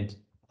multi-head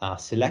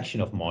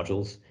selection of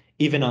modules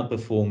even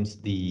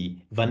outperforms the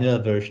vanilla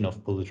version of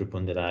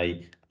Polytropon that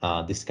I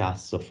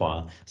discussed so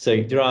far.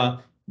 So there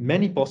are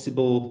many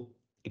possible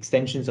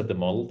extensions of the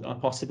model that are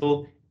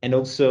possible, and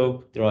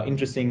also there are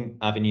interesting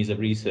avenues of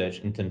research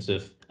in terms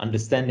of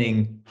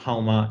understanding how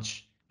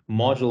much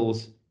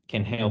modules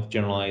can help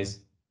generalize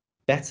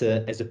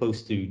better as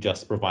opposed to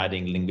just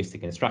providing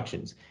linguistic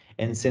instructions.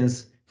 And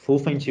since full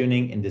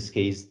fine-tuning in this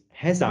case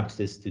has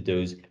access to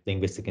those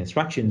linguistic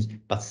instructions,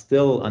 but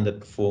still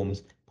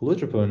underperforms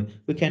Polytropon,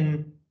 we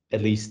can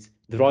at least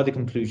draw the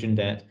conclusion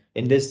that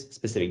in this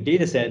specific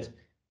data set,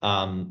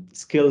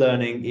 skill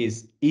learning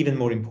is even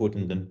more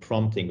important than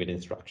prompting with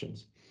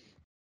instructions.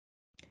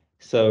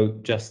 So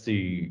just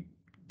to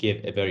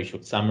give a very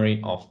short summary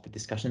of the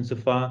discussion so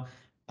far,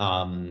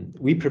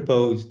 we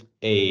proposed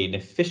an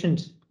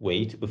efficient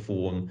way to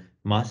perform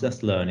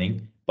multitask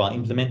learning by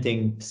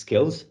implementing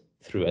skills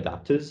through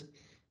adapters.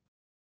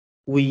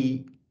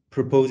 We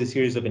propose a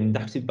series of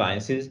inductive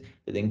biases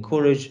that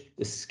encourage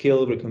the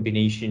skill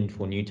recombination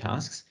for new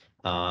tasks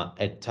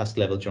at task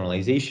level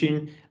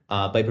generalization,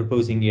 by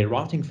proposing a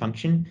routing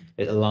function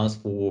that allows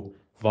for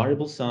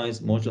variable size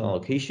module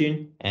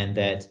allocation and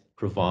that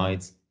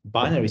provides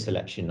binary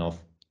selection of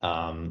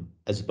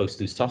as opposed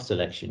to soft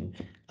selection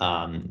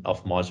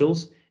of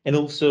modules, and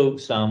also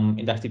some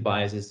inductive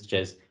biases such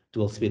as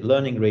dual speed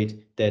learning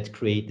rate that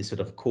create this sort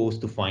of coarse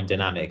to fine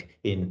dynamic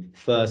in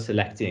first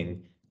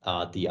selecting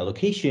the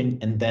allocation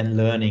and then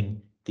learning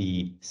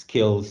the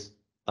skills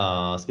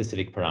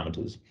specific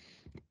parameters.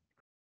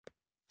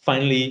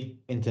 Finally,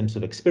 in terms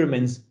of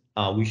experiments,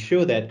 we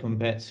show that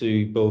compared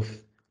to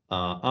both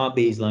our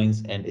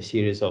baselines and a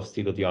series of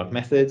state-of-the-art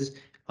methods,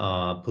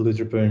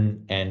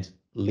 polydropin and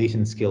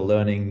latent skill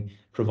learning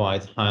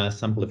provides higher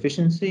sample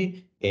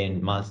efficiency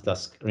in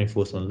multitask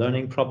reinforcement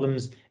learning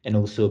problems and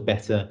also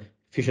better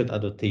feature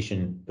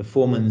adaptation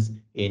performance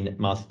in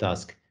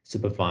multitask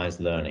supervised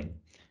learning.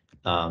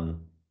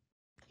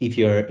 If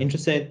you're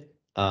interested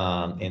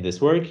in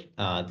this work,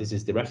 this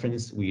is the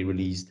reference. We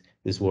released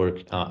this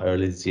work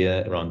early this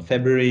year around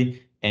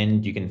February,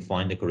 and you can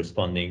find the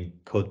corresponding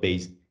code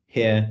base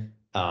here.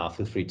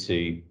 Feel free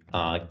to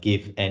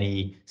give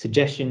any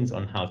suggestions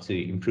on how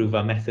to improve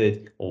our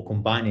method or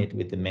combine it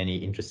with the many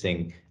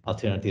interesting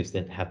alternatives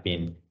that have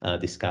been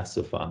discussed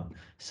so far.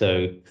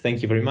 So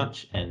thank you very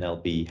much, and I'll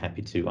be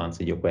happy to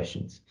answer your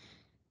questions.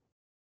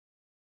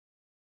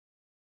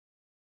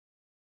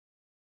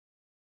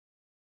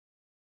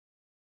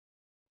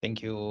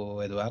 Thank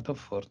you, Edoardo,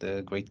 for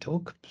the great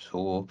talk.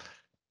 So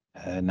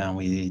now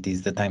it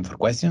is the time for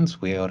questions.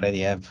 We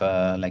already have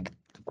like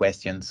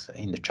questions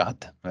in the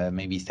chat.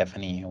 Maybe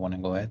Stephanie, you want to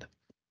go ahead?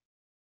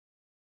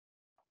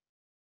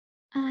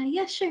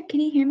 Yeah, sure.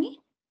 Can you hear me?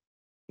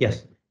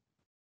 Yes.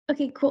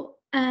 Okay, cool.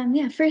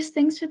 Yeah, first,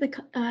 thanks for the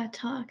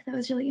talk. That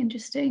was really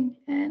interesting,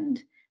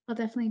 and I'll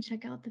definitely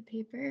check out the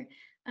paper.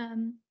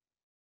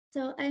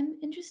 So I'm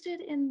interested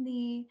in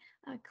the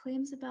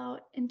claims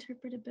about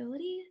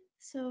interpretability.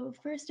 So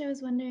first, I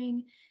was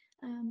wondering,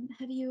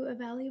 have you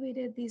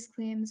evaluated these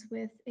claims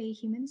with a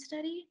human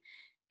study?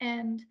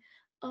 And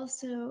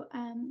also,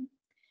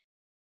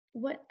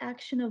 what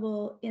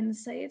actionable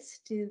insights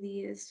do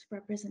these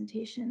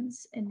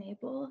representations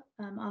enable?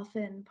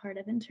 Often part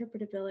of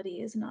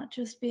interpretability is not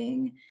just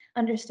being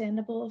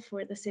understandable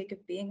for the sake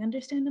of being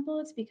understandable,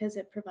 it's because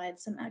it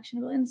provides some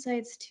actionable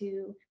insights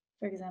to,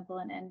 for example,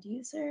 an end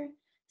user.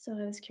 So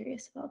I was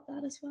curious about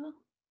that as well.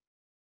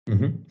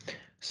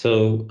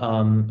 So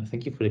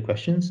thank you for the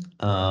questions.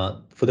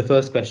 For the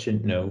first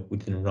question, no, we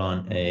didn't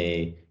run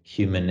a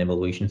human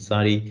evaluation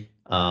study.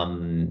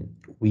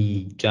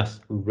 We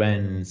just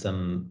ran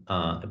some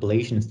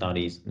ablation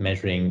studies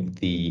measuring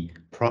the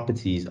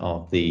properties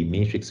of the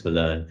matrix we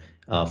learn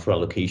for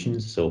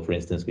allocations. So for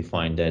instance, we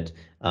find that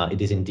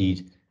it is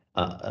indeed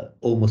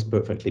almost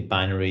perfectly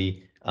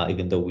binary,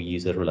 even though we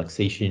use a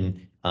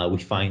relaxation. We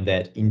find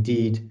that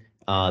indeed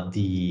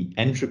the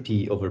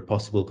entropy over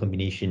possible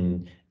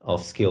combination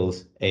of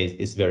skills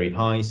is very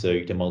high.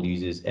 So the model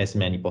uses as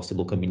many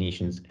possible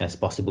combinations as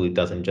possible. It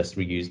doesn't just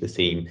reuse the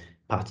same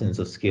patterns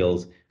of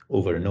skills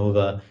over and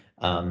over.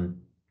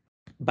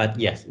 But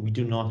yes, we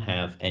do not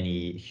have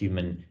any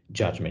human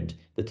judgment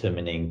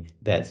determining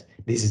that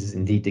this is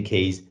indeed the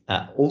case.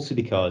 Also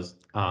because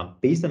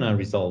based on our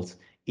results,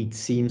 it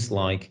seems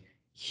like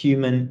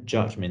human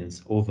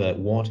judgments over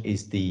what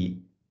is the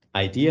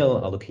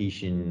ideal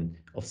allocation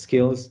of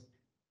skills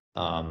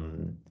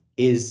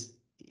is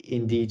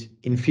indeed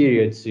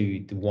inferior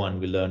to the one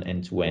we learn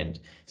end to end.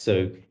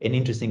 So an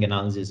interesting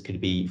analysis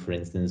could be, for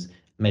instance,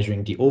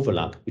 measuring the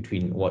overlap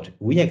between what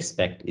we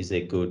expect is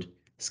a good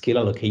skill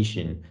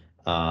allocation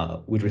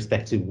with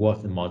respect to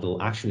what the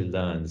model actually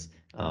learns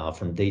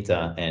from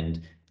data.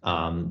 And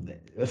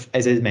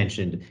as I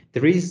mentioned,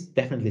 there is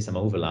definitely some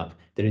overlap.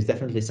 There is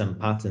definitely some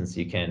patterns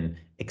you can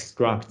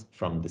extract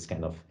from this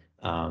kind of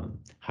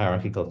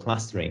hierarchical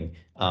clustering,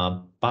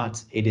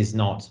 but it is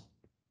not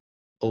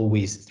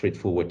always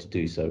straightforward to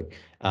do so.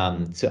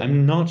 So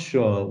I'm not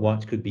sure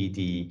what could be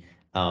the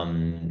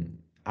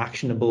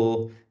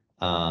actionable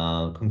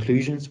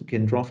conclusions we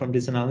can draw from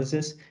this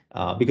analysis,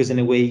 because in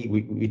a way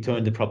we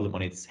turn the problem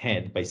on its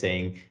head by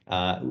saying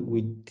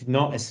we did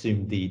not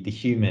assume the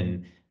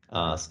human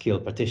skill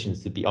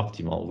partitions to be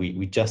optimal.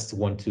 We just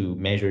want to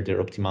measure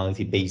their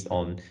optimality based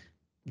on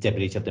the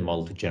ability of the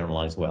model to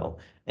generalize well.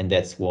 And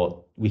that's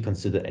what we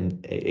consider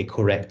a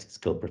correct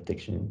skill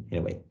prediction in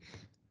a way.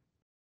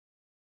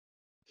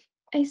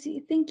 I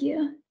see. Thank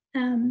you.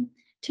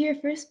 To your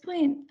first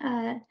point,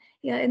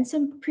 yeah, in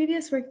some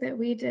previous work that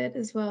we did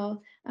as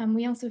well,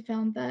 we also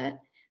found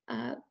that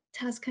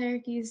task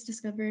hierarchies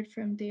discovered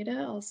from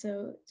data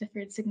also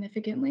differed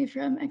significantly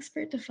from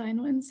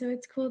expert-defined ones. So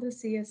it's cool to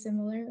see a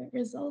similar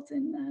result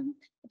in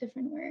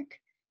different work.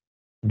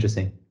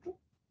 Interesting.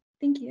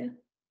 Thank you.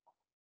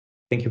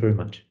 Thank you very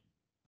much.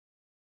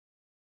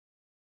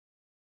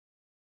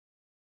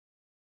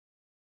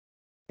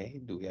 Okay,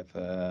 do we have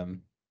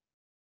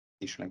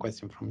additional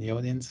question from the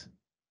audience?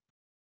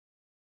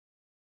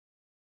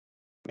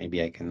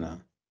 Maybe I can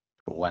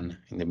throw one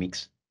in the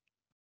mix.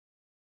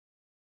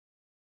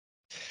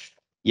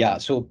 Yeah,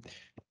 so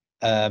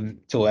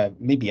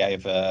Maybe I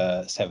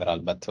have several,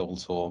 but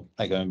also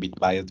like I'm a bit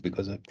biased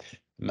because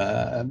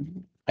I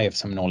have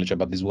some knowledge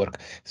about this work.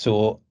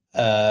 So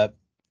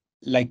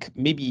like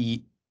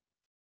maybe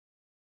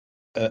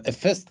a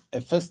first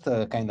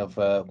kind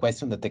of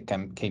question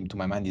that came to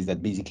my mind is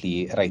that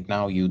basically right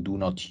now you do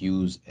not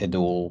use at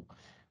all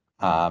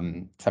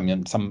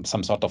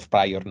some sort of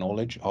prior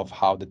knowledge of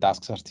how the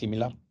tasks are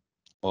similar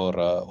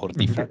or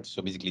different.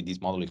 So basically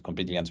this model is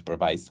completely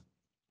unsupervised.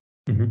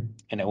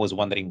 And I was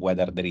wondering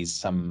whether there is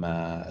some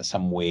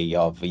way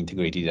of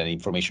integrating that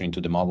information into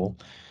the model,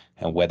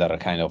 and whether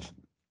kind of,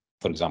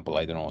 for example,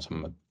 I don't know,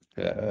 some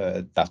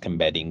task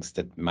embeddings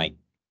that might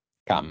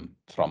come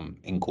from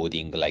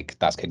encoding like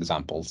task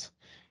examples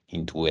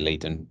into a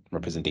latent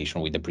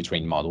representation with the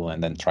pre-trained model,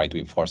 and then try to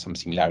enforce some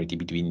similarity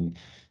between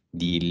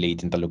the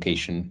latent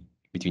allocation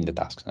between the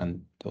tasks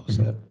and those.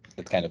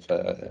 That kind of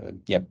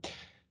yeah.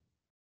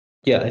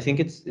 Yeah, I think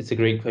it's a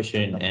great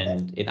question,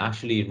 and it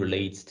actually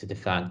relates to the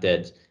fact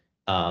that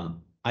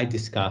I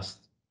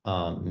discussed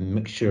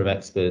mixture of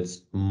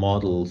experts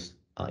models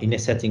in a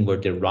setting where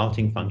the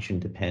routing function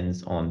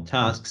depends on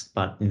tasks,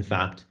 but in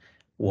fact,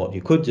 what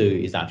you could do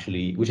is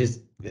actually, which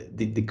is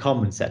the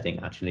common setting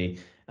actually,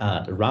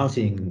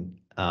 routing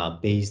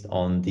based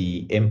on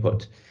the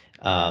input,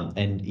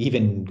 and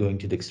even going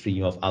to the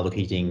extreme of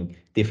allocating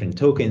different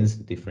tokens,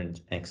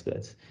 different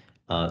experts.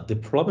 The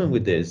problem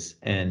with this,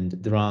 and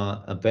there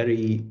are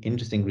very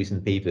interesting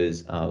recent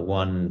papers,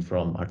 one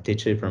from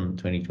Artice from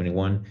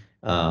 2021,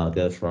 the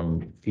other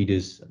from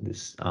Fidus,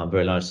 this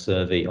very large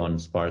survey on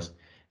sparse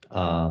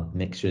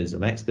mixtures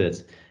of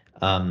experts,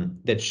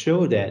 that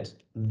show that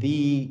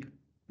the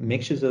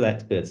mixtures of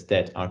experts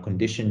that are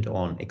conditioned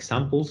on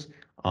examples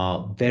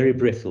are very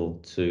brittle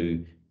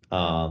to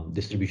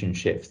distribution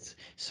shifts.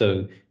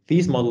 So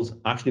these models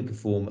actually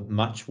perform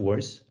much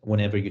worse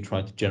whenever you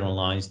try to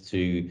generalize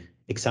to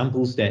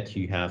examples that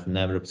you have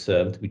never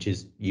observed, which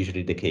is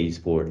usually the case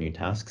for new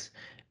tasks.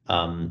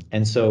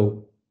 And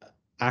so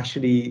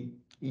actually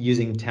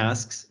using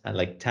tasks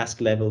like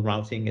task level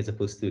routing as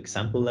opposed to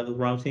example level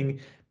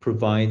routing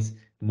provides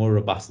more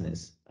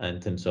robustness in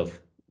terms of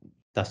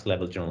task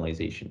level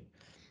generalization.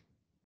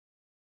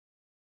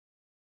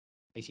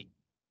 I see.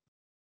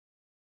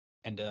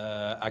 And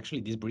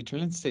actually, this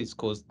brittlness is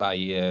caused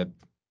by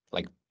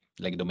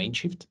like domain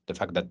shift, the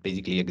fact that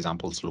basically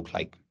examples look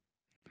like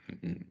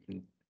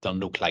don't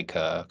look like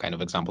kind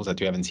of examples that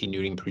you haven't seen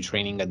during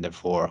pre-training, and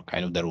therefore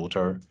kind of the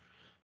router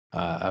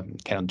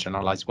cannot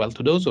generalize well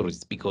to those, or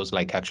it's because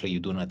like actually you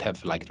do not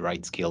have like the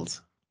right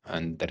skills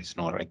and there is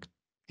no like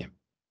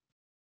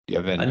you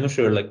have I'm not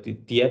sure, like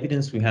the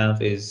evidence we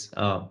have is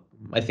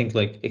I think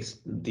like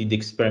the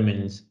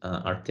experiments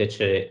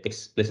Arteche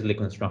explicitly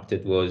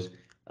constructed was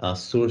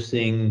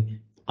sourcing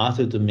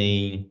outer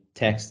domain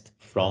text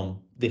from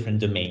different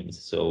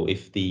domains. So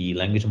if the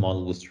language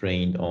model was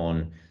trained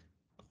on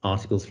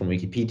articles from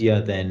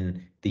Wikipedia,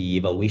 then the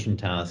evaluation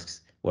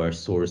tasks were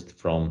sourced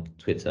from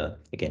Twitter,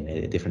 again,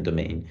 a different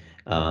domain.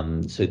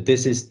 So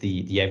this is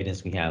the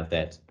evidence we have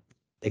that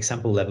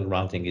example level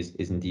routing is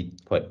indeed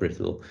quite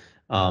brittle.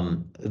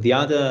 The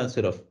other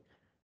sort of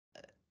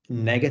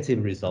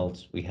negative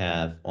results we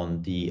have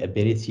on the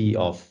ability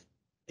of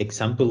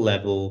example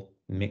level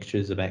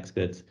mixtures of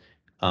experts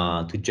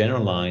to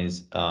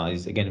generalize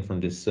is again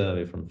from this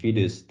survey from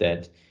Fidus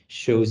that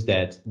shows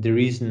that there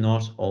is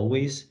not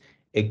always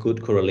a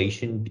good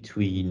correlation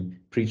between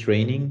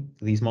pre-training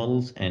these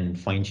models and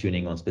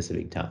fine-tuning on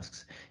specific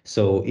tasks.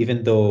 So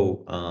even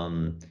though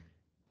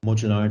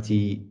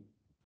modularity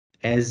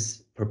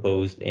as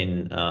proposed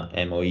in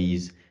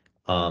MOEs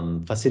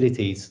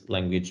facilitates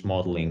language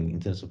modeling in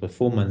terms of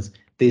performance,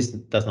 this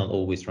does not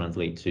always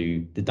translate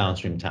to the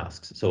downstream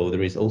tasks. So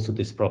there is also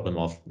this problem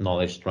of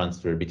knowledge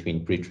transfer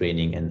between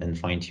pre-training and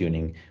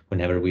fine-tuning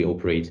whenever we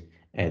operate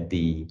at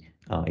the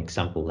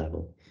example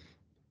level.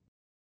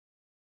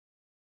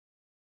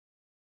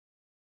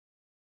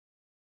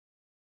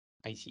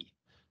 I see.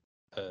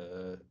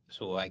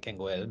 So I can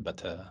go ahead,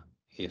 but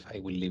if I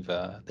will leave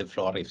the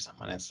floor if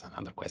someone has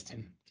another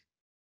question.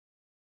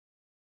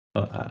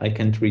 I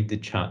can't read the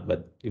chat,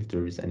 but if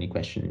there is any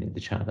question in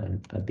the chat,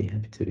 I'd be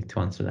happy to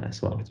answer that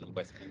as well. There's no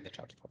question in the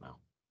chat for now.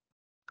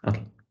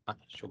 Okay.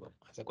 Shugo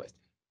has a question.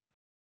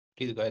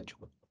 Please go ahead,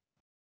 Shugo.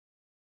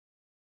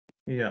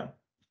 Yeah.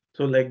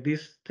 So like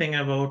this thing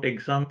about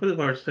example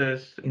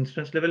versus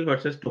instance level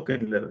versus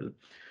token level.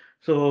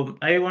 So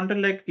I wonder,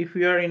 like, if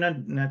we are in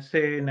a, let's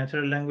say,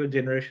 natural language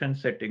generation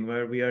setting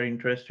where we are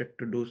interested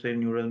to do, say,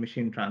 neural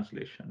machine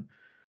translation.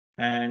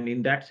 And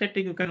in that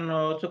setting, you can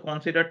also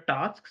consider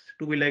tasks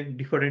to be like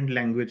different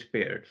language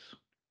pairs.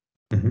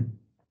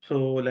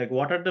 So like,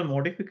 what are the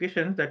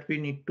modifications that we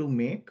need to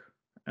make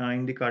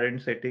in the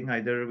current setting,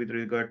 either with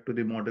regard to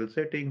the model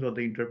settings or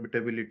the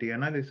interpretability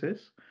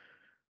analysis,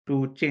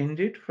 to change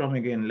it from,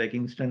 again, like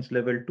instance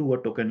level to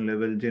a token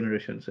level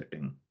generation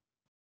setting?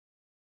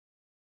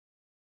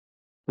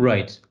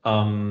 Right.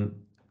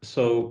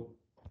 So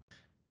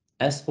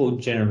as for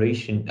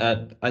generation,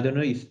 I don't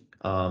know if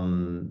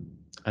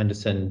I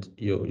understand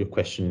your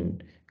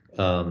question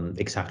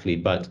exactly,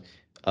 but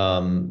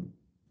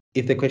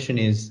if the question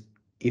is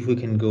if we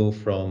can go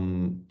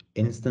from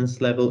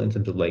instance level in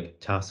terms of like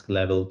task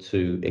level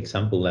to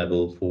example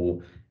level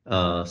for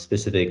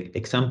specific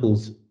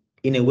examples,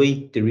 in a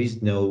way, there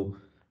is no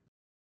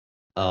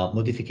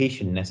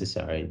modification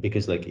necessary,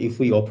 because like if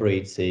we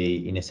operate, say,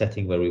 in a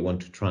setting where we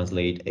want to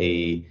translate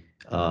a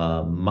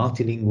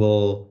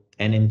multilingual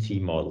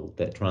NMT model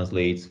that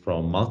translates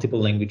from multiple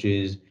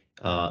languages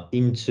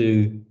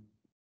into,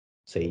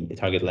 say, a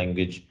target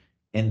language,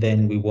 and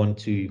then we want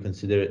to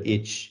consider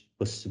each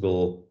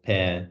possible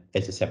pair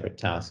as a separate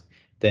task,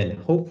 then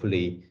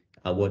hopefully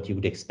what you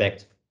would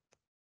expect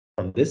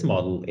from this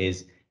model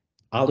is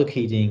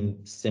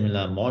allocating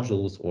similar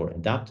modules or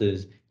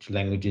adapters to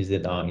languages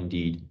that are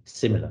indeed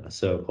similar.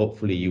 So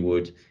hopefully you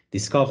would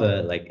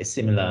discover like a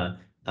similar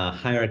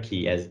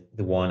hierarchy as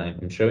the one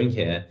I'm showing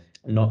here,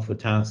 not for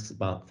tasks,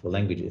 but for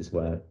languages,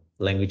 where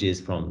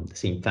languages from the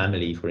same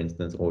family, for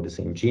instance, or the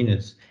same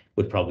genus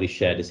would probably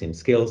share the same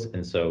skills,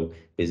 and so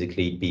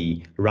basically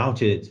be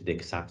routed to the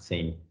exact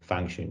same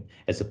function,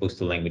 as opposed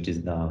to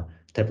languages that are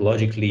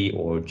typologically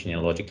or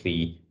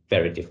genealogically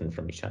very different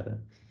from each other.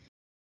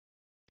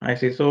 I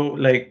see. So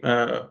like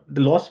the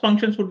loss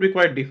functions would be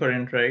quite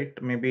different, right?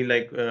 Maybe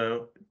like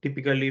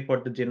typically for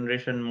the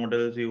generation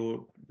models,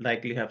 you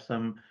likely have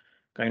some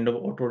kind of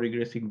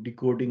autoregressive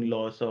decoding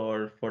loss,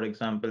 or for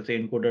example, say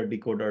encoder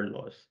decoder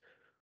loss.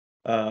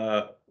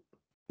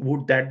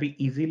 Would that be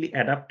easily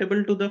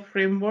adaptable to the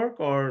framework,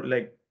 or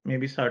like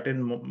maybe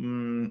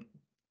certain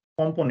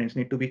components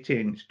need to be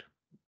changed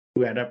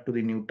to adapt to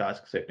the new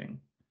task setting?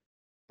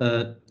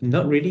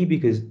 Not really,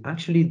 because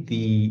actually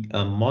the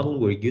model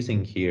we're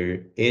using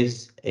here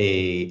is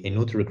an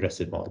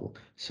autoregressive model.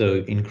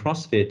 So in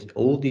CrossFit,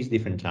 all these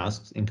different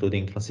tasks,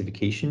 including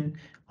classification,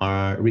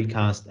 are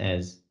recast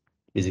as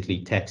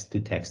basically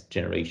text-to-text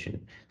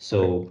generation.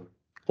 So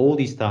all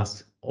these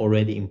tasks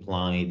already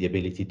imply the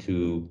ability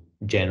to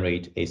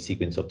generate a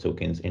sequence of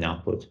tokens in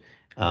output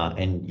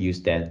and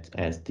use that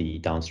as the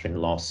downstream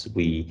loss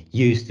we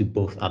use to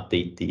both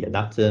update the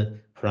adapter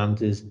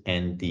parameters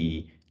and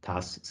the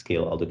task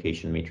scale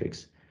allocation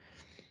matrix.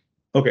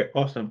 Okay,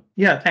 awesome.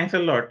 Yeah, thanks a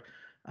lot.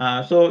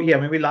 So yeah,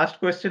 maybe last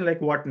question, like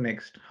what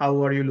next?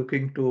 How are you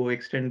looking to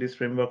extend this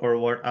framework, or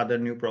what other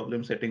new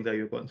problem settings are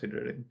you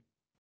considering?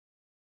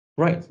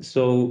 Right.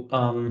 So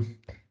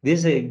this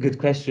is a good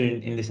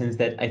question in the sense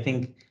that I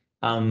think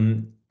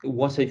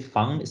what I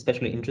found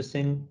especially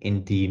interesting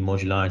in the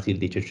modularity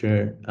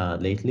literature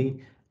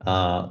lately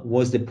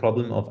was the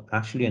problem of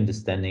actually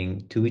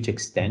understanding to which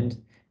extent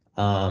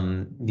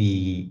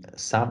the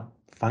sub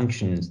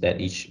functions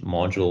that each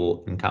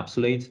module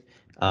encapsulates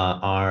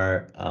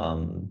are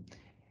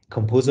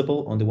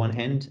composable on the one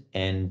hand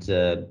and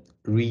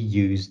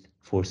reused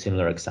for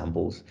similar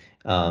examples.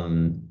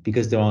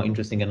 Because there are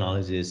interesting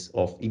analyses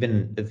of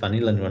even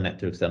vanilla neural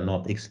networks that are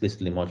not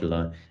explicitly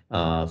modular.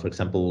 For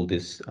example,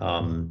 this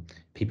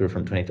paper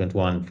from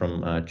 2021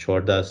 from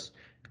Chordas,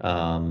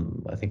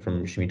 I think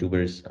from Schmidt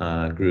Uber's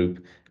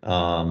group,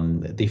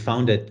 they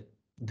found that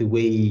the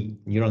way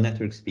neural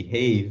networks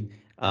behave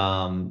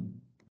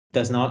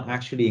does not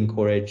actually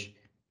encourage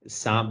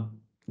sub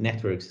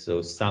networks, so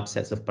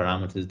subsets of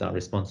parameters that are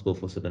responsible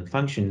for certain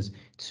functions,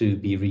 to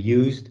be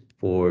reused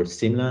for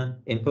similar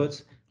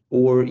inputs,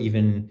 or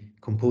even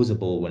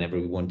composable whenever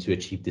we want to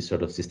achieve this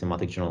sort of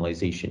systematic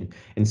generalization.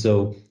 And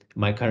so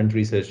my current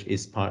research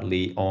is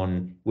partly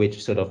on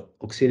which sort of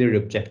auxiliary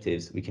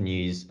objectives we can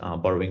use,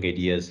 borrowing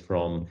ideas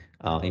from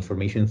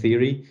information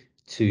theory,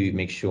 to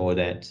make sure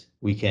that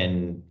we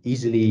can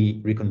easily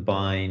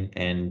recombine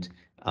and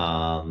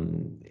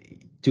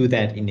do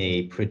that in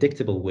a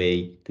predictable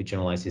way to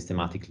generalize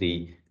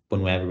systematically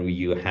whenever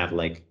you have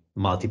like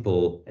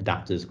multiple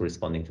adapters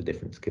corresponding to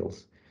different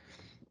skills.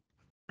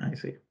 I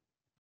see.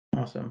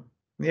 Awesome.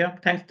 Yeah,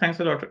 thanks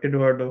a lot,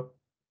 Edoardo.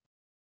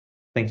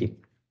 Thank you.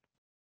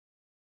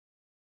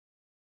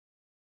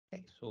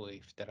 Okay, so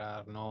if there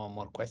are no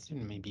more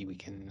questions, maybe we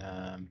can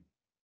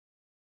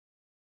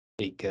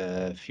take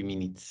a few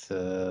minutes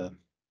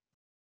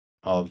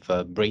of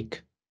a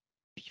break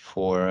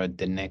before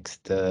the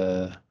next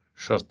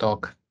short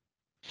talk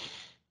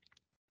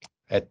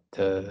at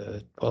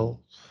 12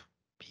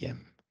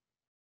 p.m.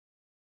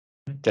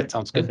 That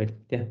sounds good.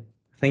 Perfect. Yeah.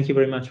 Thank you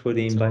very much for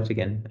the invite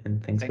again,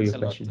 and thanks for your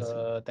questions.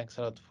 Thanks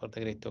a lot for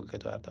the great talk,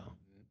 Edoardo.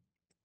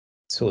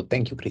 So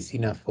thank you,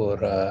 Cristina,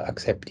 for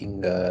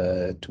accepting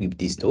to give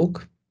this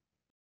talk.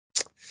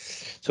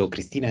 So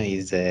Cristina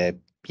is a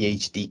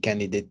PhD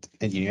candidate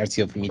at the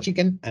University of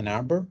Michigan, Ann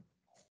Arbor,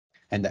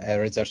 and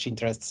her research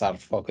interests are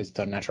focused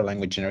on natural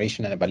language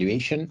generation and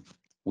evaluation,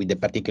 with a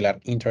particular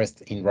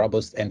interest in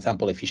robust and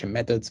sample-efficient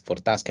methods for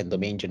task and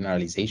domain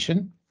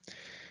generalization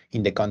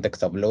in the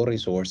context of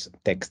low-resource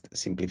text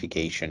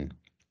simplification.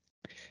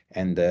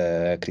 And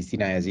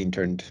Cristina has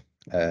interned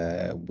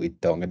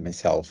with Dong and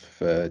myself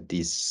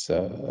this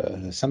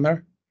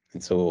summer,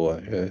 and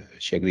so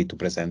she agreed to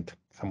present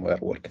some of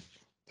her work.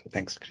 So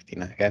thanks,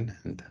 Cristina, again,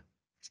 and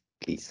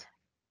please.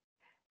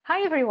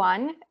 Hi,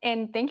 everyone,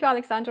 and thank you,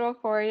 Alexandro,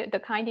 for the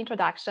kind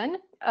introduction.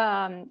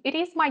 It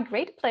is my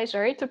great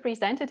pleasure to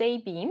present today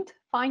BEAMED,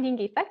 Finding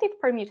Effective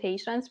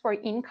Permutations for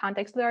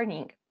In-Context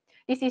Learning.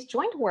 This is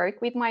joint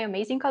work with my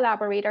amazing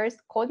collaborators,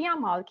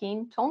 Colin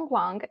Malkin, Tong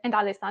Wang, and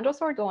Alessandro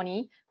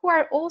Sordoni, who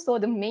are also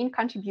the main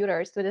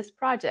contributors to this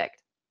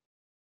project.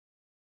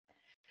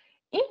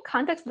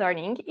 In-context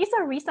learning is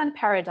a recent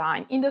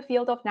paradigm in the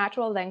field of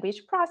natural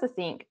language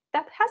processing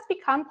that has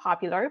become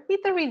popular with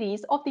the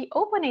release of the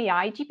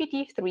OpenAI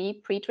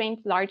GPT-3 pre-trained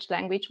large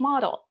language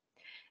model.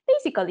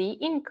 Basically,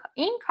 in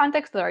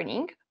context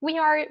learning, we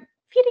are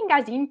feeding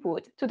as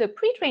input to the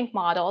pre-trained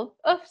model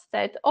a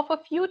set of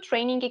a few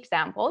training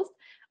examples,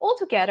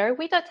 altogether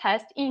with a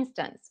test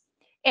instance.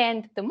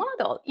 And the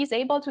model is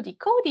able to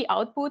decode the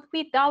output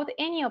without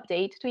any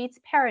update to its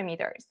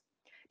parameters.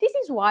 This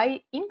is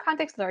why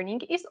in-context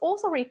learning is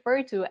also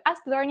referred to as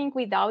learning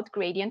without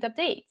gradient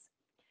updates.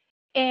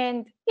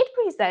 And it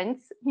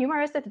presents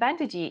numerous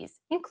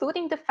advantages,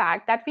 including the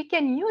fact that we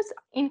can use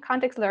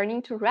in-context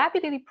learning to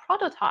rapidly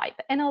prototype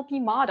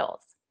NLP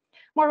models.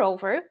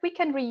 Moreover, we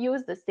can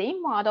reuse the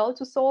same model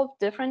to solve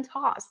different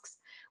tasks,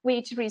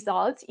 which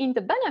results in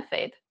the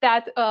benefit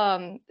that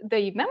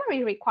the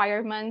memory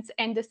requirements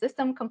and the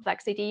system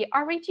complexity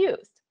are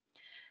reduced.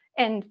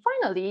 And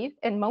finally,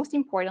 and most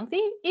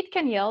importantly, it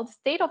can yield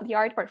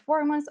state-of-the-art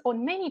performance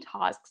on many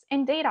tasks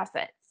and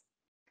datasets.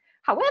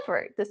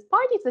 However,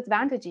 despite its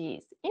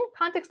advantages,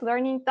 in-context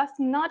learning does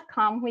not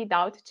come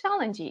without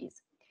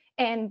challenges.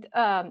 And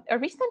a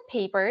recent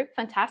paper,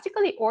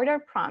 Fantastically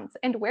Ordered Prompts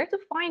and Where to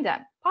Find Them,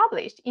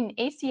 published in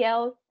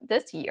ACL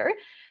this year,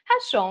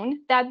 has shown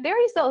that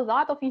there is a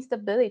lot of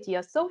instability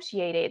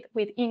associated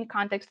with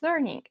in-context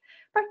learning.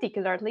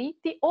 Particularly,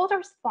 the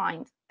authors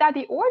find that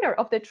the order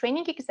of the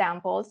training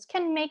examples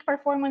can make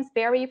performance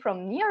vary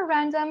from near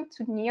random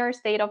to near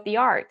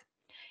state-of-the-art.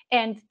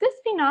 And this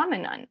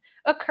phenomenon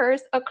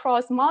occurs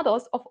across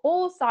models of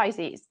all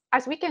sizes.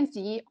 As we can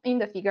see in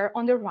the figure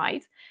on the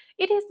right,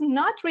 it is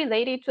not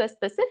related to a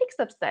specific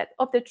subset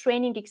of the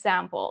training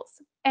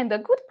examples. And the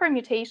good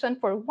permutation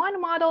for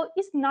one model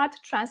is not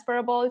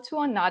transferable to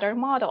another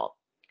model.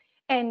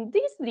 And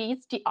this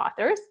leads the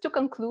authors to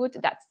conclude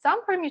that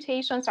some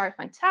permutations are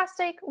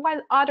fantastic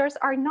while others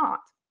are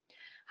not.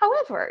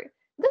 However,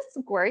 this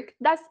work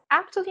does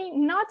actually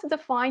not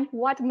define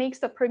what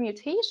makes a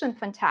permutation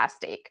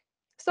fantastic.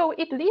 So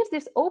it leaves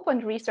this open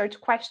research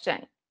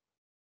question.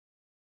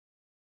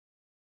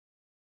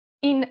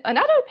 In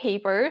another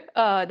paper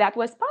that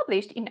was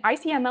published in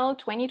ICML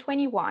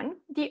 2021,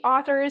 the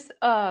authors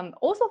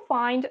also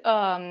find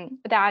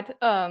that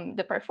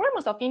the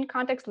performance of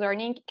in-context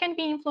learning can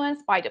be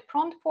influenced by the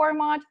prompt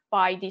format,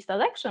 by the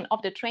selection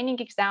of the training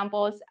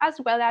examples, as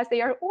well as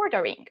their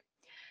ordering.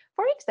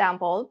 For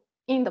example,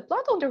 in the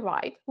plot on the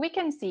right, we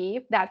can see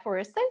that for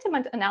a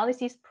sentiment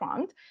analysis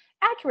prompt,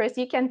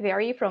 accuracy can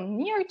vary from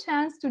near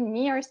chance to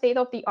near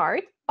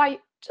state-of-the-art by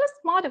just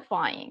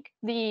modifying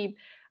the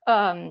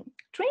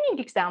training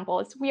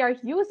examples we are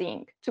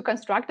using to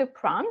construct the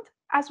prompt,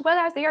 as well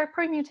as their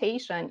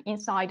permutation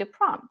inside the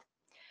prompt.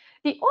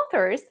 The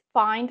authors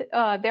find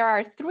there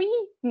are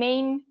three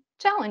main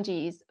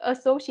challenges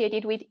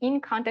associated with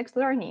in-context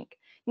learning,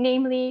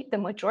 namely the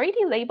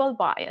majority label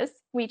bias,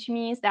 which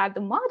means that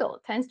the model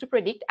tends to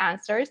predict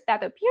answers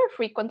that appear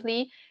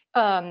frequently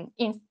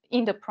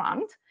in the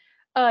prompt.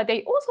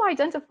 They also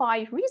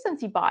identify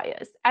recency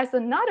bias as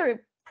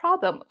another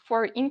problem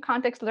for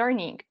in-context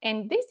learning.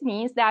 And this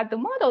means that the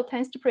model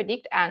tends to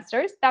predict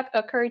answers that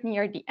occur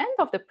near the end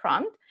of the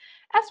prompt,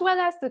 as well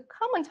as the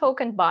common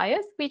token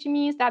bias, which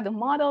means that the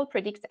model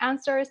predicts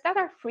answers that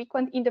are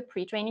frequent in the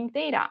pre-training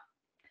data.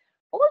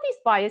 All these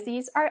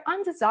biases are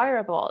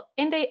undesirable,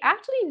 and they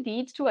actually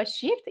lead to a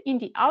shift in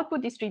the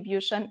output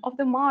distribution of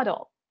the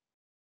model.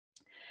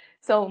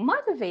 So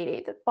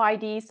motivated by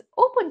these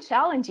open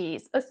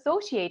challenges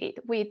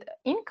associated with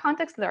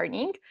in-context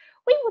learning,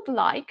 we would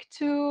like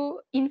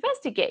to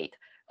investigate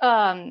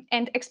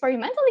and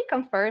experimentally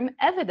confirm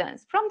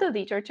evidence from the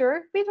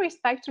literature with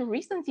respect to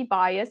recency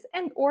bias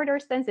and order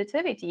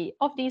sensitivity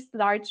of these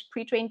large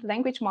pre-trained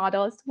language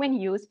models when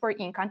used for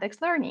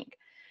in-context learning.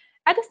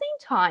 At the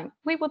same time,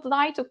 we would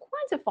like to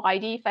quantify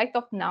the effect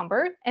of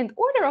number and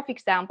order of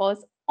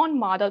examples on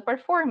model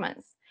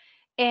performance.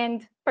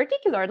 And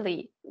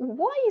particularly,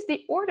 why is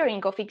the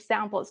ordering of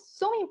examples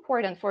so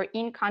important for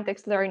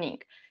in-context learning?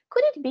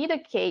 Could it be the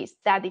case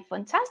that the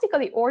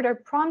fantastically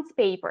ordered prompts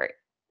paper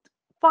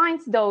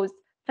finds those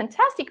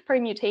fantastic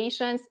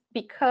permutations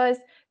because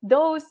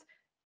those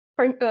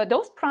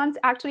prompts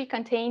actually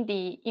contain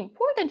the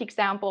important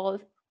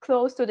examples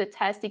close to the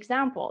test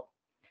example?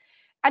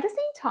 At the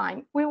same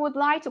time, we would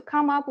like to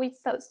come up with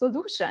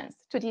solutions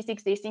to these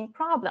existing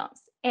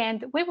problems.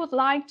 And we would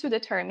like to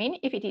determine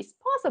if it is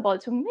possible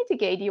to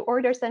mitigate the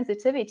order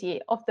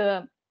sensitivity of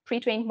the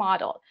pre-trained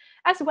model,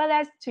 as well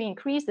as to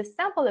increase the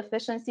sample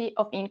efficiency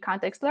of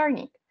in-context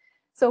learning.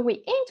 So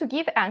we aim to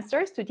give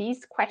answers to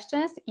these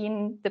questions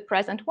in the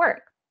present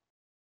work.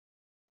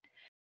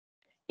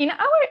 In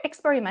our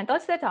experimental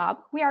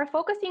setup, we are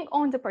focusing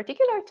on the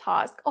particular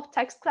task of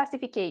text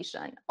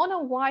classification on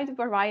a wide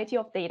variety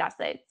of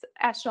datasets.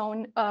 As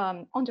shown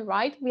on the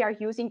right, we are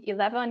using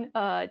 11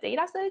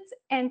 datasets,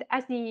 and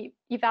as the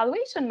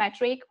evaluation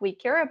metric we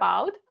care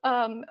about,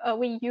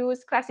 we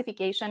use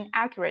classification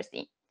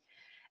accuracy.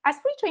 As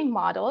pre-trained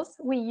models,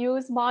 we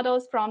use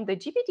models from the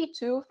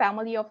GPT-2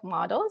 family of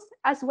models,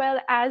 as well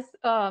as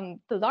the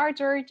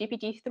larger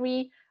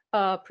GPT-3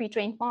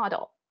 pre-trained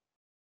model.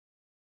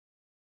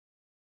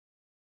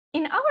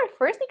 In our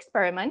first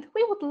experiment,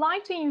 we would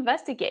like to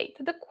investigate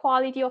the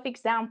quality of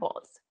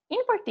examples. In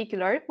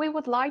particular, we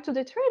would like to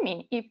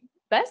determine if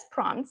best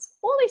prompts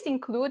always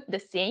include the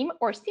same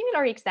or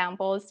similar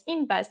examples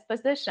in best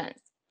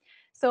positions.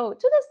 So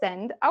to this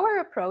end,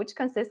 our approach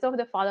consists of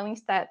the following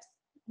steps.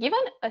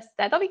 Given a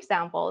set of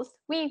examples,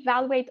 we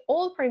evaluate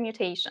all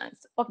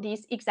permutations of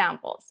these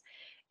examples,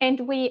 and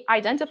we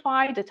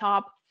identify the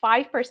top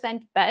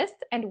 5% best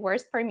and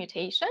worst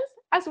permutations,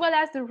 as well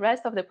as the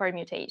rest of the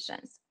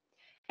permutations.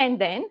 And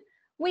then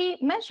we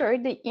measure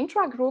the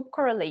intra-group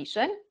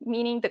correlation,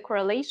 meaning the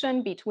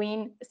correlation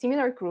between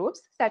similar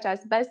groups, such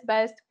as best,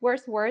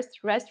 worst,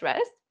 rest,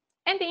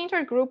 and the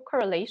intergroup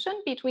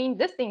correlation between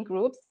distinct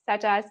groups,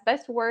 such as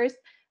best,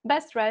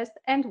 rest,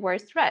 and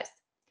worst, rest.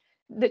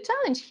 The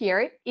challenge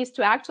here is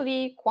to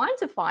actually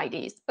quantify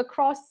these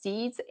across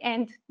seeds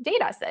and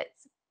data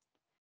sets.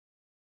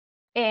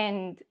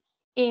 And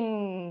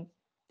in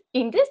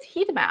this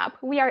heat map,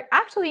 we are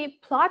actually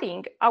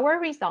plotting our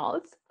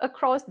results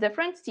across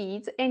different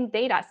seeds and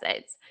data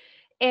sets.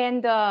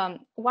 And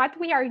what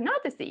we are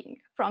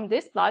noticing from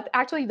this plot,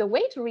 actually the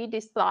way to read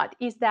this plot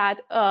is that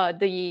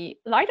the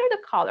lighter the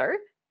color,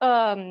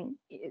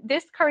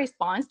 this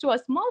corresponds to a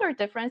smaller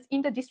difference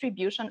in the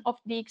distribution of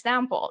the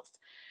examples.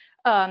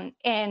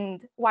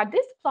 And what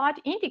this plot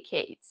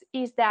indicates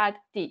is that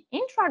the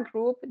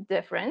intragroup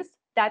difference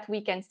that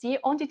we can see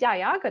on the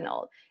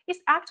diagonal is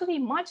actually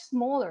much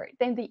smaller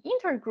than the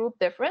intergroup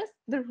difference,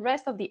 the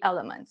rest of the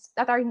elements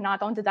that are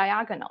not on the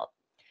diagonal.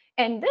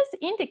 And this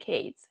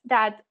indicates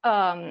that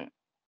when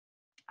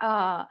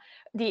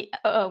we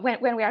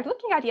are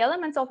looking at the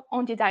elements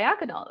on the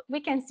diagonal, we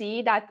can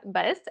see that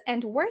best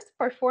and worst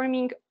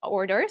performing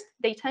orders,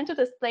 they tend to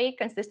display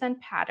consistent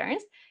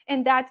patterns,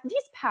 and that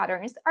these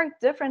patterns are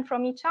different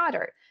from each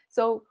other.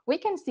 So we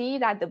can see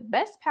that the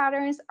best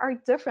patterns are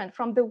different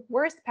from the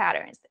worst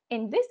patterns.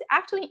 And this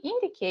actually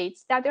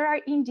indicates that there are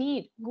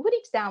indeed good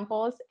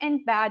examples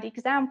and bad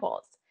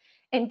examples.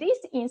 And this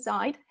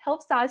insight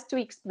helps us to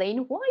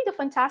explain why the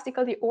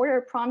fantastically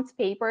ordered prompts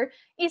paper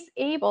is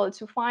able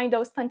to find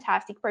those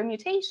fantastic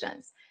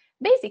permutations.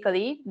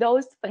 Basically,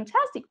 those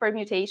fantastic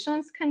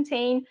permutations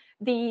contain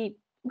the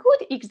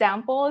good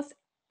examples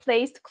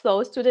placed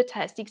close to the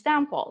test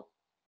example.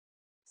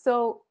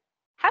 So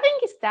having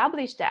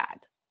established that,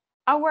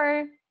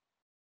 our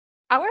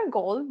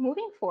goal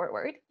moving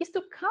forward is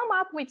to come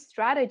up with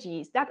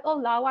strategies that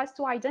allow us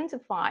to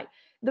identify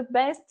the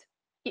best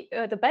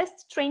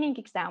training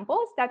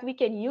examples that we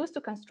can use to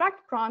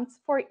construct prompts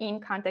for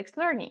in-context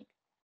learning.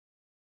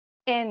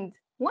 And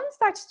one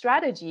such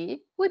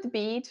strategy would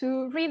be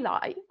to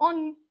rely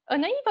on a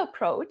naive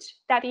approach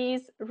that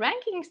is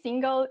ranking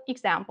single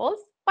examples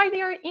by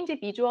their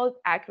individual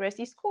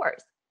accuracy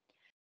scores.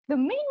 The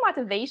main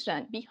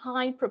motivation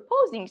behind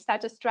proposing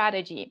such a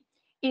strategy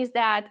is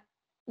that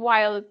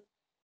while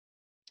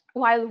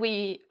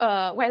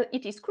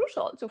it is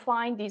crucial to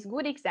find these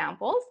good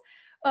examples,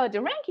 the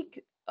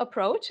ranking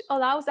approach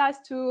allows us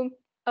to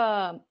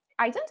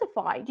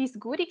identify these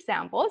good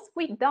examples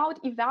without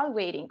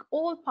evaluating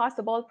all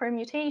possible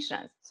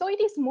permutations. So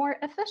it is more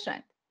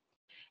efficient.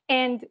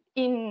 And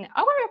in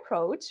our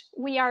approach,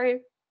 we are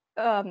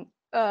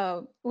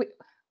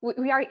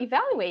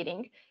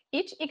evaluating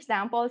each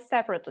example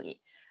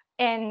separately.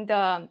 And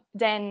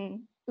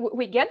then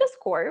we get the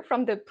score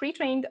from the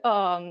pre-trained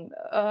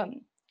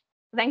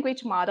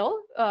language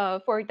model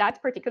for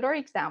that particular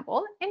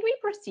example, and we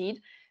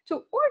proceed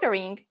to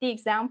ordering the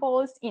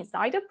examples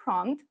inside the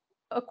prompt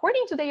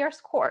according to their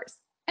scores.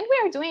 And we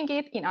are doing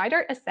it in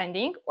either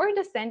ascending or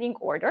descending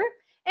order,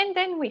 and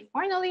then we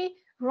finally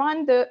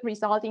run the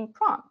resulting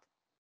prompt.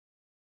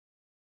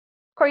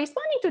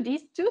 Corresponding to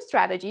these two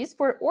strategies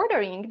for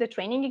ordering the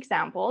training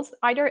examples,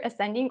 either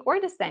ascending or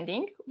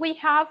descending, we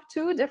have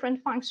two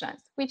different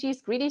functions, which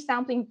is greedy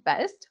sampling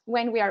best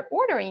when we are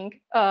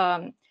ordering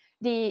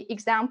the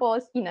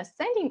examples in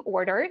ascending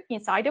order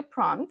inside a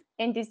prompt.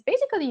 And this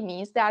basically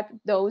means that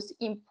those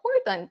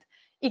important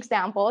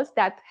examples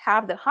that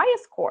have the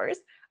highest scores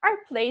are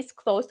placed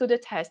close to the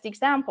test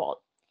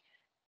example.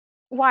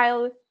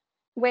 While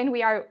when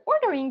we are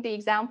ordering the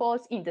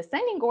examples in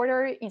descending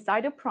order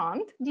inside a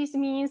prompt, this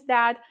means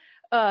that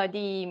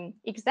the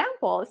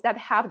examples that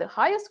have the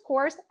highest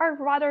scores are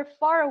rather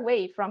far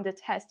away from the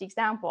test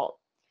example.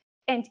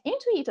 And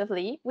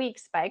intuitively, we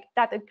expect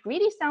that a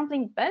greedy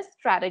sampling best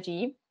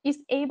strategy is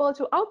able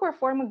to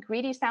outperform a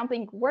greedy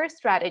sampling worst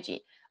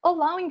strategy,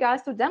 allowing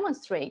us to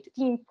demonstrate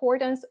the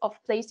importance of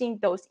placing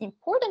those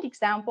important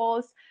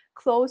examples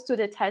close to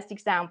the test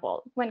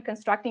example when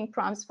constructing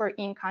prompts for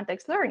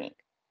in-context learning.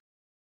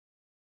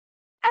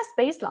 As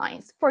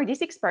baselines for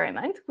this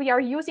experiment, we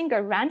are using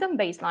a random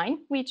baseline,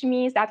 which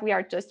means that we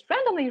are just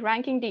randomly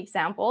ranking the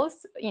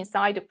examples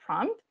inside the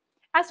prompt,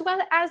 as well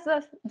as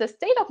the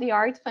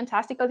state-of-the-art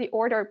fantastically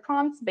ordered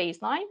prompts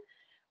baseline,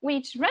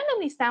 which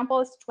randomly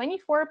samples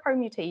 24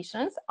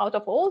 permutations out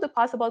of all the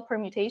possible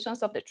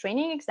permutations of the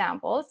training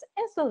examples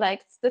and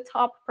selects the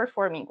top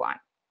performing one.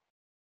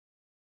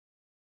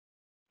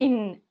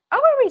 In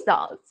our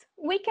results,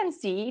 we can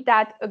see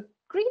that a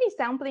greedy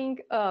sampling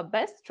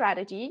best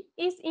strategy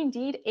is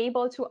indeed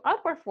able to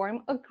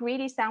outperform a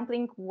greedy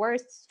sampling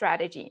worst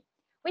strategy,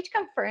 which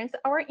confirms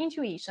our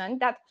intuition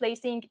that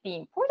placing the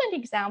important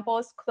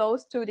examples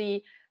close to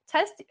the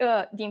test,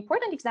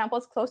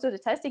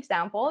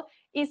 example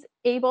is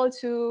able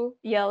to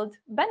yield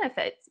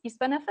benefits, is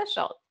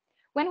beneficial.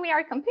 When we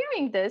are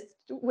comparing this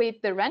with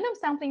the random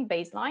sampling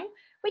baseline,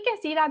 we can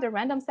see that the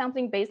random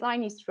sampling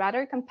baseline is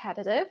rather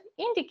competitive,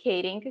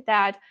 indicating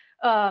that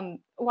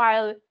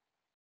while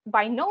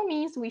by no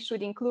means we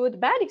should include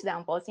bad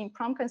examples in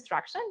prompt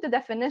construction, the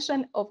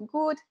definition of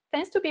good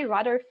tends to be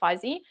rather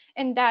fuzzy,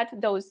 and that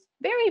those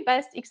very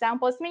best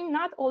examples may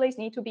not always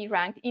need to be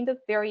ranked in the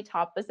very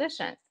top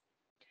positions.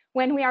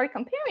 When we are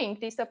comparing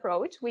this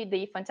approach with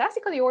the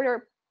fantastically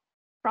ordered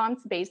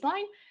prompts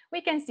baseline, we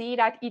can see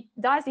that it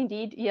does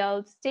indeed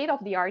yield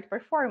state-of-the-art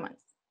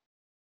performance.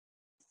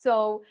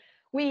 So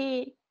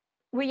we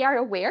are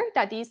aware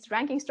that this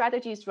ranking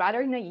strategy is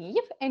rather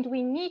naive, and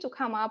we need to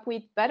come up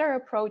with better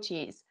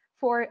approaches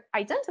for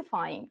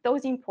identifying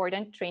those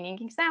important training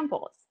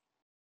examples.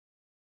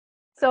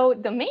 So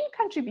the main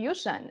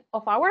contribution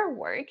of our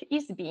work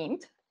is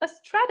BEAMED, a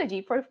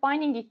strategy for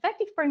finding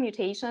effective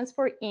permutations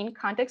for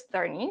in-context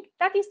learning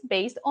that is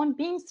based on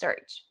beam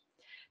search.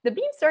 The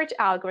beam search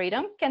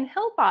algorithm can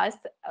help us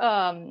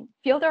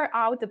filter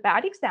out the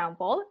bad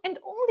example and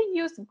only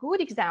use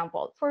good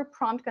example for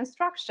prompt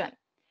construction.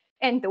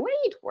 And the way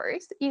it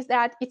works is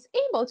that it's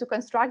able to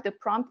construct the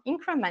prompt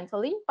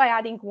incrementally by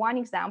adding one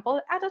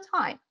example at a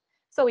time.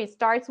 So it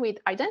starts with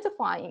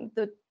identifying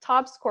the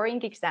top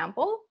scoring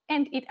example,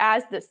 and it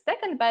adds the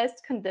second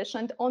best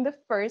conditioned on the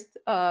first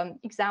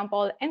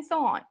example, and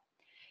so on.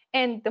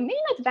 And the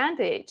main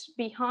advantage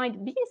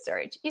behind beam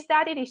search is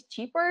that it is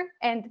cheaper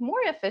and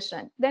more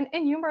efficient than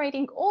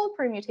enumerating all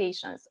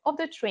permutations of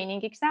the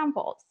training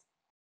examples.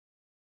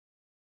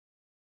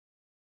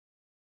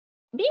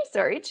 Beam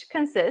search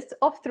consists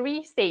of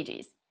 3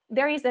 stages.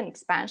 There is an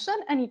expansion,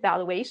 an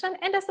evaluation,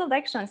 and a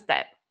selection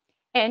step.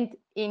 And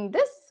in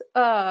this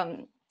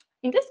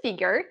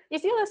figure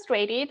is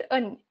illustrated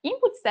an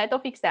input set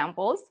of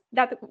examples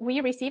that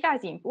we receive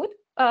as input.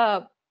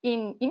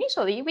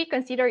 Initially, we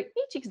consider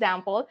each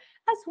example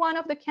as one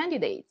of the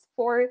candidates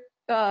for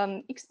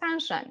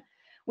expansion.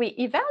 We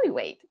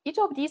evaluate each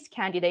of these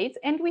candidates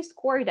and we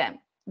score them.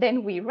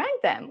 Then we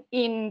rank them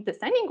in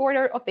descending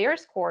order of their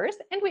scores,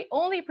 and we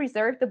only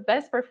preserve the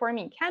best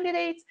performing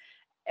candidates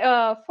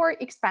for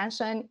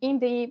expansion in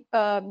the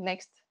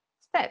next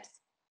steps.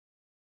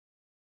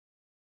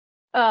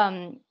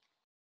 For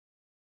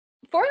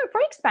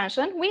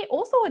expansion, we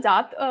also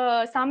adopt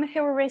some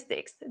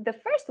heuristics. The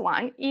first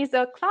one is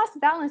a class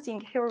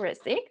balancing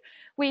heuristic,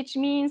 which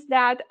means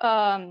that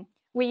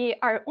we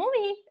are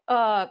only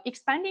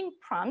expanding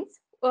prompts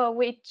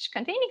which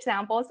contain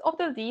examples of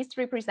the least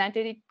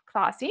represented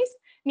classes,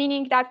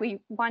 meaning that we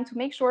want to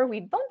make sure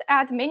we don't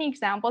add many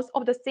examples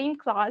of the same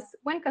class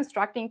when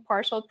constructing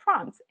partial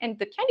prompts. And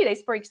the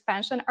candidates for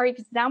expansion are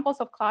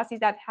examples of classes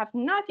that have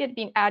not yet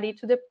been added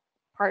to the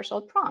partial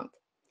prompt.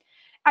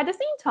 At the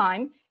same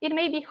time, it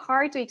may be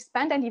hard to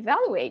expand and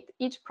evaluate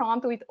each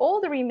prompt with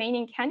all the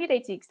remaining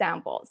candidates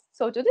examples.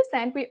 So to this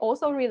end, we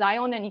also rely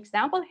on an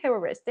example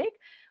heuristic,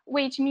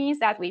 which means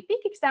that we pick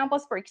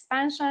examples for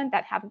expansion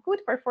that have good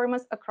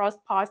performance across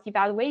past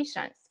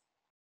evaluations.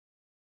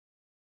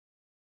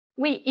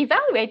 We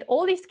evaluate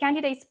all these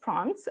candidates'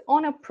 prompts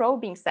on a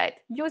probing set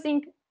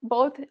using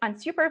both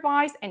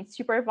unsupervised and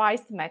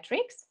supervised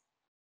metrics.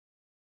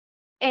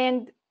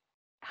 And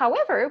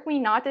however, we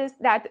notice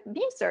that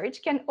beam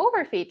search can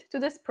overfit to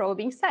this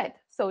probing set.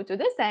 So to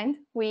this end,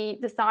 we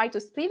decide to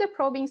split the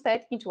probing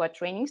set into a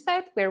training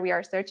set where we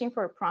are searching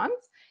for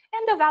prompts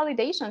and a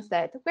validation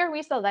set where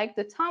we select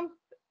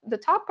the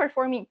top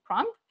performing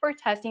prompt for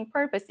testing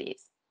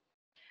purposes.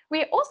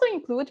 We also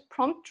include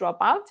prompt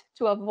dropout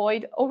to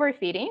avoid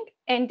overfitting,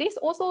 and this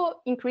also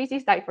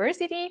increases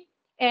diversity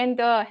and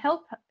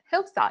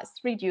helps us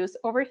reduce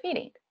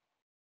overfitting.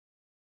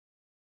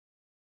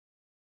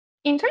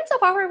 In terms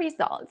of our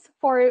results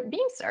for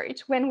beam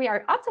search, when we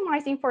are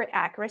optimizing for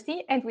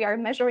accuracy and we are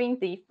measuring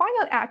the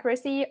final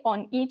accuracy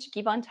on each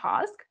given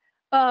task,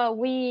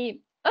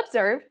 we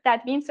observe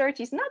that beam search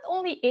is not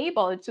only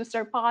able to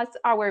surpass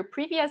our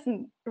previous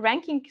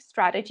ranking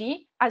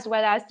strategy as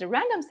well as the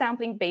random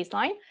sampling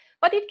baseline,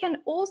 but it can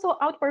also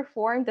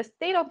outperform the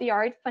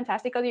state-of-the-art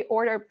fantastically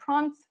ordered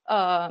prompts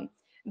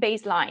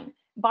baseline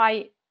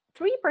by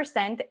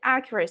 3%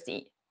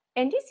 accuracy.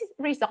 And this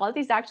result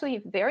is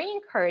actually very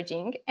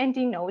encouraging and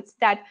denotes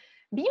that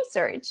Beam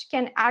search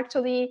can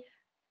actually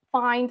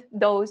find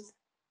those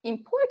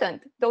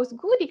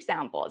good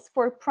examples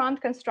for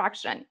prompt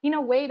construction in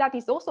a way that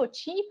is also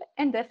cheap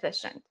and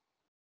efficient.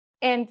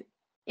 And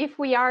if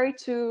we are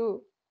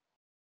to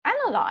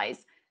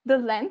analyze the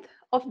length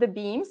of the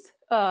beams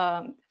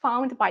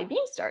found by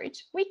beam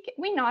search,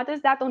 we notice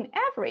that on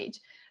average,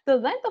 the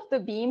length of the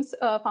beams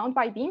found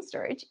by beam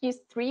search is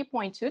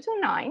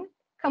 3.229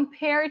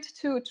 compared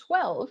to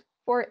 12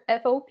 for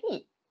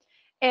FOP.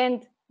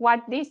 And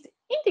what this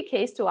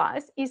indicates to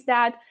us is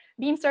that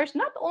beam search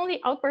not only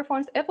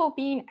outperforms FOP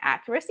in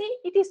accuracy,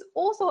 it is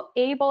also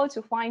able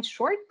to find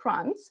short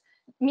prompts,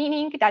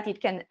 meaning that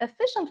it can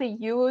efficiently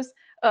use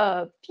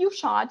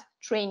few-shot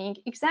training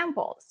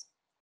examples.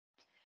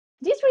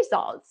 These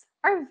results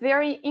are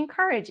very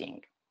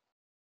encouraging.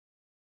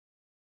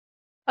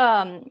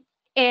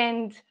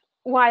 And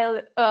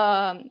while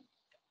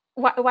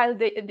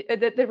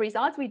the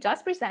results we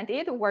just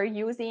presented were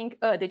using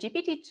the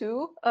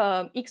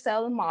GPT-2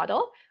 XL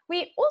model,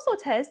 we also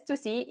test to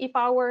see if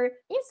our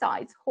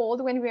insights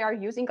hold when we are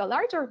using a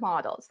larger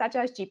model, such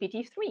as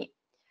GPT-3.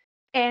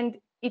 And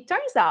it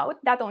turns out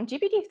that on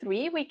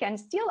GPT-3, we can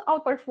still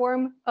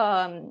outperform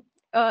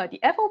the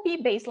FOP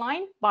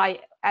baseline by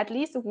at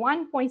least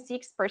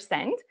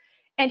 1.6%.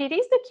 And it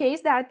is the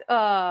case that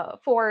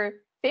for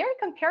fair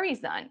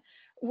comparison,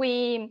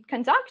 we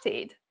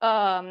conducted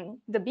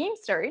the beam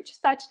search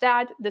such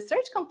that the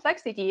search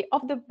complexity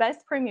of the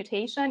best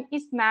permutation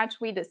is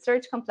matched with the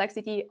search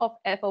complexity of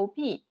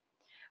FOP.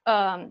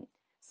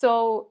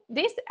 So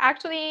this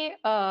actually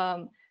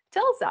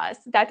tells us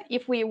that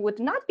if we would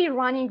not be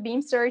running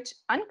beam search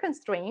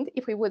unconstrained,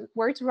 if we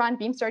were to run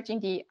beam search in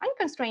the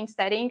unconstrained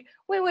setting,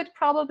 we would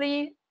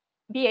probably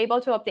be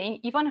able to obtain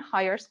even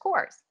higher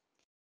scores.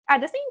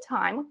 At the same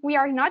time, we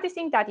are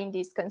noticing that in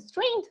this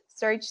constrained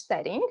search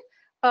setting,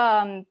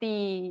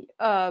 the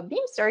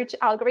beam search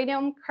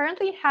algorithm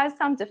currently has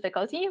some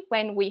difficulty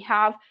when we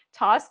have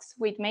tasks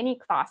with many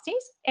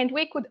classes, and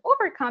we could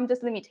overcome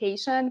this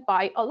limitation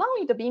by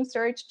allowing the beam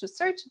search to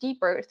search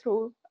deeper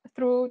through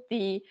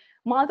the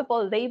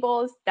multiple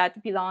labels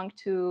that belong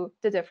to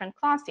the different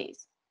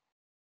classes.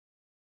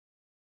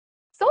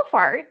 So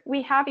far,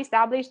 we have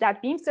established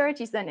that beam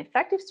search is an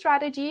effective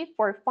strategy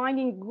for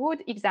finding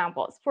good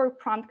examples for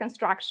prompt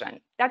construction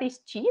that is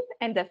cheap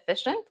and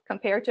efficient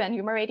compared to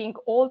enumerating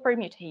all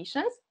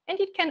permutations, and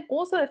it can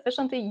also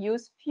efficiently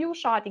use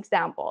few-shot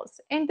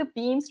examples, and the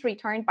beams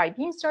returned by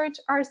beam search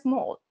are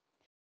small.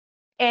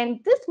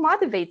 And this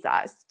motivates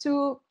us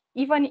to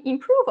even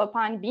improve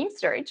upon beam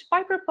search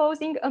by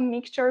proposing a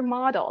mixture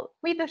model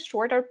with the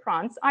shorter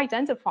prompts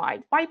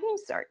identified by beam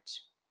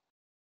search.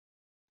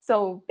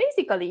 So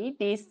basically,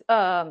 this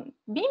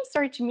beam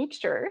search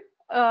mixture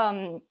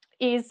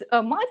is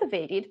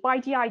motivated by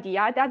the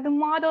idea that the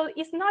model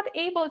is not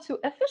able to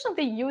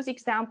efficiently use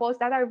examples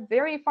that are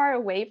very far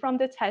away from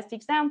the test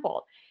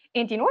example.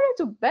 And in order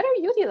to better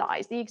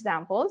utilize the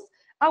examples,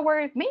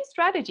 our main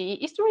strategy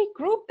is to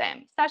regroup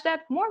them such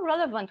that more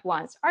relevant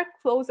ones are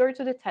closer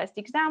to the test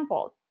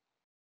example.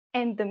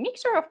 And the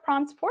mixture of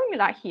prompts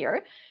formula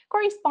here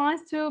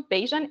corresponds to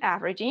Bayesian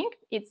averaging.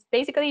 It's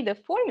basically the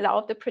formula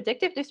of the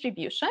predictive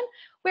distribution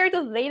where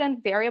the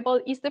latent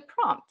variable is the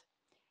prompt.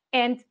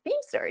 And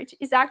beam search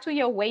is actually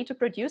a way to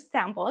produce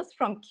samples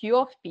from Q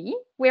of P,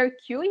 where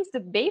Q is the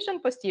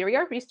Bayesian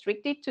posterior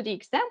restricted to the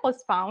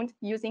examples found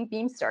using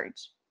beam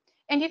search.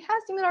 And it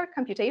has similar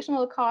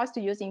computational cost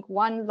to using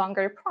one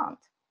longer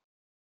prompt.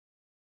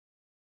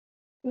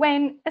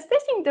 When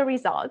assessing the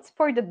results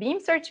for the beam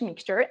search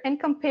mixture and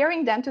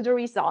comparing them to the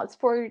results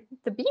for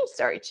the beam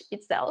search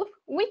itself,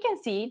 we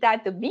can see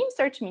that the beam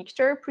search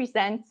mixture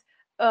presents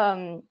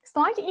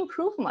slight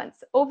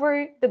improvements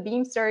over the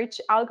beam search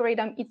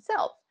algorithm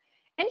itself.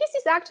 And this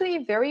is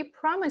actually very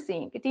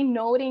promising,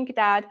 denoting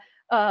that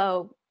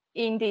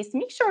in this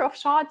mixture of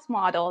shots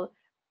model,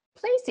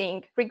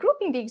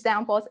 regrouping the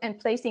examples and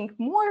placing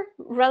more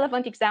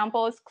relevant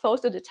examples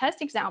close to the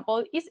test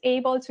example is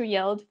able to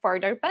yield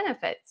further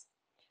benefits.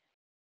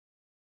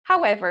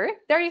 However,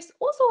 there is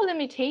also a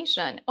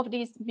limitation of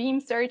this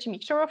beam search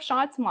mixture of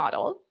shots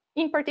model.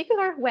 In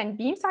particular, when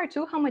beams are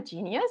too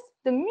homogeneous,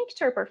 the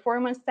mixture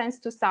performance tends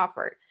to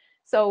suffer.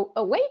 So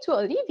a way to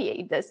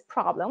alleviate this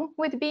problem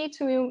would be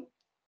to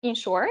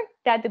ensure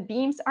that the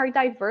beams are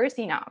diverse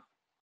enough.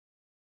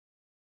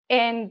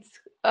 And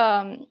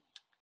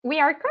we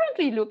are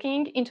currently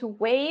looking into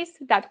ways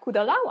that could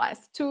allow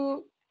us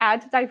to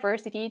add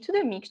diversity to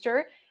the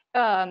mixture.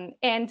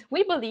 And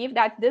we believe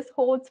that this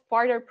holds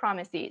further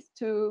promises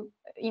to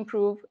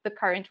improve the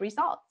current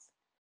results.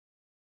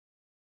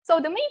 So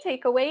the main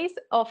takeaways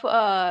of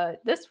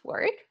this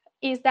work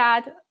is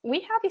that we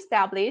have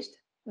established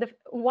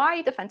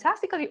why the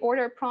fantastically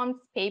ordered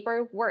prompts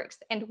paper works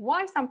and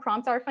why some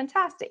prompts are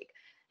fantastic.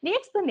 The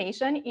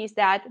explanation is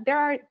that there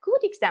are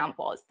good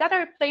examples that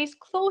are placed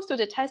close to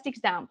the test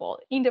example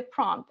in the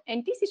prompt,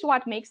 and this is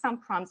what makes some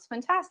prompts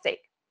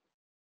fantastic.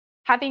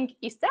 Having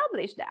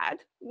established that,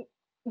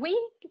 we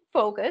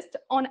focused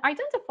on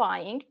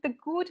identifying the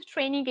good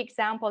training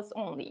examples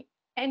only.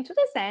 And to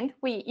this end,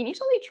 we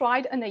initially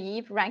tried a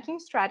naive ranking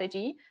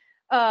strategy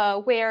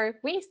where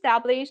we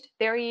established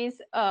there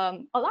is a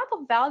lot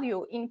of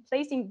value in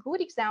placing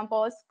good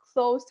examples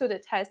close to the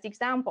test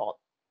example.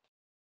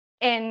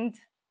 And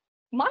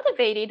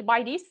motivated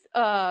by these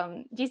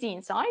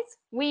insights,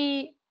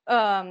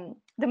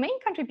 the main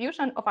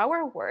contribution of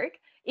our work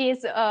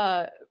is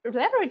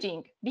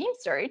leveraging Beam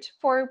search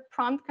for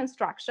prompt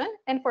construction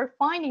and for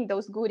finding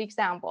those good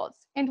examples.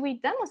 And we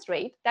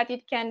demonstrate that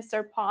it can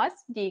surpass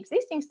the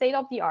existing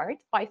state-of-the-art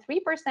by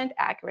 3%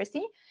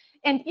 accuracy.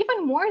 And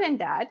even more than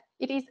that,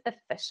 it is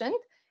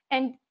efficient.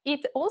 And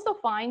it also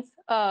finds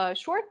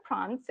short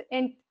prompts.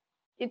 And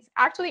it's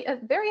actually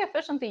very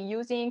efficiently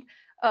using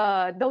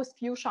those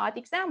few shot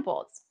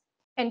examples.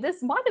 And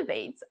this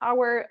motivates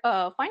our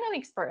final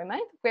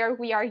experiment where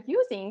we are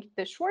using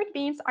the short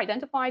beams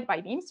identified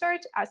by beam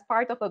search as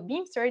part of a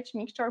beam search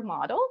mixture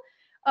model,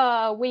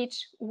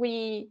 which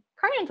we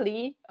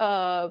currently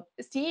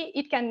see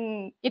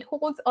it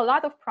holds a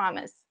lot of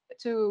promise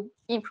to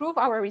improve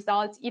our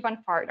results even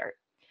further.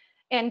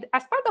 And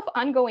as part of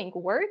ongoing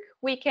work,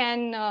 we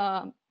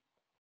can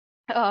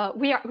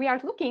we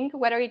are looking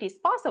whether it is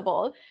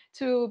possible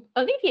to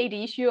alleviate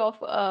the issue of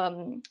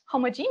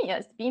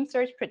homogeneous beam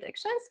search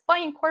predictions by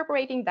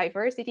incorporating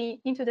diversity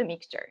into the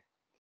mixture.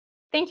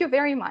 Thank you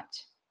very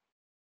much.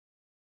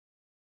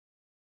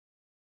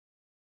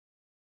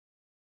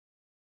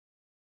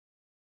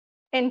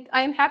 And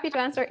I'm happy to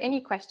answer any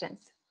questions.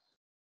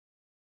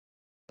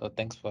 So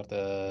thanks for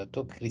the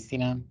talk,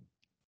 Cristina.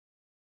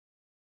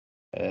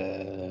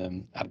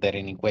 Are there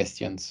any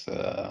questions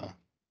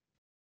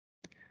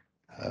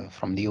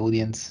from the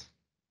audience?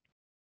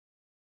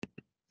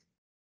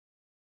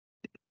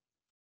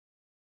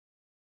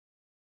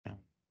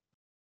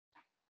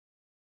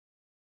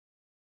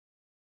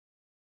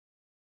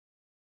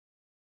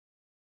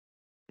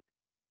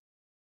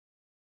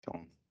 So,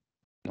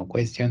 no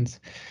questions.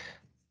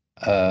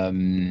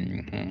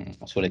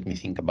 So let me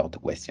think about the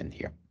question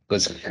here,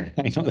 because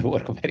I know the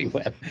work very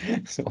well.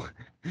 So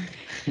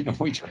I know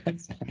which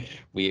question.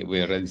 We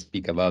already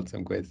speak about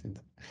some questions.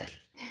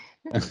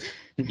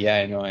 Yeah,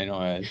 I know. You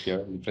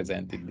already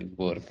presented this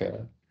work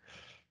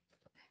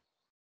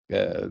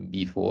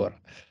before.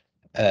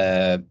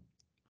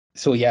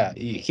 So yeah,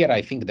 here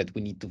I think that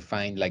we need to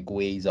find like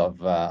ways of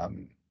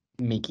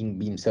making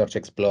beam search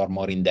explore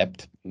more in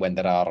depth when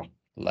there are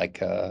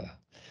like a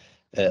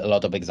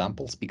lot of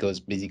examples, because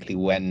basically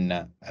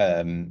when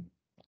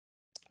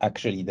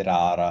actually there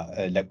are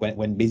like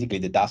when basically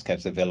the task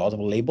has a lot of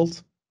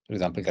labels, for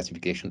example,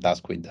 classification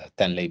task with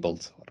 10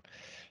 labels or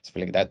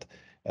something like that,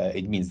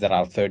 it means there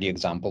are 30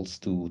 examples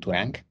to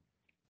rank.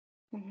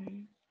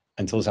 Mm-hmm.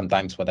 And so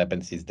sometimes what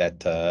happens is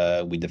that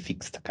with a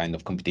fixed kind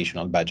of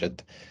computational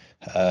budget,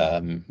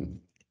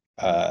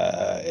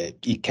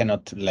 it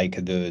cannot,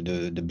 like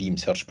the beam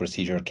search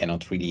procedure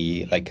cannot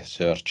really like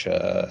search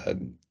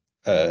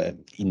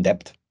in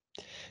depth.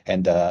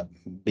 And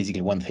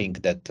basically one thing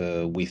that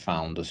we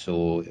found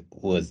so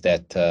was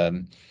that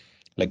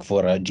like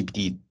for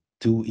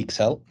GPT-2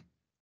 XL,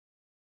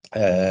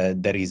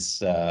 there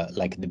is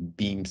like the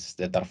beams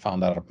that are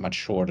found are much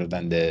shorter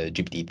than the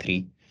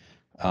GPT-3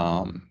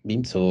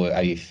 beam. So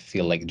I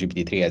feel like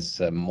GPT-3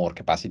 has more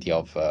capacity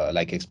of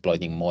like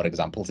exploiting more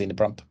examples in the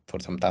prompt for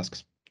some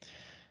tasks.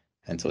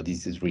 And so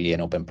this is really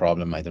an open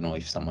problem. I don't know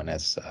if someone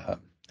has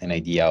an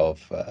idea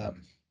of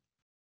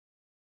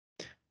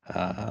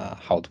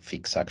how to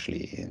fix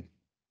actually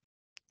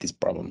this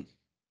problem.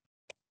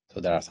 So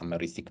there are some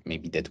heuristics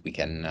maybe that we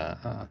can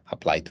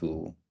apply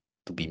to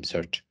beam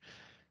search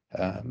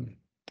to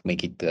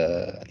make it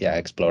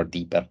explore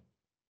deeper.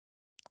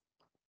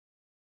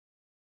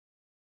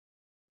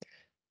 I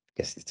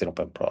guess it's an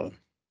open problem.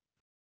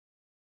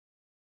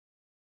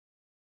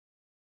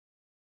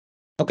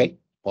 Okay,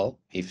 well,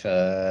 if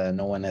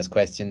no one has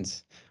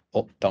questions,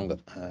 Tonga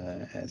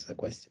has a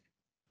question.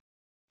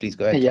 Please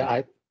go ahead.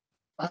 Yeah,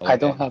 I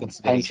don't have an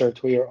answer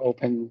to your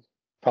open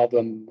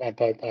problem,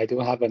 but I do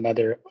have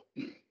another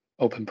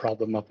open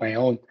problem of my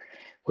own,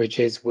 which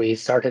is we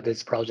started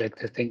this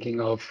project thinking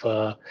of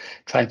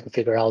trying to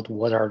figure out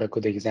what are the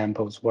good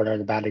examples, what are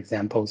the bad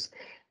examples.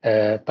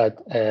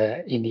 But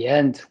in the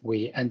end,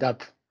 we end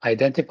up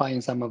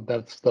identifying some of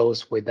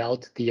those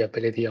without the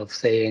ability of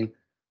saying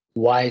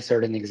why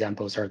certain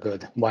examples are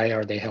good, why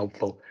are they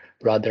helpful.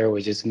 Rather,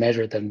 we just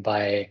measure them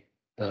by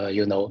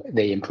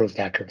they improved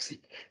accuracy.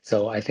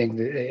 So I think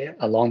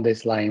along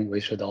this line,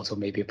 we should also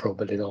maybe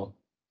probe a little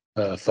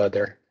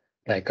further,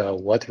 like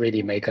what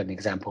really make an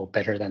example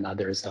better than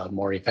others,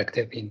 more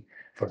effective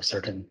for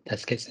certain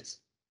test cases.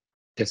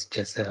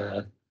 Just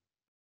a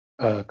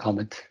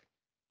comment.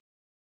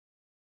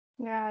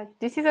 Yeah,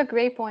 this is a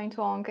great point,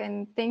 Tong,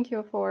 and thank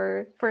you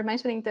for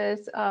mentioning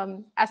this.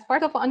 As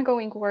part of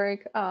ongoing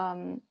work,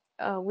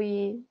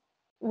 we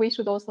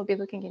should also be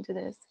looking into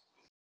this.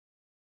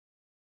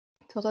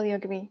 Totally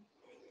agree.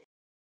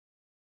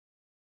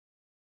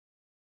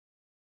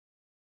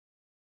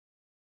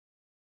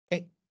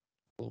 Okay,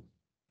 cool.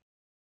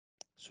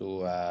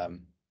 So,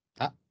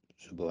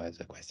 Subo has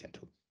a question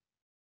too.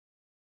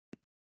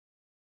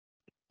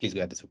 Please go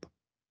ahead, Super.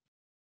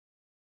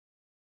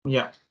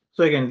 Yeah.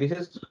 So again, this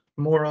is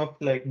more of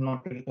like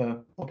not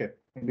okay.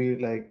 Maybe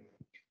like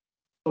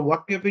so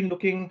what we have been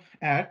looking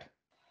at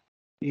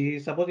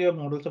is suppose your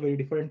models are very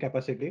different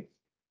capacity.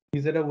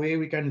 Is there a way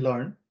we can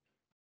learn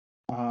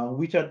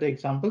which are the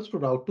examples to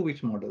route to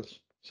which models?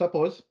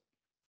 Suppose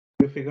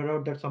you figure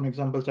out that some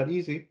examples are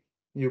easy,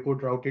 you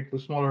could route it to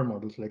smaller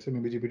models like say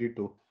maybe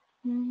GPT-2.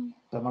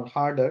 Some are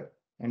harder,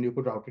 and you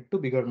could route it to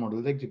bigger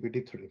models like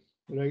GPT-3,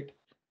 right?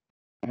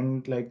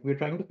 And like we're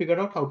trying to figure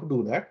out how to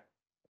do that.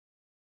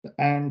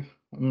 And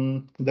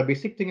the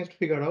basic thing is to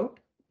figure out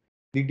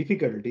the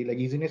difficulty, like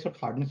easiness or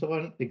hardness of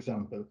an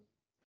example.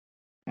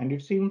 And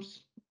it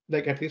seems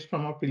like at least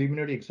from our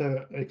preliminary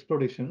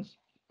explorations,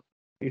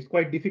 it's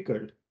quite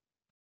difficult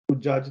to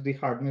judge the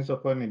hardness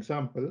of an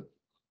example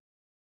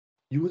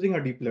using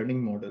a deep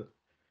learning model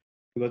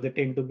because they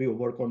tend to be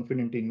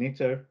overconfident in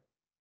nature.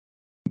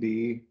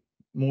 The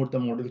more the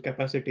model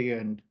capacity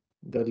and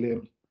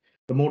the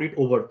more it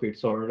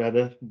overfits, or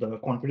rather the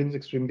confidence is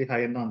extremely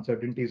high and the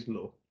uncertainty is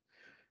low.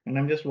 And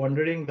I'm just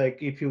wondering,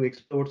 like, if you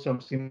explored some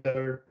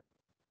similar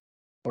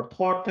or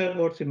thought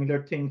about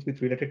similar things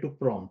with related to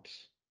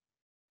prompts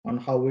on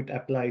how it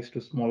applies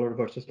to smaller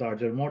versus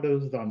larger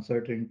models, the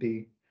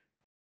uncertainty.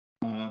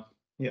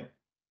 Yeah,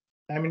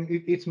 I mean,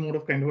 it's more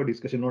of kind of a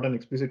discussion, not an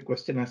explicit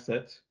question as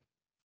such.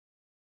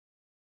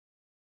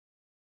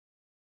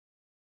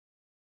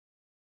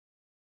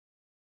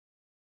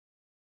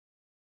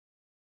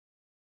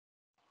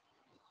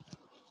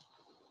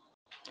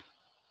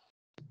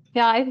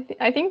 Yeah,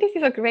 I think this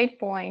is a great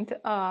point.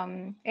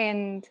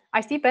 And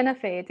I see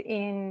benefit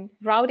in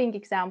routing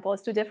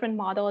examples to different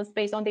models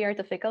based on their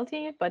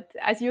difficulty. But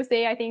as you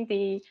say, I think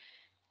the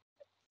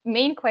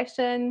main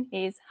question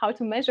is how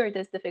to measure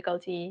this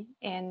difficulty.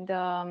 And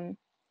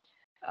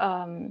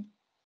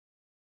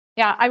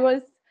yeah,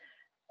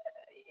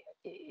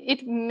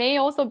 it may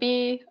also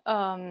be,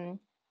 so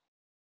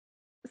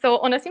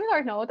on a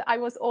similar note, I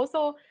was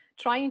also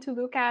trying to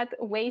look at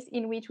ways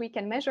in which we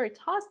can measure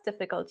task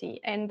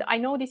difficulty. And I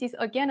know this is,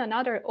 again,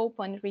 another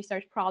open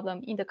research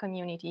problem in the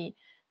community.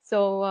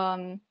 So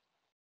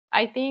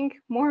I think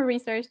more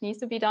research needs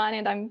to be done,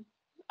 and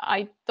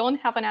I don't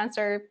have an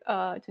answer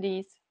to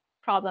these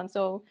problems.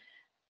 So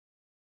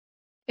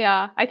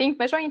yeah, I think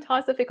measuring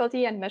task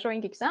difficulty and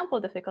measuring example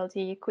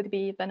difficulty could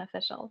be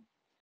beneficial.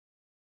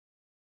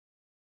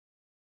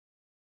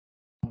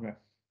 Okay.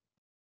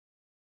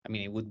 I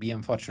mean, it would be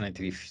unfortunate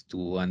if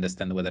to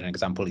understand whether an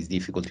example is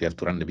difficult, you have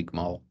to run the big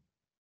model.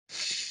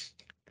 It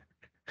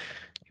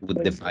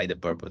would defy the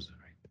purpose.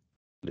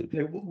 Right?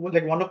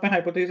 Like one of my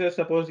hypotheses,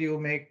 suppose you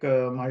make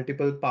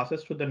multiple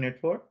passes to the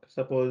network,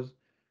 suppose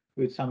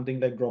with something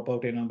like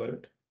dropout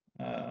enabled,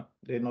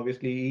 then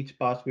obviously each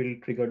pass will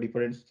trigger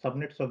different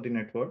subnets of the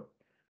network.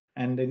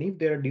 And then if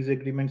there are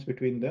disagreements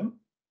between them,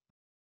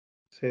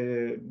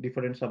 say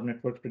different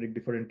subnetworks predict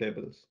different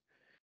tables,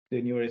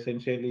 then you are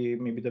essentially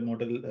maybe the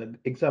model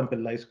example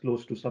lies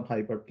close to some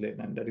hyperplane,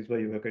 and that is why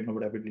you have kind of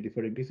rapidly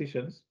differing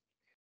decisions.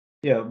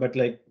 Yeah, but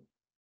like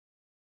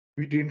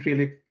we didn't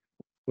really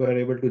were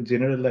able to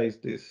generalize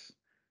this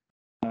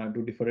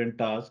to different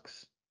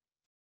tasks.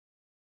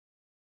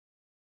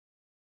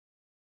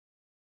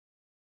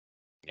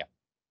 Yeah.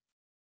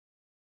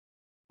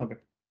 Okay.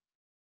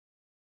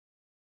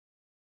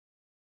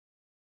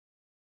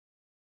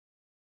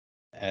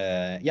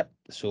 Yep.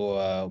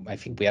 So I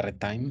think we are at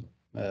time.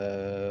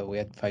 We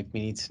had 5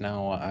 minutes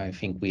now. I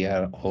think we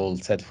are all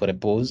set for a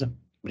pause.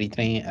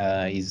 Pretrained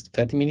is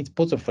 30 minutes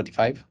pause or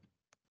 45?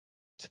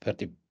 It's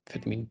 30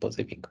 minute pause,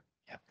 I think.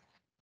 Yeah.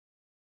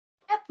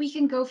 Yep, we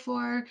can go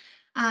for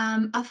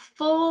a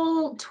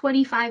full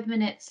 25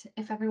 minutes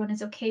if everyone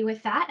is okay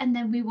with that. And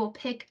then we will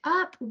pick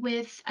up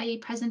with a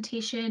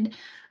presentation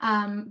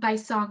by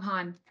Song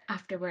Han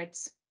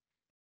afterwards.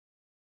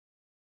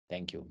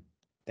 Thank you.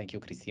 Thank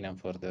you, Cristina,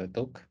 for the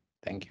talk.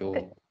 Thank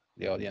you,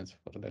 the audience,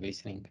 for the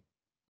listening.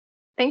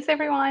 Thanks,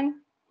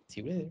 everyone.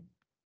 See you later.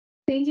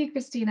 Thank you,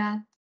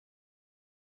 Cristina.